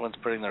where everyone's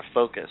putting their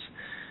focus.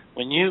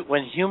 When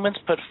humans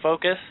put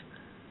focus,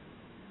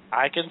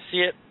 I can see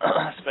it,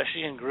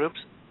 especially in groups.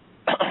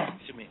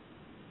 Excuse me.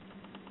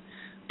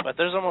 But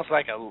there's almost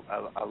like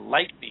a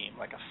light beam,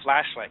 like a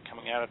flashlight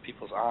coming out of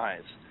people's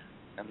eyes,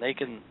 and they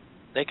can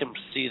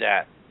see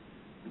that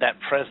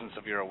presence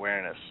of your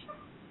awareness.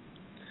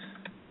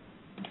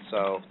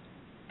 So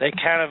they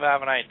kind of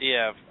have an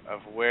idea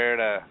of where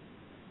to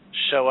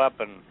show up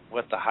and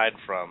what to hide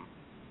from.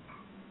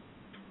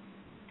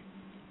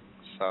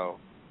 So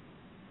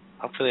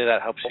hopefully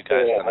that helps you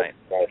guys tonight.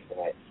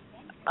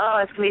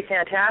 Oh, it's going to be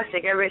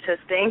fantastic. Everybody says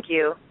thank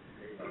you.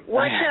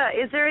 What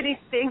is there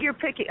anything you're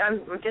picking? I'm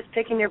just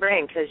picking your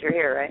brain because you're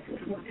here, right?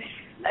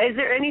 Is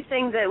there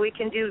anything that we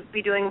can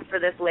be doing for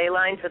this ley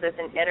line, for this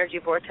energy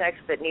vortex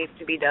that needs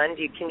to be done?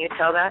 Can you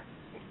tell that?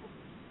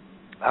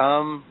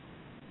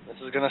 This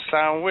is going to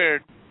sound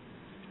weird,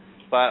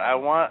 but I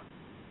want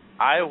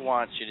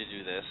you to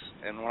do this.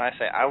 And when I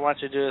say I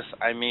want you to do this,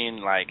 I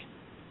mean like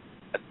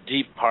a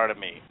deep part of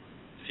me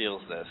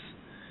feels this,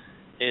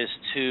 is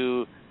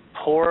to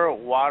pour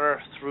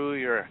water through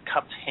your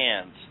cupped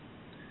hands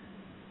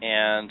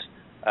and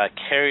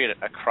carry it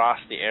across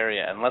the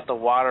area and let the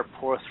water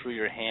pour through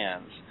your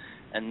hands,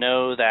 and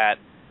know that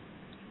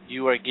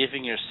you are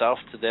giving yourself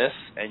to this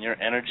and your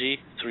energy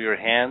through your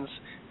hands,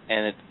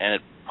 and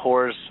it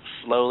pours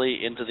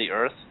slowly into the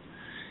earth,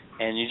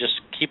 and you just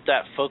keep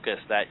that focus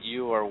that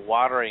you are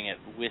watering it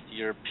with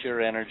your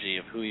pure energy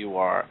of who you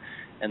are,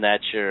 and that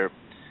you're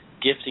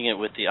gifting it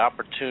with the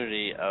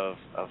opportunity of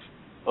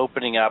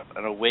opening up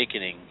and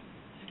awakening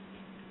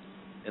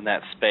in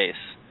that space.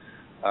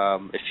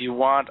 If you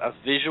want a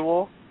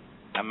visual,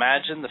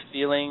 imagine the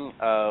feeling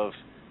of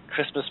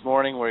Christmas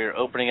morning where you're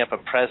opening up a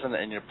present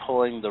and you're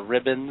pulling the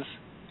ribbons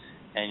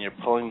and you're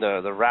pulling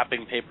the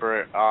wrapping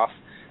paper off.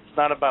 It's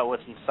not about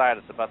what's inside,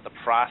 it's about the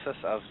process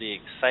of the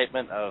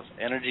excitement of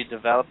energy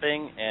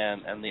developing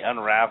and the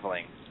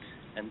unraveling.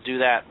 And do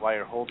that while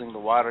you're holding the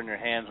water in your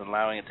hands and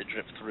allowing it to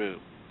drip through.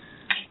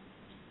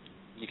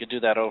 You can do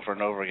that over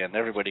and over again.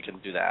 Everybody can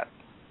do that.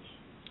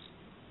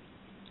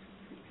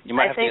 You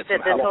might I think that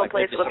this whole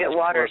place will get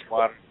watered.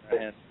 Water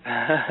in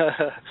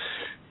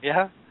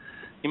yeah?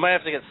 You might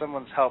have to get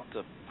someone's help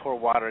to pour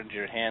water into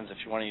your hands if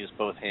you want to use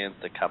both hands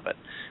to cup it.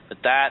 But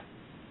that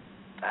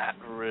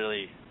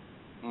really,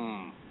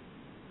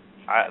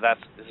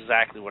 that's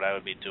exactly what I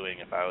would be doing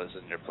if I was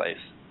in your place.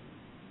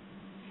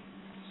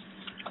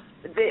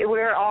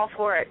 We're all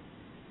for it.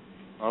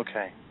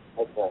 Okay.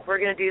 We're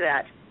going to do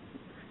that.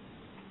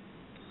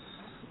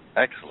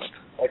 Excellent.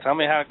 Tell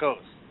me how it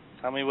goes.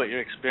 Tell me what your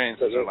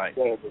experiences are like.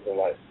 You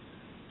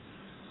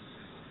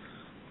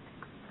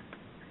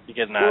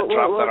can drop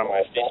that on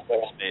my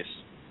space.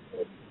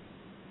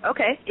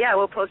 Okay. Yeah,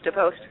 we'll post a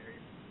post.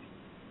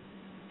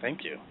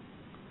 Thank you.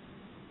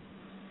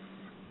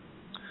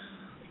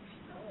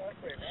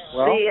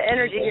 Well, the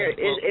energy here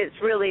is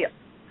really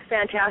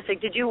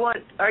fantastic.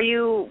 Are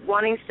you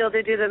wanting still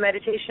to do the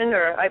meditation,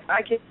 or I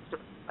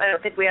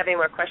don't think we have any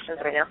more questions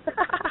right now.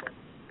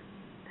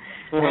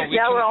 Well,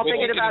 we're all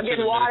thinking about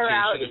getting water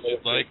out.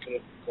 Like,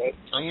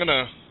 I'm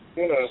gonna.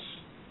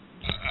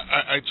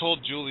 I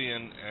told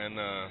Julien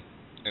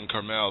and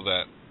Carmelle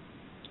that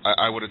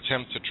I would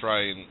attempt to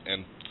try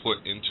and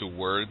put into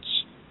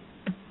words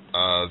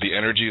the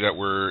energy that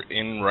we're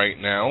in right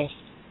now.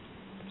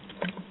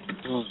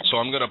 So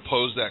I'm going to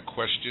pose that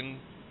question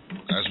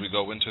as we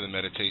go into the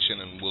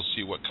meditation, and we'll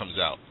see what comes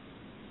out.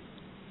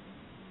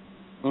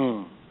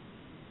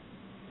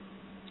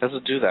 Let's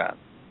do that.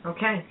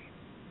 Okay.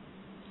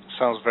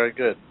 Sounds very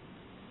good.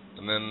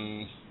 And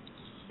then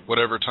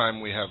whatever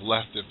time we have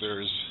left, if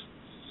there's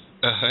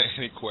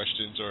any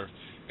questions, or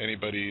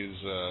anybody is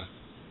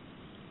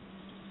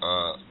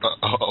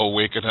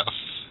awake enough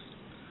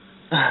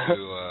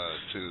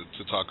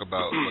to talk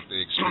about what they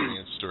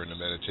experienced during the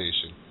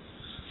meditation,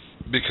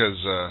 because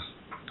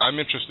I'm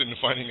interested in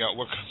finding out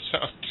what comes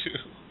out too.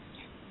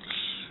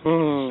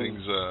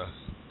 Things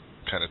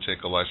kind of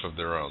take a life of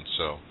their own.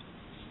 So,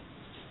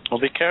 well,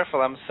 be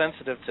careful. I'm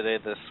sensitive today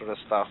to this sort of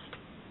stuff.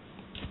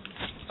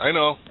 I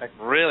know. Like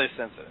really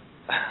sensitive.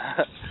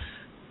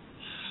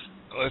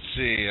 Let's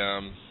see.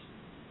 I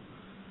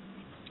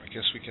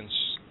guess we can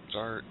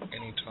start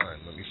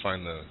anytime. Let me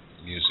find the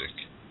music.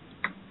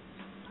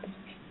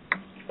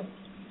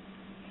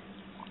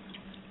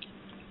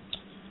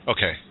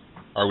 Okay.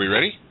 Are we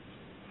ready?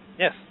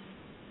 Yes.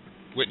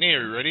 Whitney,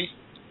 are you ready?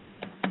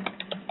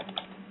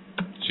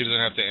 She doesn't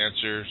have to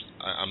answer.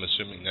 I'm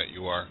assuming that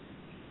you are.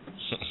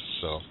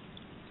 So,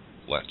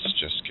 let's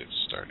just get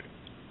started.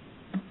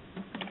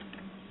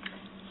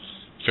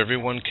 If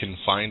everyone can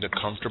find a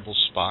comfortable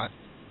spot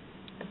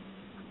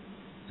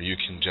where you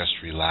can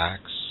just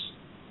relax,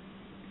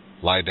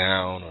 lie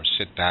down, or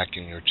sit back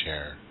in your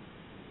chair,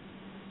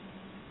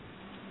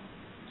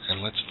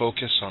 and let's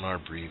focus on our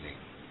breathing.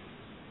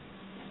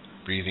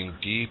 Breathing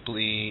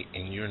deeply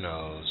in your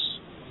nose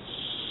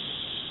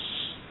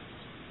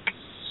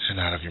and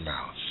out of your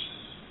mouth.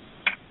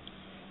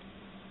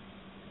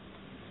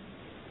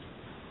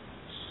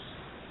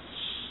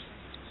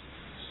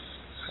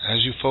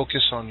 As you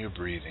focus on your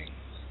breathing,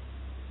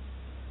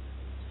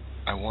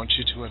 I want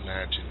you to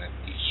imagine that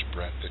each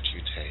breath that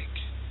you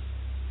take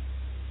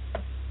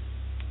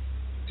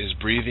is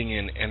breathing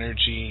in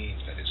energy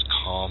that is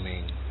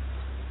calming,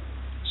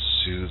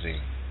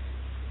 soothing,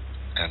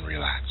 and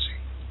relaxing.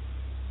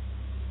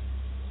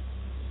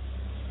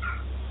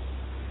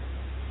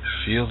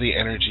 Feel the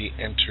energy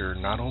enter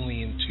not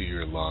only into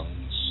your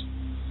lungs,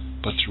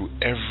 but through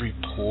every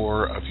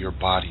pore of your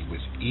body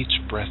with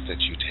each breath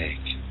that you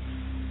take.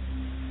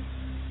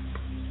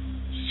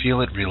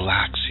 Feel it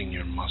relaxing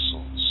your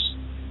muscles,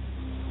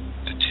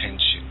 the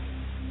tension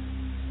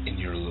in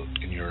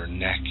your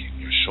neck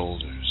and your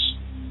shoulders,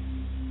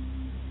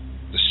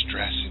 the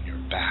stress in your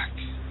back,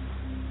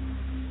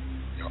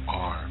 your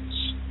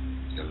arms,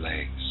 your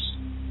legs.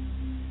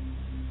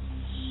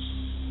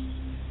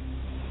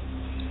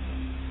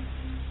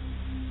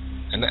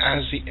 And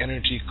as the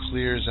energy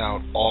clears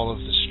out all of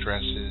the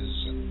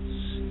stresses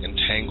and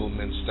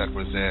entanglements that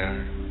were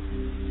there,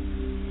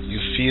 you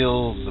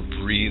feel the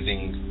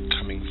breathing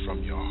coming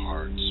from your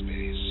heart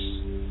space.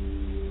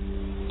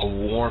 A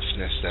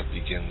warmthness that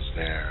begins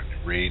there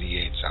and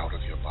radiates out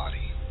of your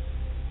body.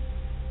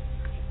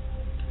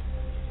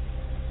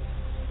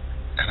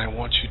 And I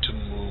want you to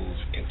move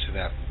into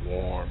that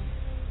warm,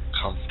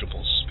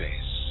 comfortable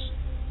space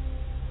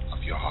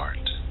of your heart.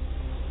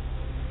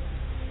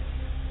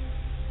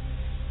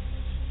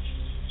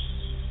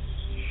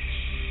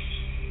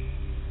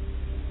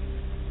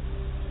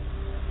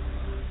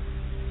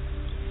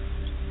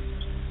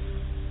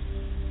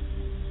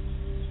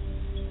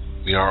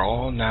 We are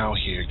all now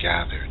here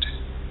gathered,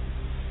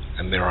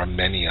 and there are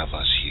many of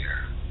us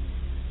here.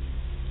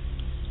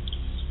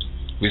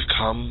 We've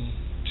come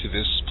to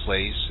this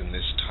place in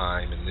this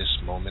time, in this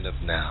moment of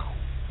now,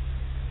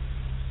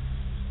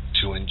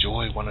 to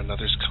enjoy one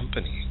another's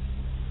company.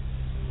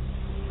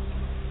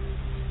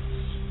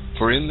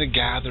 For in the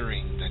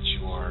gathering that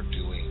you are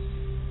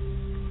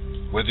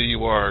doing, whether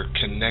you are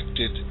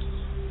connected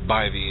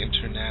by the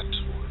internet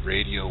or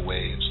radio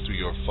waves through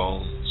your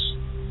phones,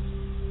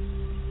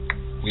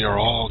 we are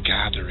all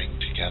gathering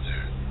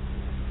together,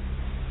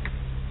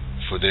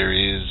 for there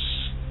is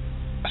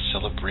a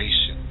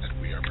celebration that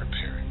we are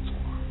preparing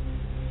for.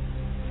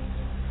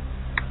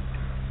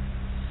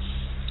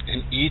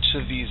 In each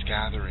of these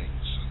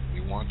gatherings, we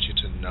want you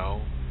to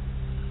know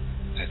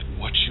that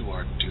what you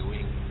are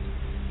doing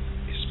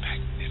is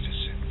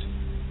magnificent.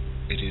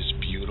 It is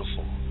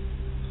beautiful.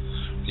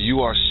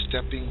 You are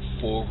stepping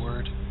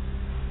forward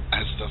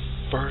as the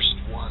first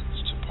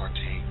ones to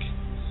partake.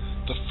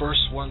 The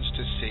first ones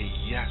to say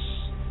yes,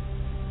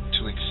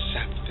 to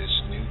accept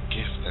this new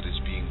gift that is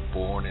being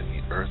born in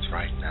the earth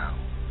right now.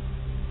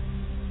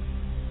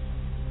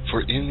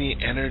 For in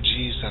the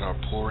energies that are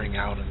pouring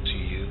out into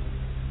you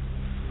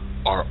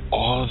are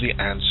all the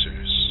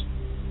answers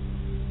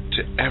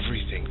to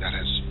everything that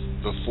has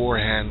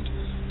beforehand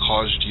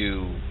caused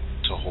you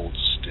to hold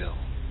still.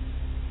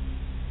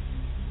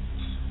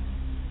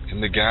 In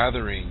the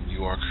gathering,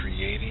 you are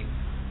creating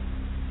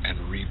and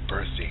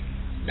rebirthing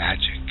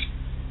magic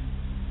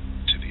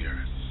to the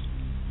earth.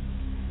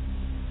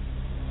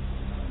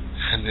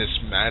 And this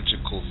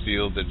magical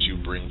field that you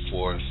bring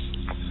forth,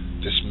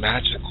 this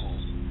magical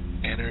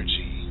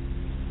energy,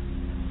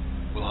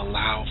 will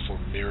allow for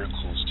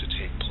miracles to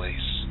take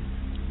place.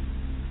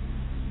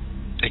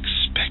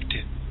 Expect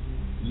it.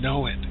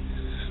 Know it.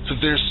 For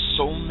there's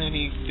so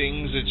many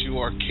things that you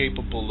are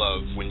capable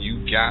of when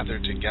you gather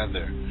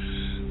together.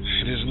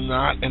 It is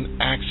not an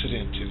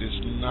accident. It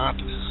is not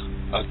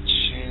a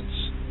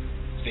chance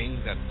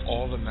thing that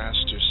all the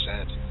masters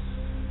said.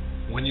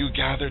 When you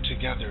gather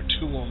together,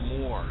 two or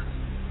more,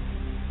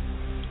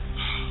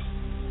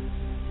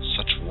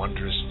 such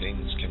wondrous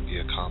things can be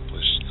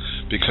accomplished.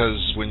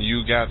 Because when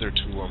you gather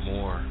two or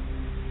more,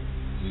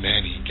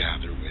 many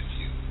gather with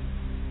you.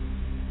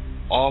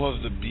 All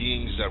of the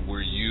beings that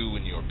were you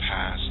in your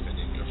past and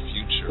in your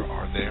future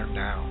are there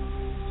now,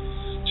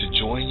 to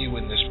join you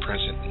in this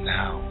present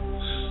now,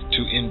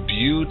 to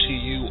imbue to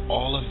you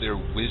all of their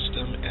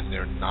wisdom and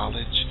their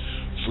knowledge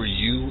for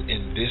you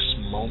in this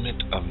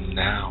moment of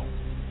now.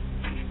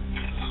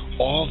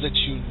 All that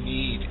you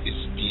need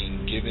is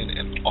being given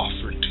and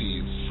offered to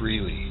you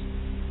freely,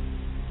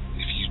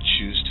 if you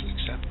choose to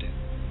accept it.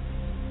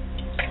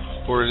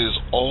 For it is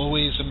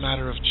always a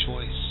matter of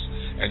choice,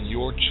 and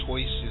your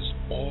choice is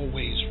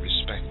always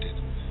respected.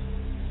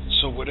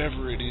 So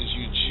whatever it is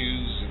you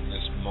choose in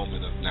this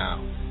moment of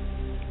now,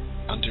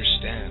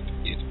 understand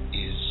it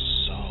is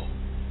so.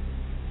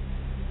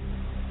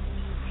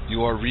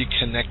 You are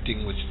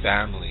reconnecting with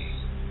family,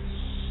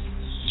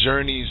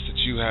 journeys that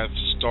you have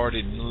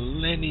started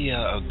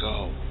millennia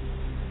ago,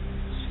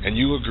 and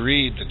you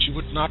agreed that you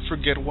would not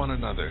forget one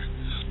another.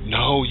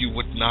 No, you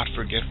would not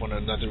forget one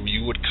another.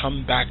 You would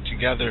come back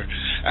together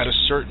at a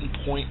certain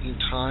point in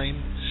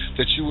time,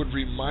 that you would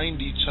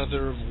remind each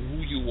other of who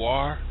you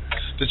are,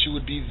 that you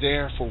would be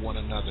there for one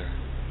another,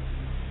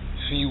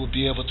 and you would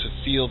be able to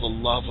feel the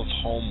love of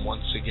home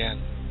once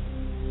again.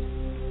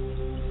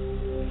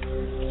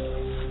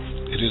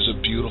 It is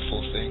a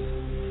beautiful thing.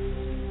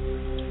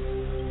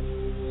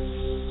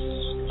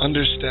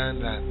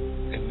 Understand that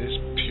in this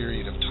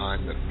period of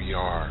time that we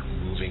are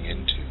moving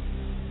into,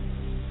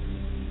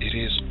 it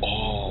is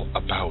all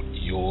about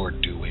your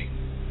doing.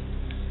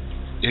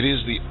 It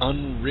is the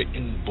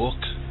unwritten book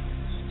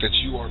that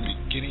you are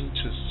beginning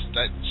to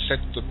set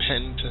the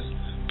pen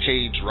to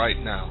page right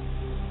now.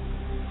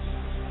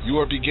 You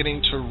are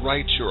beginning to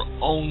write your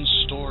own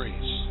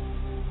stories.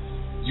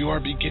 You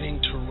are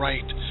beginning to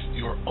write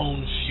your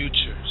own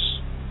futures.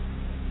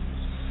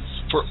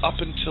 For up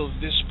until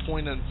this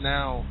point of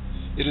now,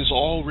 it has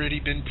already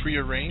been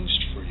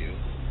prearranged for you.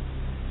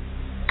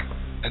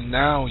 And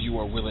now you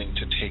are willing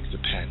to take the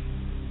pen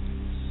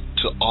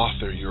to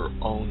author your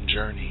own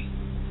journey.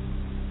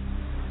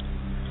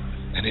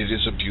 And it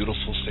is a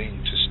beautiful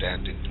thing to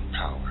stand in your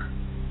power.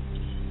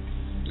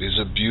 It is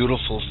a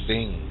beautiful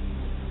thing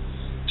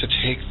to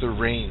take the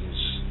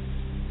reins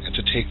and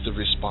to take the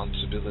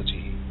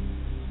responsibility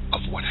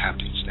of what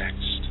happens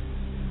next.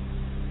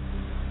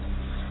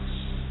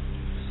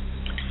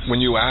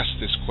 When you ask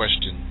this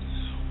question,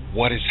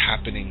 what is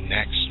happening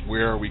next?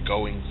 Where are we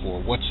going for?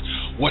 What's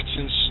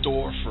in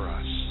store for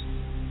us?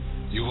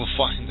 You will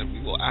find that we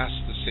will ask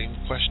the same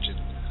question.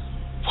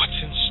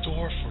 What's in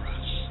store for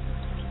us?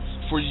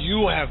 For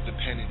you have the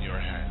pen in your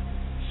hand.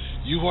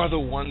 You are the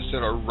ones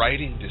that are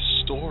writing this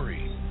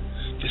story,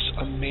 this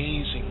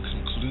amazing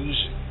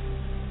conclusion.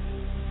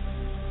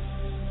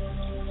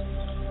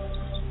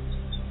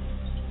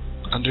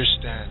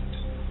 Understand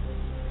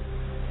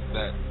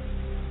that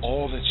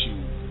all that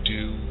you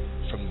do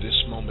from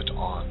this moment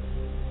on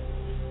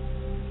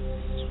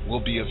will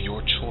be of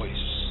your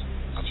choice,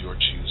 of your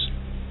choosing.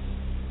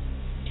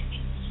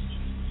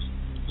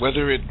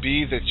 Whether it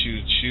be that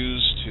you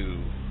choose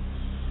to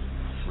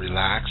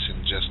relax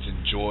and just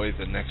enjoy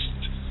the next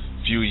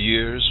few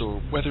years,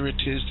 or whether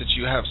it is that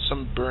you have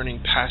some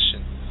burning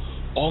passion,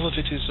 all of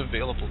it is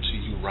available to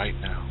you right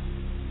now.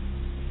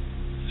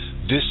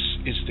 This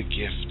is the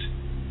gift.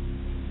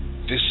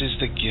 This is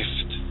the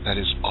gift that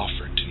is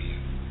offered to you.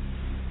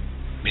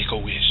 Make a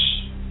wish.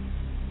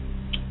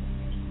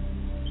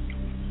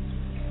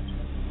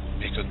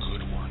 Make a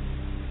good one.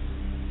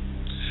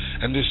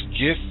 And this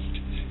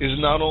gift is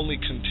not only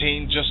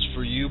contained just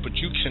for you, but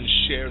you can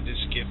share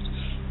this gift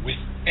with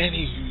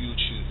any who you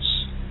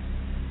choose.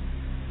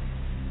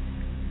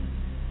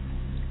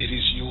 It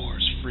is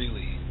yours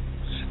freely.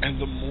 And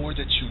the more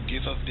that you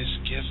give of this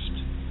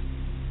gift,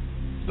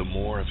 the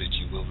more of it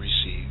you will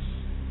receive.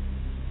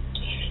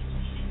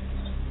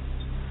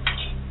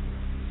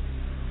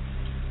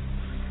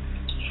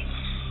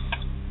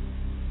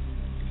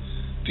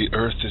 The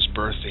earth is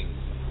birthing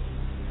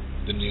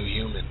the new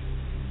human,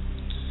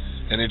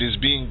 and it is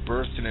being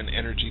birthed in an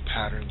energy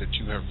pattern that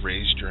you have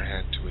raised your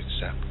hand to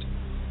accept.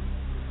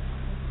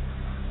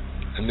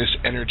 And this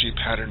energy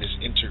pattern is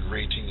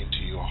integrating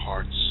into your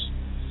hearts,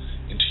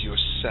 into your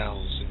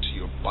cells, into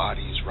your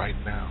bodies right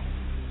now.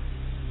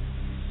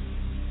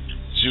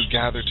 As you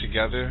gather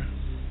together,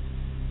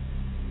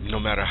 no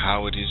matter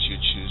how it is you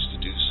choose to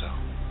do so,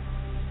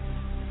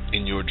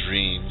 in your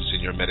dreams, in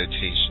your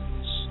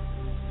meditations,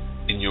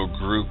 in your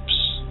groups,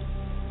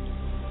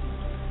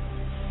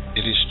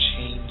 it is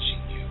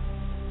changing you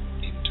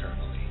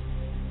internally.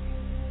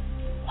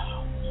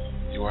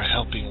 You are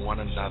helping one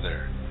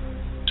another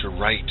to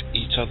write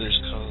each other's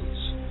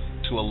codes,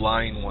 to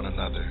align one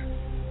another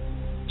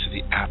to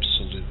the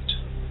absolute.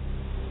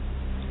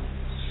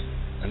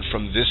 And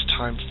from this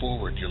time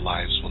forward, your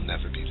lives will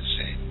never be the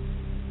same.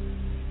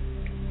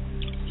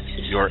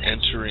 You are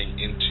entering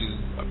into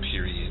a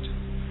period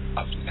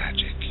of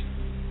magic.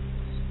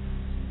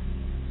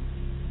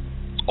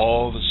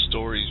 All the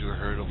stories you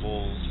heard of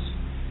old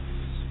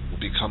will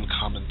become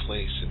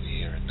commonplace in the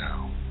here and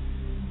now.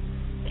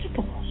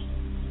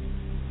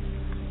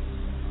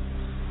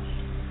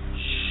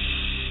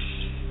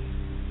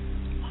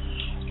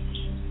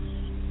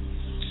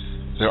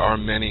 There are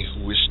many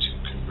who wish to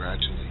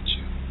congratulate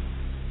you.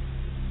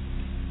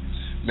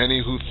 Many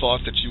who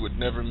thought that you would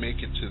never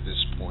make it to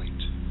this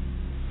point,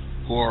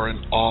 who are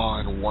in awe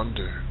and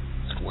wonder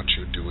at what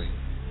you're doing.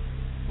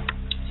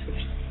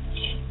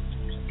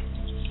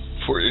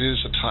 For it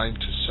is a time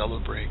to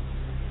celebrate.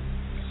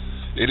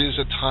 It is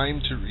a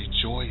time to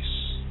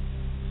rejoice.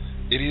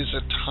 It is a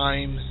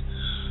time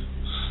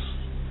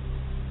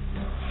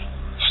of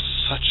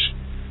such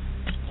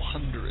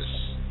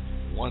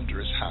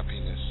wondrous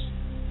happiness.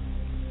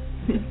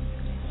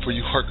 For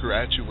you are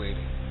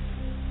graduating,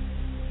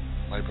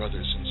 my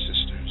brothers and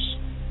sisters.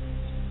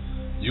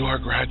 You are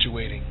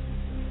graduating,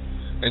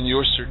 and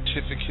your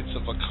certificates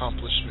of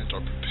accomplishment are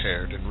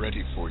prepared and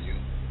ready for you.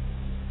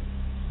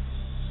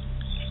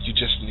 You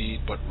just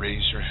need but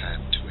raise your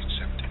hand to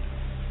accept it.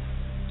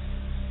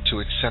 To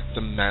accept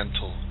the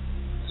mantle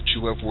that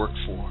you have worked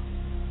for.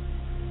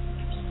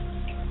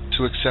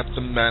 To accept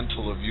the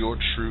mantle of your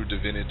true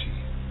divinity.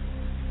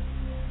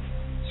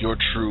 Your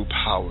true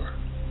power.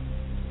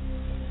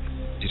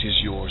 It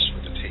is yours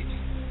for the taking.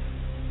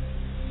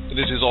 And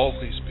it has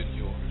always been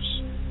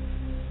yours.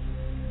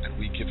 And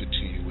we give it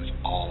to you with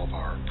all of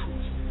our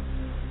approval.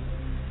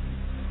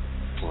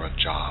 For a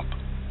job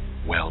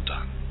well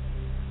done.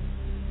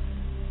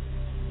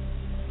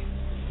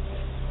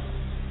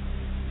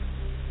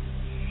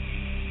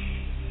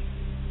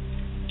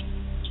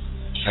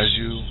 As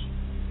you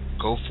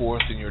go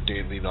forth in your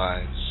daily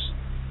lives,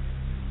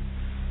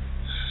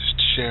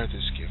 share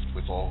this gift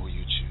with all who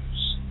you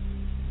choose.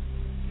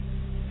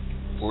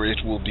 For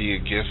it will be a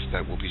gift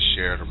that will be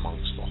shared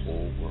amongst the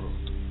whole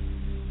world.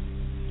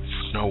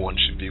 For no one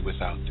should be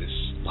without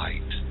this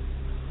light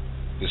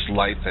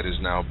that is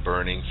now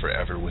burning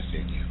forever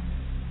within you.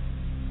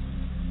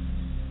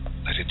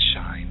 Let it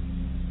shine.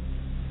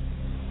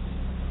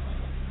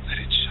 Let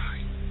it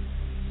shine.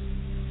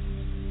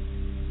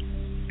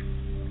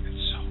 And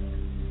so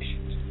it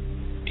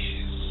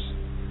is.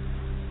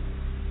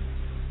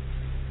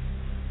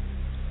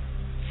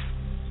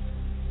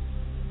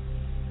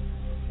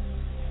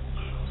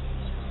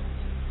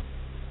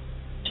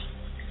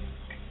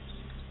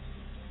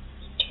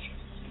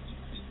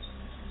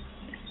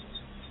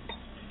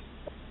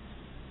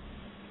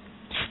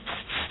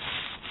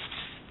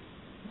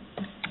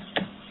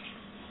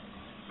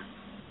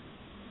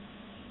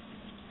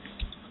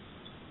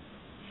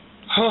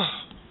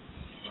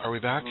 Are we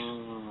back?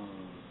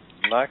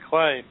 Not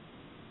quite.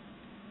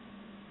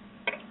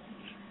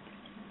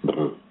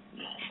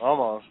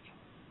 Almost.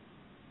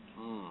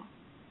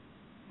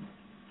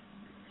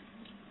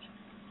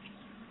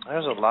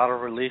 There's a lot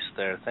of release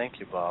there. Thank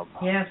you, Bob.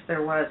 Yes,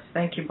 there was.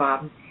 Thank you,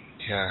 Bob.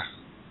 Yeah.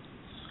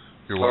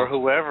 You're or welcome.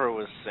 whoever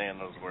was saying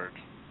those words.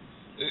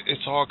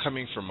 It's all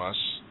coming from us.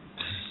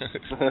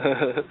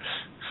 That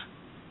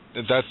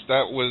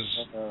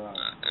was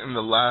in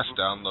the last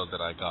download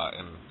that I got,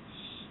 and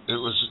it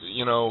was,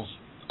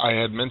 I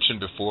had mentioned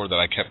before that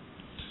I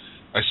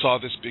saw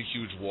this big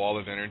huge wall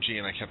of energy,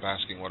 and I kept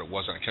asking what it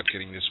was, and I kept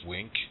getting this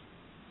wink.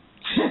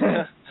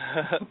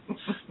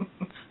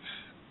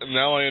 And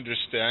now I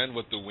understand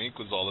what the wink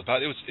was all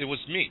about. It was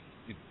me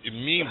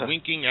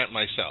winking at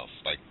myself,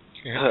 like,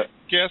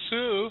 guess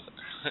who?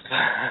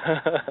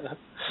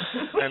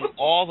 And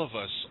all of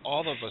us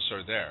are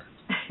there.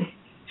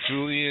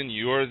 Julien,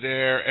 you're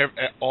there.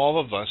 All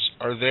of us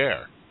are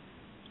there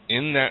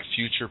in that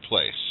future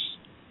place.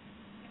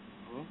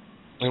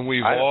 And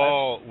we're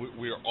all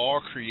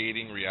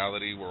creating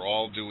reality. We're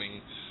all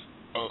doing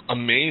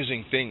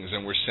amazing things,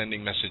 and we're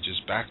sending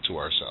messages back to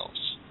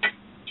ourselves.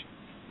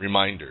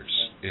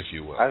 Reminders, if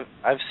you will.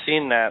 I've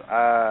seen that.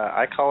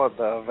 I call it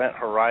the event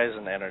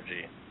horizon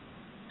energy.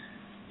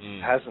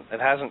 It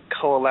hasn't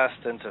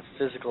coalesced into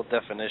physical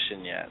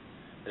definition yet.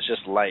 It's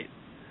just light.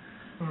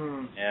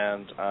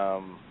 And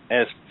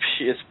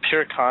it's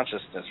pure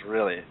consciousness,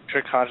 really.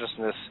 Pure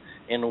consciousness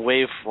in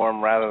wave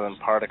form rather than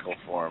particle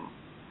form.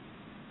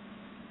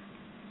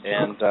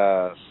 And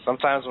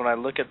sometimes when I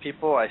look at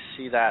people, I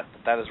see that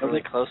is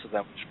really close to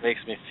them, which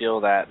makes me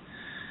feel that,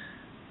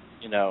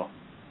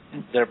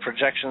 their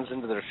projections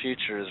into their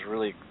future is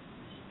really,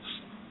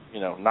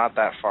 not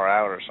that far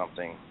out or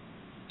something.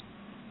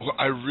 Well,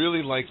 I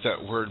really like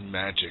that word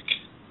magic.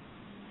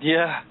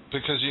 Yeah.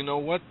 Because you know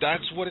what?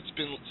 That's what it's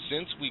been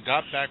since we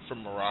got back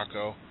from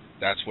Morocco.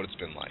 That's what it's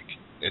been like.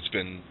 It's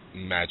been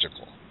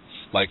magical.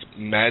 Like,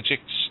 magic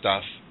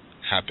stuff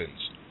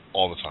happens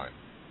all the time.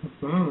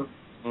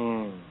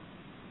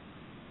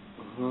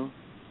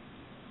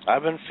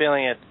 I've been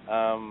feeling it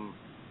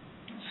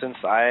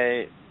since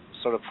I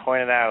sort of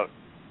pointed out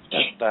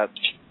that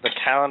the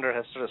calendar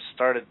has sort of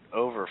started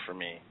over for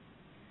me,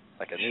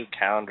 like a new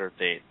calendar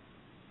date.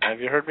 Have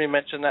you heard me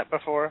mention that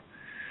before?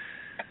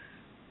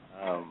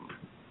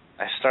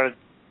 I started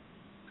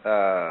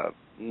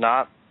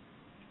not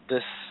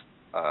this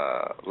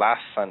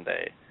last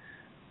Sunday,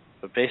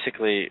 but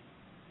basically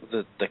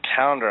the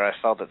calendar I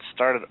felt it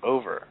started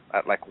over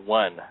at like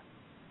 1.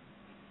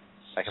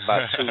 like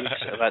about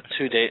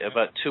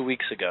 2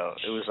 weeks ago.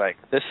 It was like,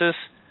 this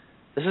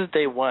is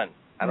day one.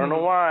 I don't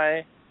know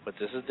why, but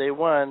this is day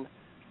one,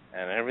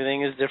 and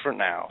everything is different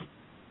now.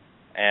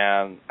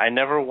 And I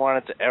never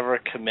wanted to ever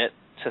commit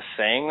to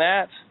saying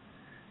that,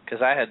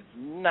 because I had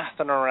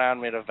nothing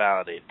around me to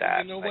validate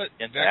that. You know what?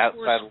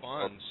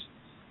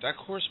 That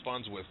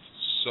corresponds with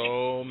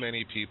so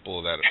many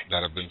people that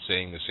have been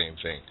saying the same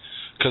thing.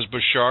 Because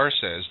Bashar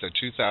says that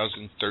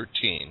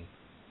 2013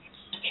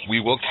 we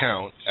will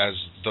count as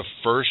the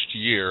first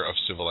year of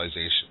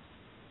civilization.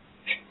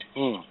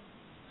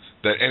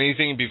 That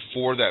anything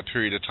before that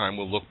period of time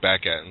we'll look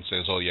back at and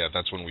says, oh yeah,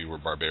 that's when we were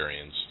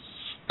barbarians.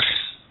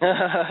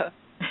 Yeah.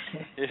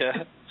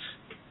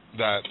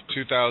 That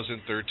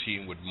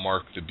 2013 would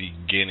mark the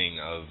beginning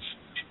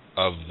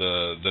of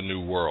the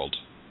new world.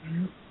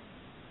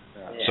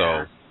 Yeah.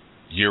 So,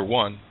 year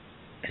one,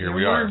 here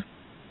we are.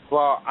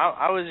 Well,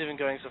 I was even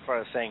going so far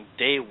as saying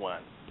day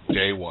one.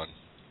 Day one.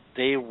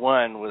 Day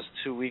one was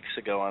 2 weeks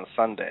ago on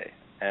Sunday,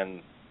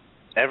 and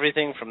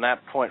everything from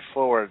that point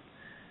forward,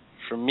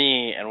 for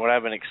me and what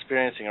I've been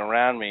experiencing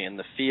around me in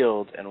the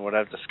field and what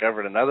I've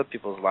discovered in other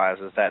people's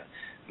lives is that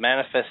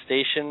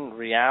manifestation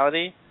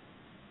reality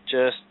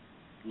just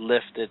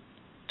lifted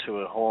to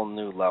a whole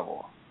new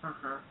level.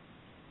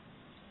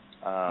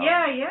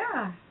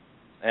 Yeah.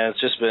 And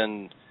it's just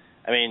been,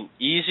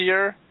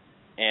 easier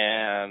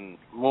and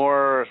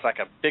more, it's like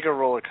a bigger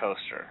roller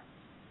coaster.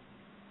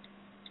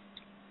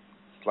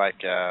 It's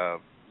like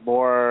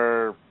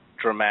more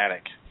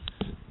dramatic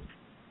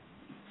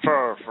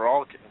for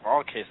all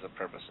cases and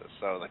purposes.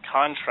 So the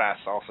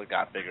contrast also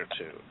got bigger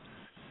too.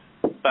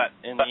 But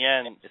in the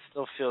end, it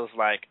still feels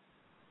like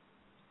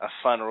a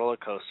fun roller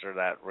coaster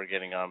that we're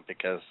getting on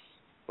because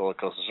roller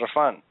coasters are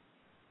fun.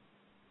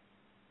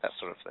 That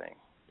sort of thing.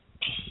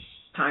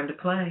 Time to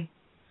play.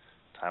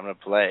 Time to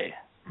play.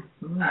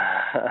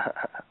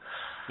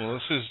 Well,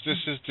 this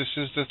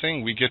is the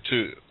thing. We get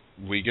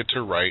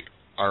to write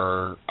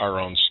our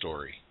own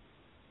story.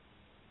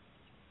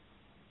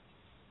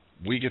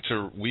 We get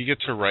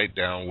to write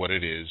down what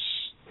it is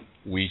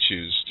we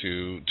choose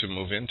to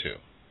move into.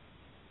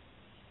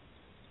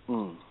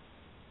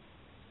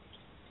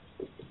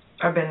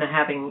 I've been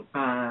having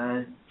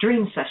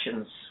dream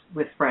sessions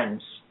with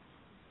friends,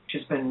 which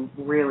has been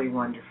really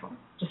wonderful.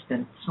 Just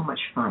been so much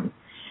fun.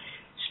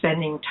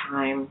 Spending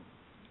time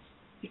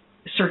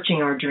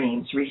searching our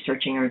dreams,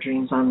 researching our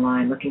dreams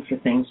online, looking for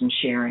things and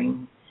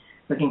sharing,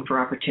 looking for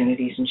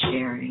opportunities and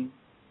sharing.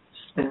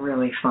 It's been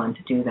really fun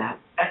to do that.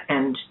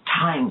 And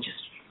time just,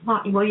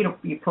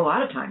 you pull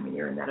out of time when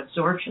you're in that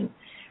absorption.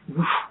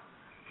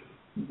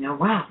 Now,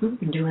 wow, we've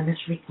been doing this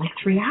for like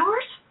 3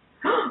 hours?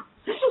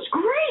 This is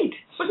great.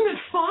 Wasn't it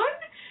fun?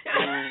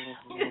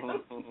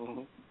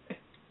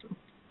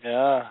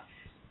 Yeah.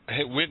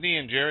 Hey, Whitney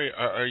and Jerry,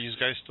 are you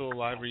guys still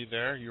alive? Are you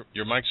there?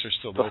 Your mics are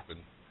still open.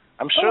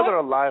 I'm sure they're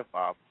alive,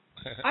 Bob.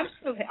 I'm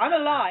still here. I'm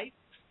alive.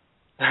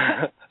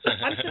 I'm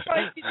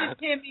surprised you didn't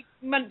hear me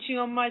munching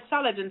on my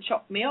salad and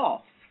chop me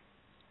off.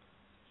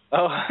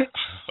 Oh.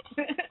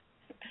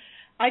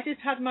 I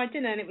just had my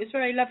dinner and it was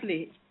very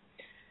lovely.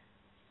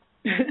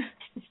 That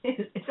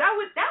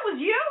was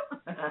you?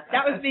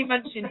 That was me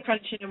munching,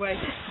 crunching away.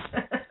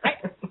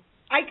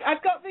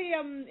 I've got the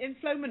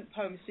Inflowment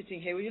poem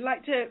sitting here. Would you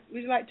like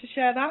to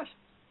share that?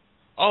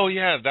 Oh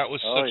yeah, that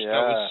was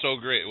so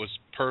great. It was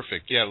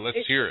perfect. Yeah,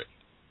 let's hear it.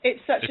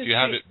 It's such if you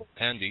have it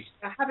handy.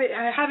 I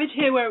have it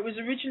here where it was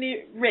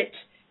originally writ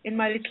in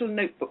my little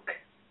notebook.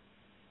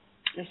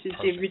 This is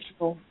perfect. The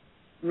original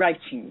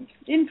writing.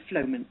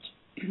 Inflowment.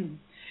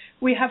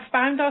 We have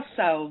found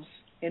ourselves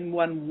in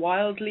one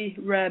wildly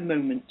rare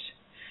moment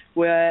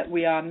where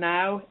we are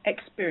now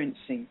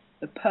experiencing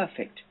the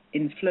perfect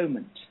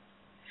inflowment.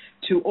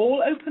 To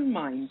all open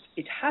minds,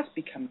 it has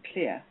become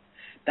clear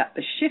that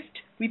the shift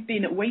we've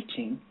been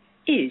awaiting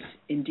is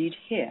indeed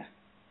here.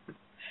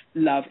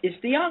 Love is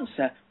the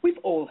answer. We've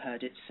all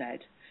heard it said.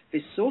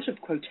 This sort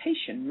of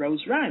quotation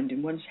rolls round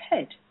in one's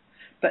head.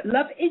 But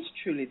love is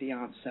truly the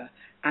answer,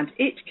 and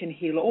it can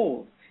heal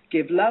all.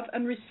 Give love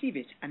and receive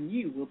it, and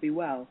you will be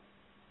well.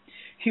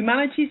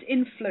 Humanity's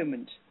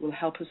inflowment will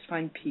help us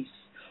find peace.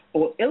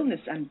 All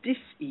illness and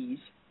dis-ease,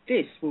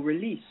 this will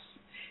release.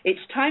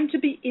 It's time to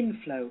be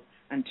inflow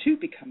and to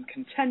become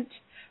content.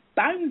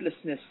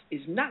 Boundlessness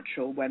is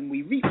natural when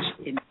we reach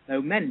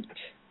inflowment.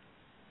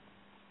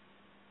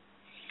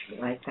 I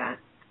like that.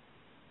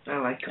 I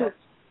like that.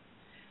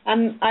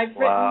 And I've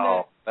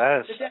written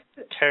that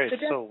carries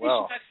so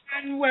well.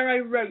 I found where I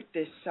wrote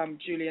this,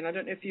 Julien. I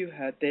don't know if you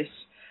heard this.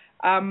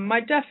 My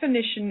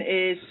definition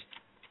is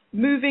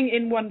moving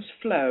in one's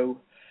flow,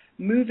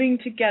 moving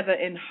together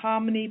in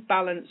harmony,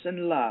 balance,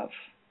 and love,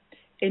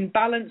 in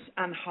balance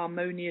and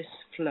harmonious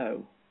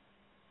flow.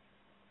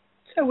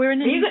 So we're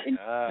in an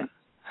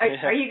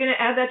Are you going to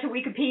add that to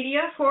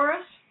Wikipedia for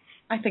us?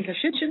 I think I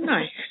should, shouldn't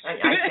I? I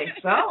think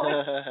so.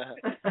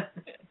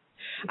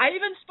 I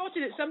even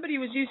spotted it. Somebody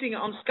was using it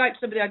on Skype,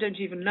 somebody I don't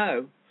even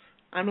know.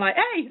 I'm like,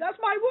 hey, that's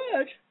my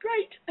word.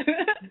 Great.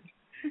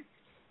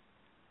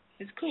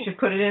 It's cool. You should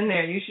put it in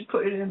there. You should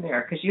put it in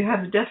there because you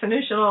have the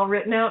definition all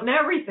written out and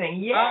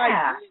everything.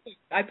 Yeah.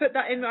 I put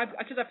that in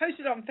because I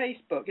posted it on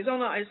Facebook. It's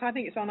on. I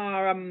think it's on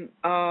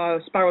our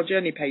Spiral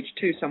Journey page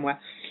too somewhere.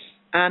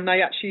 And I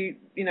actually,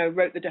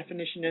 wrote the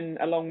definition in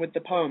along with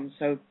the poem.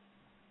 So,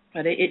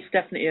 but it's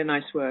definitely a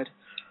nice word.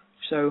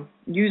 So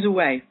use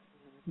away.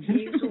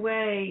 Use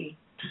away.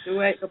 Use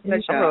away.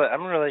 Pleasure.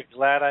 I'm really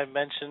glad I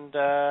mentioned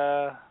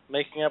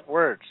making up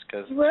words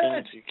because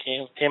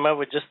you came up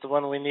with just the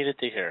one we needed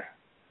to hear.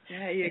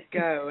 There you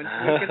go. And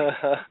we're going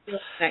to do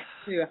it next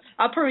too.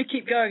 I'll probably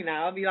keep going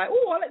now. I'll be like,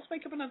 oh, let's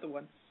make up another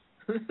one.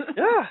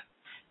 Yeah.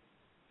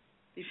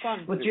 Be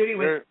fun. Well, Judy,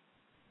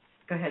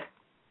 go ahead.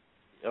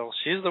 Oh,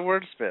 she's the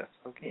wordsmith.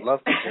 I'd love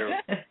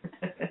to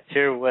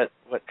hear what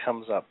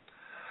comes up.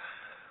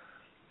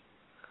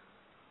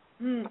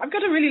 I've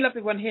got a really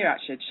lovely one here,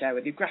 actually, to share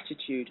with you,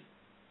 gratitude.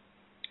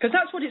 Because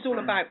that's what it's all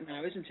about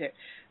now, isn't it?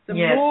 The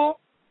more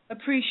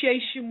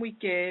appreciation we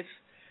give,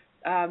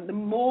 the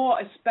more,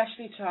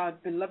 especially to our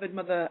beloved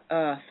Mother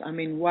Earth, I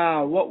mean,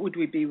 wow, what would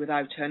we be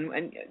without her?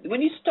 And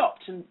when you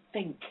stopped and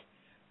think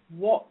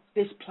what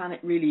this planet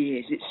really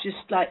is, it's just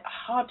like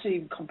hard to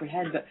even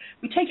comprehend, but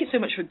we take it so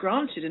much for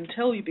granted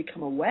until you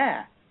become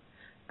aware.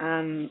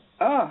 And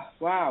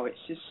wow, it's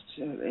just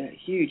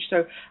huge.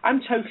 So I'm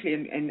totally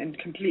in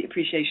complete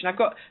appreciation. I've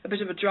got a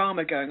bit of a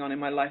drama going on in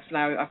my life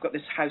now. I've got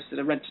this house that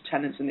I rent to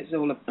tenants, and it's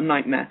all a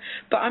nightmare.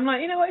 But I'm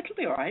like, what, it'll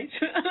be all right.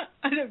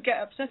 I don't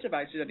get upset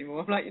about it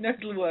anymore. I'm like,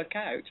 it'll work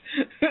out.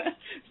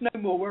 There's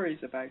no more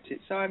worries about it.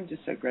 So I'm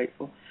just so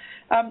grateful.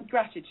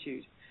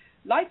 Gratitude.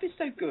 Life is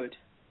so good.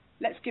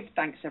 Let's give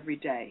thanks every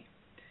day.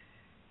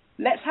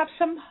 Let's have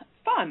some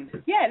fun.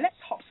 Yeah, let's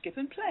hop, skip,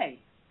 and play.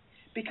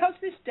 Because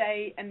this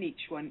day and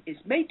each one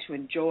is made to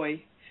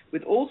enjoy,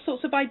 with all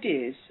sorts of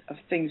ideas of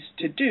things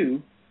to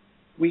do,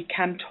 we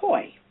can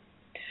toy.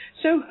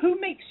 So who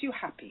makes you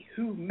happy?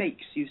 Who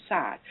makes you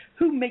sad?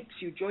 Who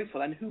makes you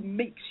joyful? And who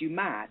makes you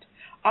mad?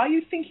 Are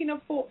you thinking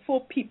of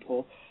four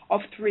people,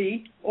 of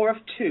 3 or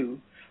of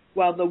 2?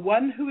 Well, the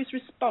one who is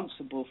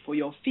responsible for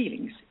your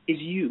feelings is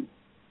you.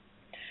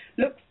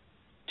 Look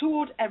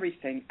toward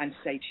everything and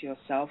say to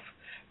yourself,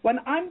 when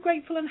I'm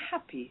grateful and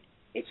happy,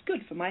 it's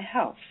good for my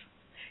health.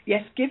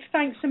 Yes, give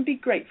thanks and be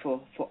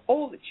grateful for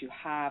all that you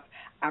have,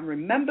 and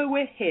remember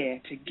we're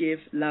here to give,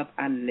 love,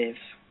 and live.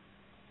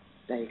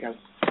 There you go.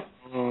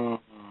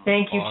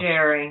 Thank you,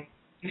 Jerry.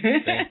 Thank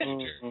you,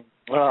 Jerry.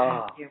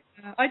 Thank you.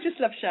 I just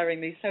love sharing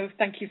these, so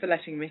thank you for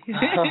letting me.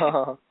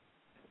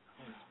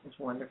 It's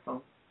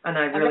wonderful, and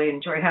I really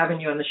enjoy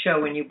having you on the show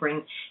when you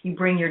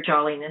bring your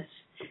jolliness.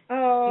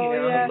 Oh,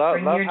 yeah. Love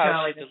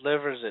how she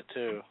delivers it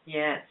too.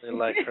 Yes. I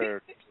like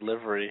her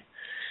delivery.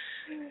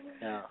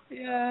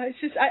 Yeah, it's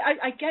just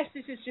I guess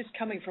this is just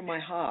coming from my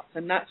heart,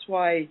 and that's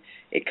why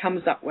it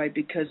comes that way,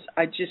 because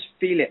I just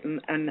feel it,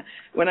 and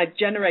when I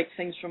generate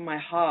things from my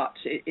heart,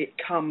 it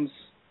comes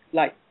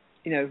like,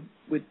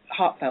 with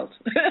heartfelt.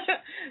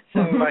 So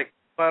like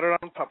butter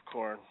on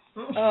popcorn.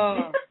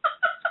 Oh,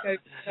 so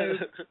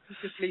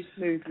beautifully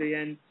smoothly.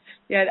 And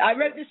yeah, I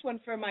wrote this one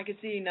for a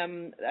magazine.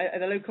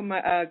 The local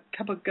a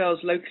couple of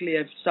girls locally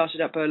have started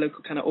up a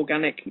local kind of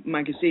organic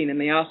magazine, and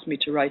they asked me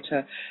to write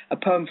a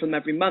poem for them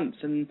every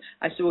month. And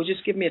I said, well,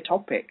 just give me a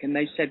topic. And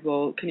they said,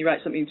 well, can you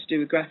write something to do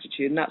with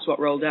gratitude? And that's what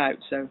rolled out.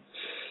 So,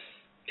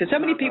 because so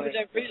many people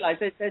don't realise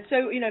they're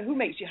so, who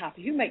makes you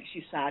happy, who makes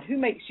you sad, who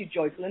makes you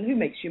joyful, and who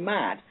makes you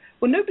mad?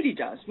 Well, nobody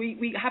does.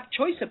 We have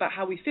choice about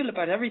how we feel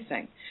about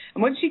everything.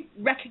 And once you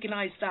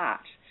recognise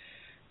that,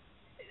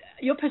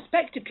 your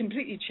perspective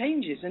completely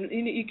changes, and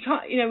you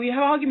can't. We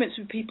have arguments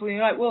with people, and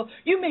you're like, "Well,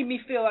 you made me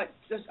feel like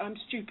I'm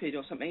stupid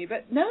or something,"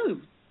 but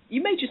no,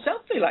 you made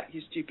yourself feel like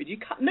you're stupid.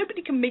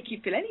 Nobody can make you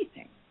feel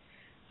anything,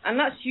 and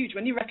that's huge.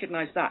 When you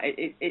recognise that,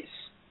 it's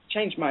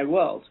changed my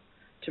world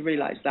to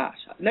realise that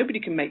nobody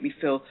can make me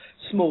feel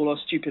small or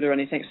stupid or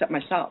anything except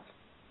myself.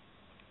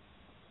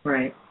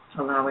 Right,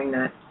 allowing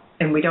that,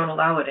 and we don't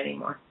allow it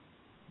anymore.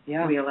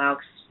 Yeah, we allow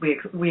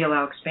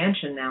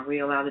expansion now.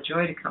 We allow the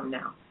joy to come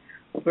now.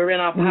 We're in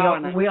our power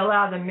now. We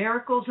allow the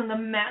miracles and the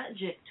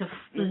magic to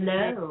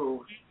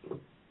flow.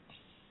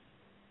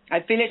 I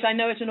feel it, I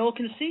know it, and all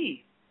can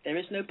see. There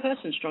is no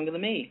person stronger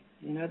than me.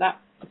 That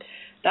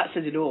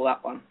says it all,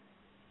 that one.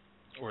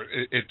 Or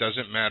it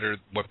doesn't matter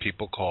what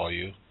people call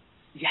you.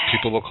 Yeah.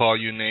 People will call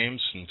you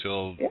names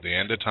until the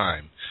end of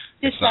time.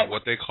 It's not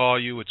what they call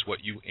you, it's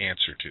what you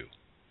answer to.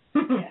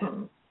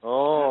 Yeah.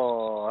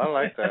 Oh, I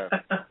like that.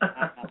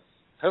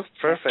 That's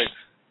perfect.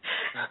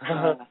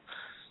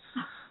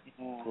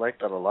 I like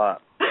that a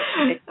lot.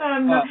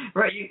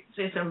 Right, you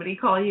say somebody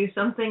call you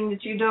something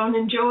that you don't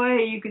enjoy,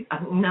 you could,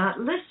 I'm not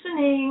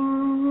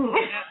listening.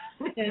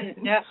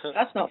 Yeah,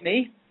 that's not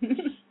me.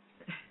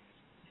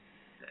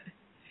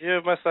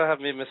 You must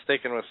have me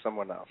mistaken with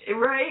someone else.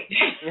 Right.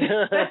 I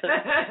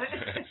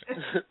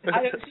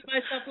don't see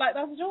myself like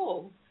that at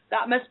all.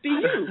 That must be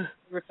you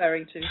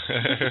referring to.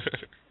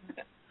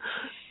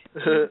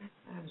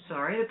 I'm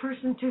sorry, the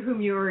person to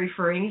whom you are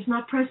referring is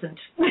not present.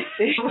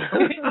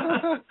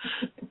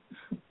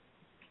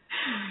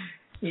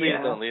 Please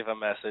don't leave a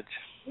message.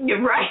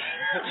 You're right.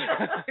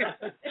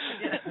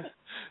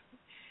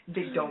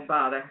 Big don't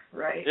bother,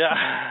 right?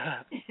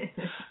 Yeah.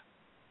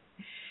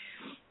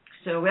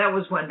 So that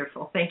was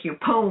wonderful. Thank you.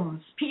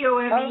 Poems.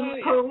 P-O-M-E, Oh,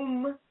 yeah.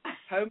 poem.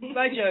 Poems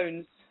by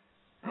Jones.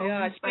 Poems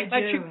I by speak my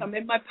truth. Jones. I'm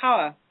in my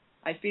power.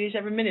 I feel it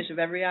every minute of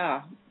every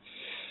hour.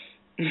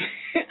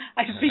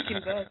 I speak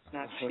in verse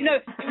now. You know,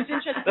 it was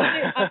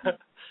interesting.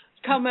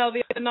 Carmelle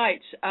the other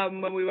night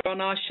when we were on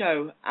our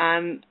show,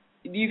 and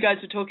you guys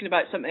were talking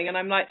about something, and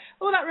I'm like,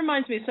 oh, that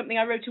reminds me of something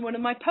I wrote in one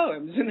of my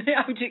poems, and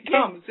out it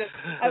comes. So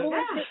I've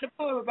always written a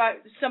poem about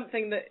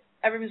something that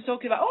everyone's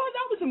talking about. Oh,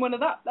 that was in one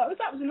of that. That was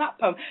in that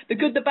poem. The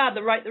good, the bad,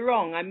 the right, the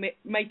wrong. I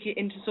make it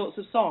into sorts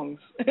of songs.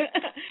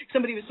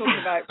 Somebody was talking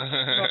about.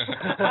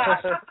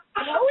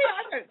 Oh yeah,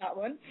 I wrote that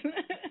one.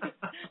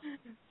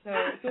 So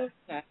it's all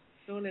there.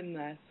 It's all in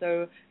there.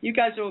 So you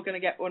guys are all going to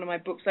get one of my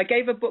books. I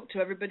gave a book to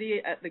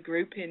everybody at the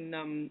group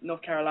in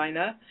North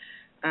Carolina,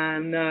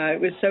 and it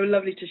was so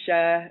lovely to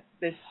share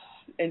this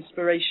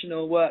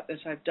inspirational work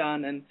that I've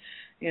done. And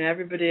you know,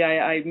 everybody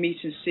I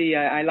meet and see,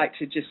 I like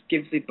to just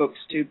give the books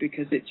to,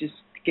 because it just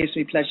gives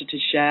me pleasure to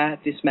share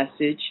this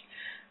message.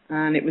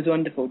 And it was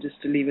wonderful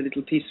just to leave a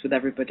little piece with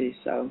everybody.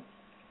 So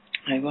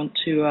I want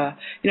to,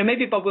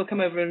 maybe Bob will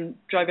come over and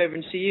drive over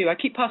and see you. I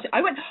keep passing.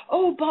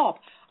 Bob,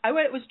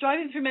 was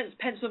driving through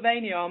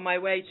Pennsylvania on my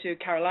way to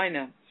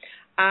Carolina.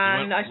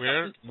 And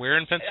where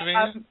in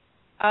Pennsylvania?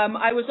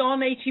 I was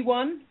on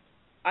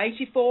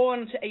 84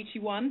 onto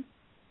 81.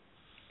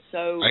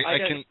 So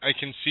I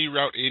can see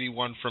Route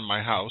 81 from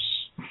my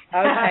house.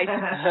 Okay.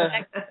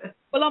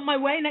 Well, on my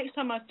way next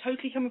time, I'll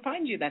totally come and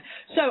find you then.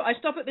 So I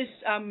stop at this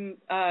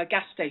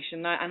gas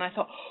station, and I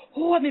thought,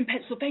 oh, I'm in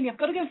Pennsylvania. I've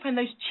got to go and find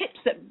those chips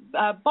that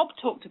Bob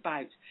talked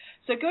about.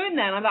 So go in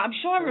there, and I'm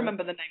sure I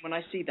remember the name when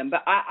I see them,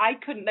 but I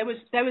couldn't. There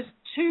was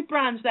two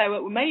brands there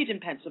that were made in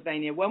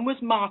Pennsylvania. One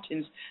was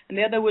Martin's, and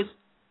the other was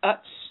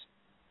Utz.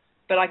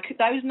 But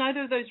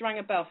neither of those rang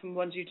a bell from the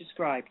ones you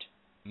described.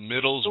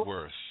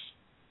 Middlesworth.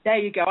 There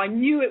you go. I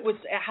knew it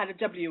had a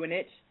W in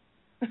it.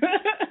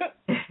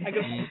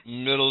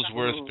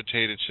 Middlesworth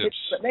potato chips.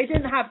 But they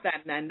didn't have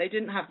them then. They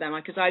didn't have them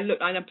because I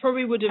looked, and I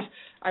probably would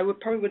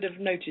have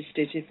noticed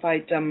it if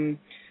I'd. I'm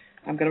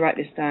going to write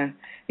this down.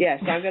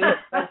 Yes, yeah, so I'm going to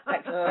look.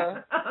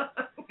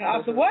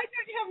 I said, why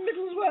don't you have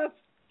Middlesworth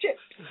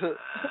chips?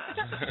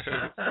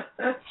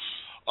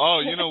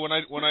 Oh,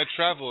 when I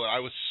travel, I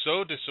was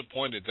so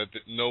disappointed that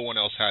no one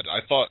else had. I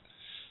thought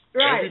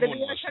everyone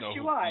must know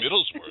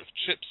Middlesworth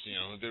chips.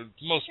 They're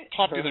the most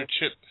popular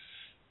chip,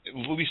 at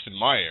least in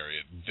my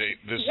area.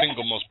 The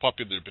single most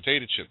popular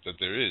potato chip that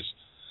there is.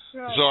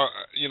 Right. So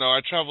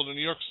I traveled to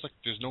New York. It's like,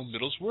 there's no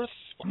Middlesworth.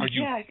 Are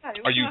you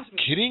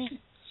kidding?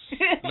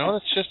 No,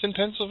 it's just in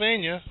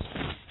Pennsylvania.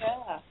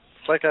 Yeah.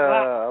 It's like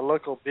a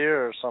local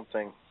beer or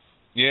something.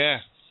 Yeah.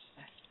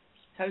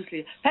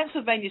 Totally.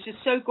 Pennsylvania's just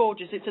so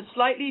gorgeous. It's a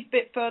slightly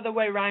bit further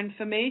way round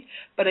for me,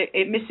 but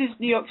it misses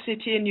New York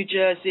City and New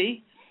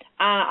Jersey.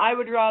 I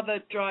would rather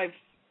drive,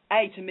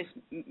 to miss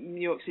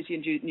New York City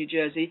and New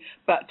Jersey,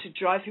 but to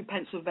drive through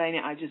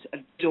Pennsylvania, I just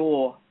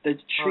adore the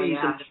trees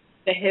and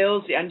the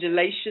hills, the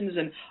undulations,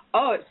 and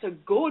it's so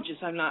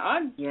gorgeous. I'm like,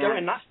 I'm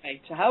going that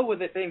way. To hell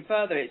with it being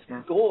further. It's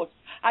gorgeous.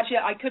 Actually,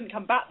 I couldn't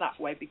come back that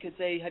way because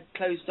they had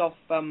closed off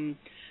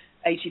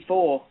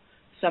 84.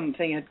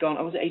 Something had gone.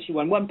 I was at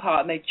 81, one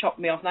part, and they chopped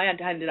me off, and I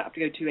ended up to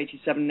go to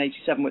 87 and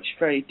 87, which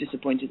very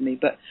disappointed me.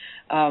 But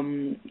I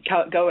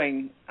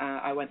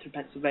went through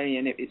Pennsylvania,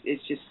 and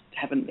it's just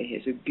heavenly.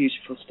 It's a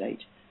beautiful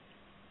state.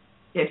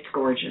 It's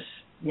gorgeous.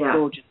 Yeah,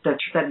 gorgeous.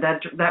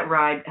 That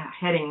ride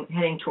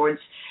heading towards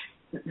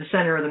the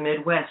center of the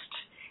Midwest,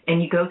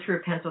 and you go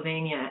through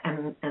Pennsylvania,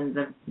 and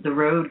the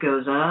road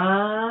goes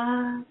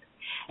up,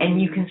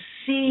 and you can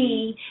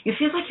see. It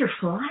feels like you're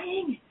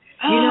flying.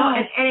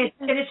 And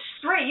it's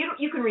straight.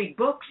 You can read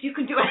books. You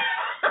can do it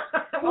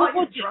while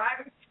you're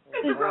driving.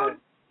 The road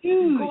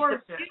is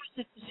gorgeous.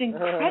 It's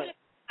incredible.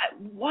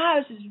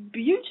 Wow, this is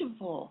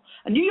beautiful.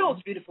 And New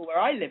York's beautiful where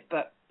I live,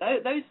 but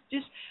those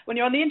just when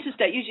you're on the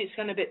interstate, usually it's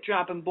kind of a bit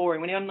drab and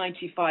boring. When you're on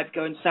 95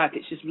 going south,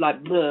 it's just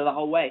like blur the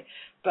whole way.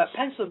 But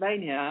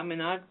Pennsylvania, I mean,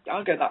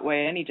 I'll go that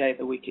way any day of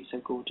the week. It's so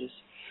gorgeous.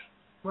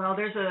 Well,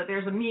 there's a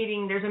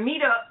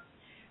meetup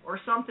or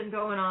something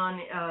going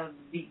on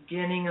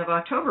beginning of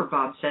October.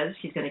 Bob says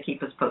he's going to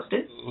keep us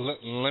posted.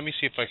 Let me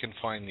see if I can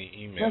find the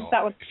email. What's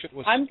that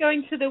one? I'm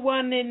going to the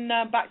one in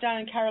back down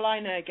in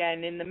Carolina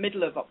again in the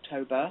middle of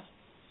October.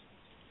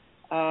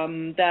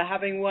 They're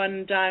having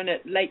one down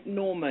at Lake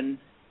Norman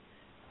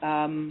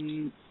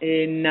in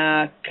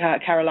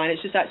Carolina.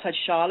 It's just outside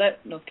Charlotte,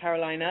 North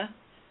Carolina.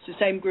 It's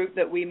the same group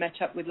that we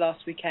met up with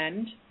last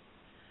weekend.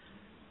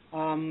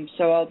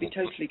 So I'll be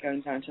totally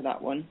going down to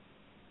that one.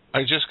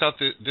 I just got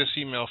this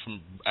email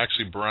from,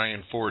 actually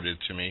Brian forwarded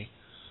to me,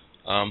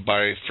 from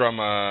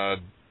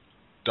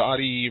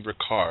Dottie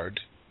Ricard.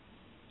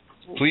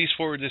 Please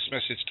forward this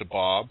message to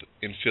Bob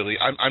in Philly.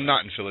 I'm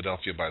not in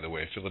Philadelphia, by the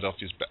way.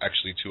 Philadelphia's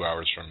actually 2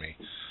 hours from me.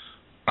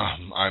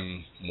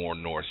 I'm more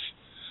north.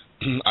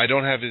 I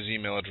don't have his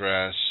email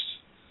address.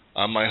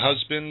 My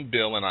husband,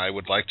 Bill, and I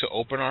would like to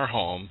open our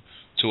home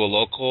to a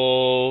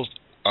local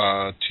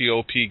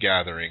TOP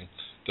gathering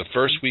the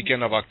first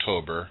weekend of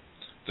October,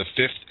 the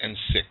 5th and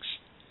 6th.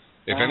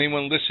 If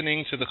anyone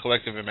listening to the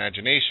Collective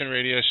Imagination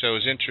radio show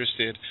is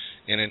interested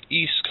in an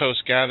East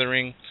Coast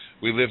gathering,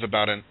 we live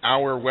about an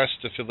hour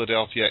west of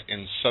Philadelphia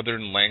in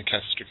southern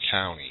Lancaster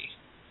County.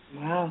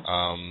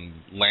 Wow.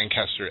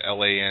 Lancaster,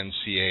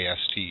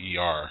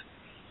 Lancaster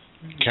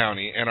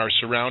County, and are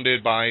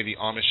surrounded by the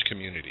Amish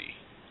community.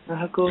 Oh,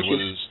 how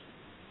gorgeous.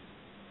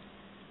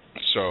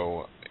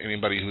 So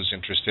anybody who's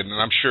interested, and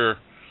I'm sure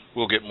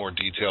we'll get more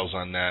details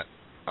on that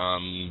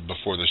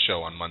before the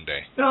show on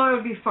Monday. Oh, it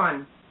would be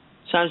fun.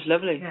 Sounds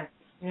lovely.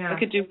 Yeah. I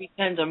could do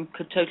weekends. I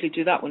could totally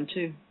do that one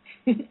too.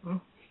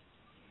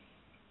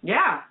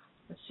 Yeah.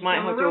 It's Might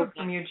down the have road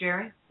to- from you,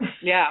 Jerry.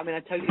 Yeah, I mean, I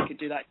totally could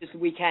do that. Just the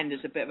weekend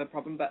is a bit of a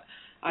problem, but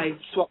I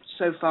swapped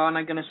so far, and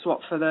I'm going to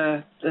swap for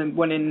the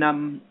one in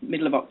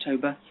middle of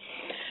October.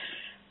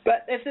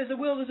 But if there's a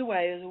will, there's a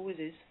way. There always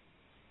is.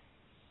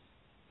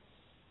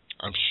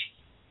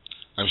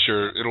 I'm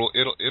sure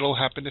it'll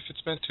happen if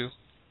it's meant to.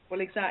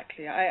 Well,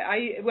 exactly.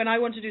 I when I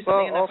want to do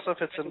something. Well, also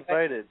if it's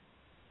invited.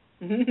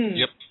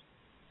 Yep.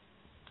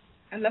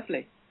 Oh,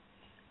 lovely.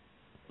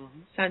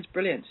 Sounds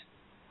brilliant.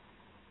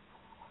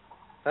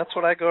 That's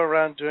what I go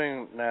around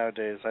doing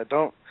nowadays. I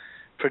don't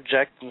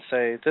project and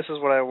say, this is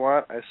what I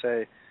want. I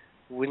say,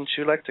 wouldn't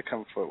you like to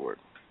come forward?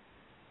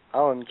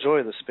 I'll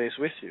enjoy the space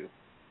with you.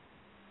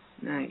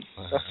 Nice.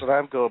 That's what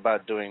I go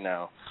about doing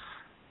now.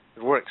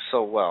 It works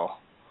so well.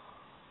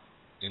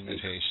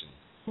 Invitation.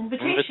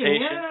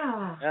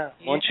 Yeah.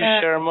 Won't you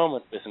share a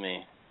moment with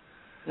me?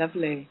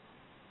 Lovely.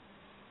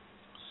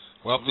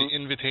 Well, the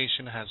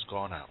invitation has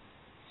gone out.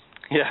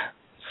 Yeah.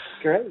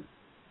 Great.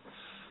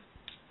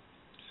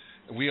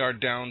 We are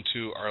down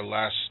to our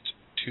last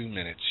 2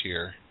 minutes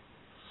here.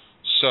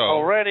 So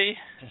already.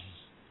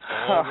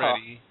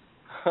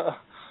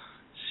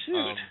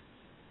 Shoot.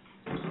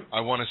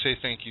 I want to say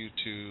thank you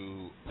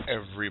to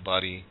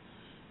everybody.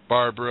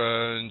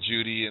 Barbara and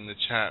Judy in the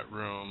chat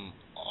room.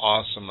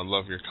 Awesome. I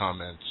love your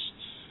comments.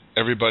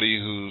 Everybody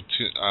who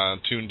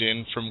tuned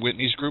in from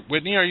Whitney's group.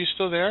 Whitney, are you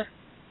still there?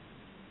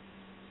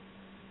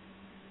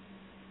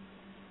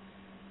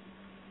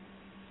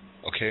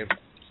 Okay.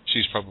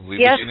 She's probably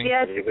beginning.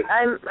 Yes,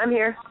 I'm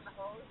here.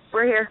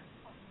 We're here.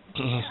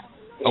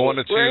 I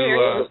wanted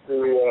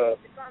to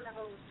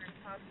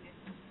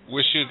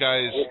wish you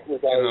guys,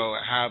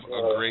 have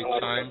a great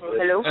time.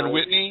 Hello? And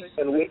Whitney?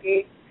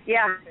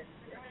 Yeah.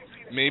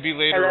 Maybe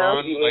later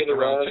on, like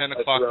around 10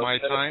 o'clock my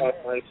time,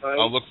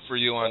 I'll look for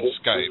you on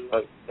Skype.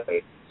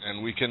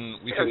 And we can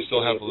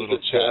still have a little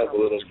chat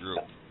with the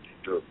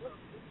group.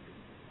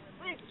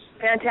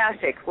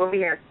 Fantastic. We'll be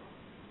here.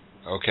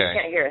 Okay.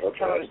 Can't hear us.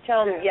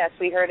 Tell them yes,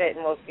 we heard it,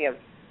 and we'll see them.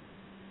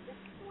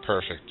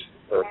 Perfect.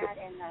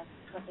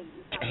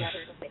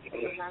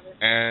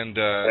 And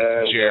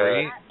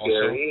Jerry,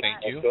 also,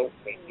 thank you.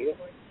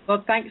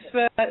 Well, thanks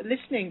for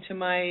listening to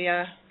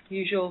my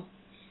usual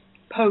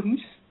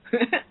poems.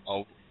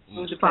 Oh,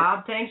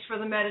 Bob, thanks for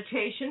the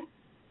meditation.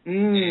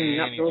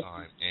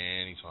 Anytime.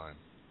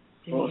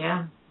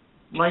 Yeah,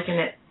 liking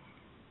it.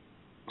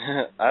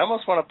 I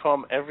almost want a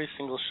poem every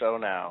single show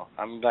now.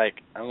 I'm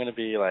going to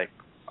be like,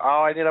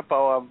 oh, I need a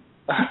poem.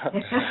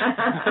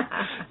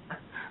 I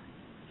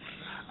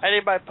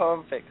need my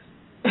poem fixed.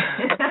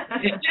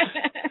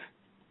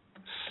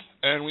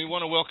 And we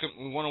want to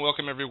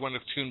welcome everyone to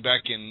tune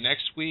back in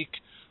next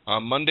week,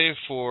 Monday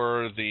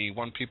for the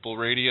One People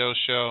Radio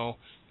Show,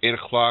 8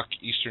 o'clock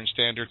Eastern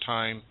Standard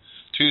Time.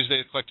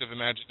 Tuesday, Collective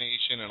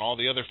Imagination, and all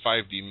the other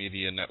 5D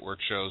Media Network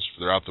shows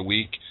throughout the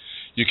week.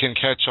 You can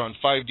catch on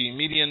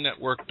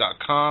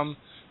 5dmedianetwork.com.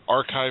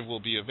 Archive will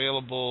be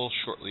available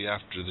shortly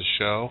after the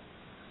show.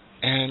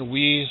 And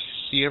we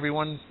see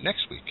everyone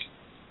next week.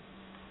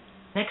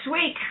 Next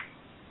week.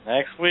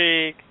 Next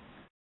week.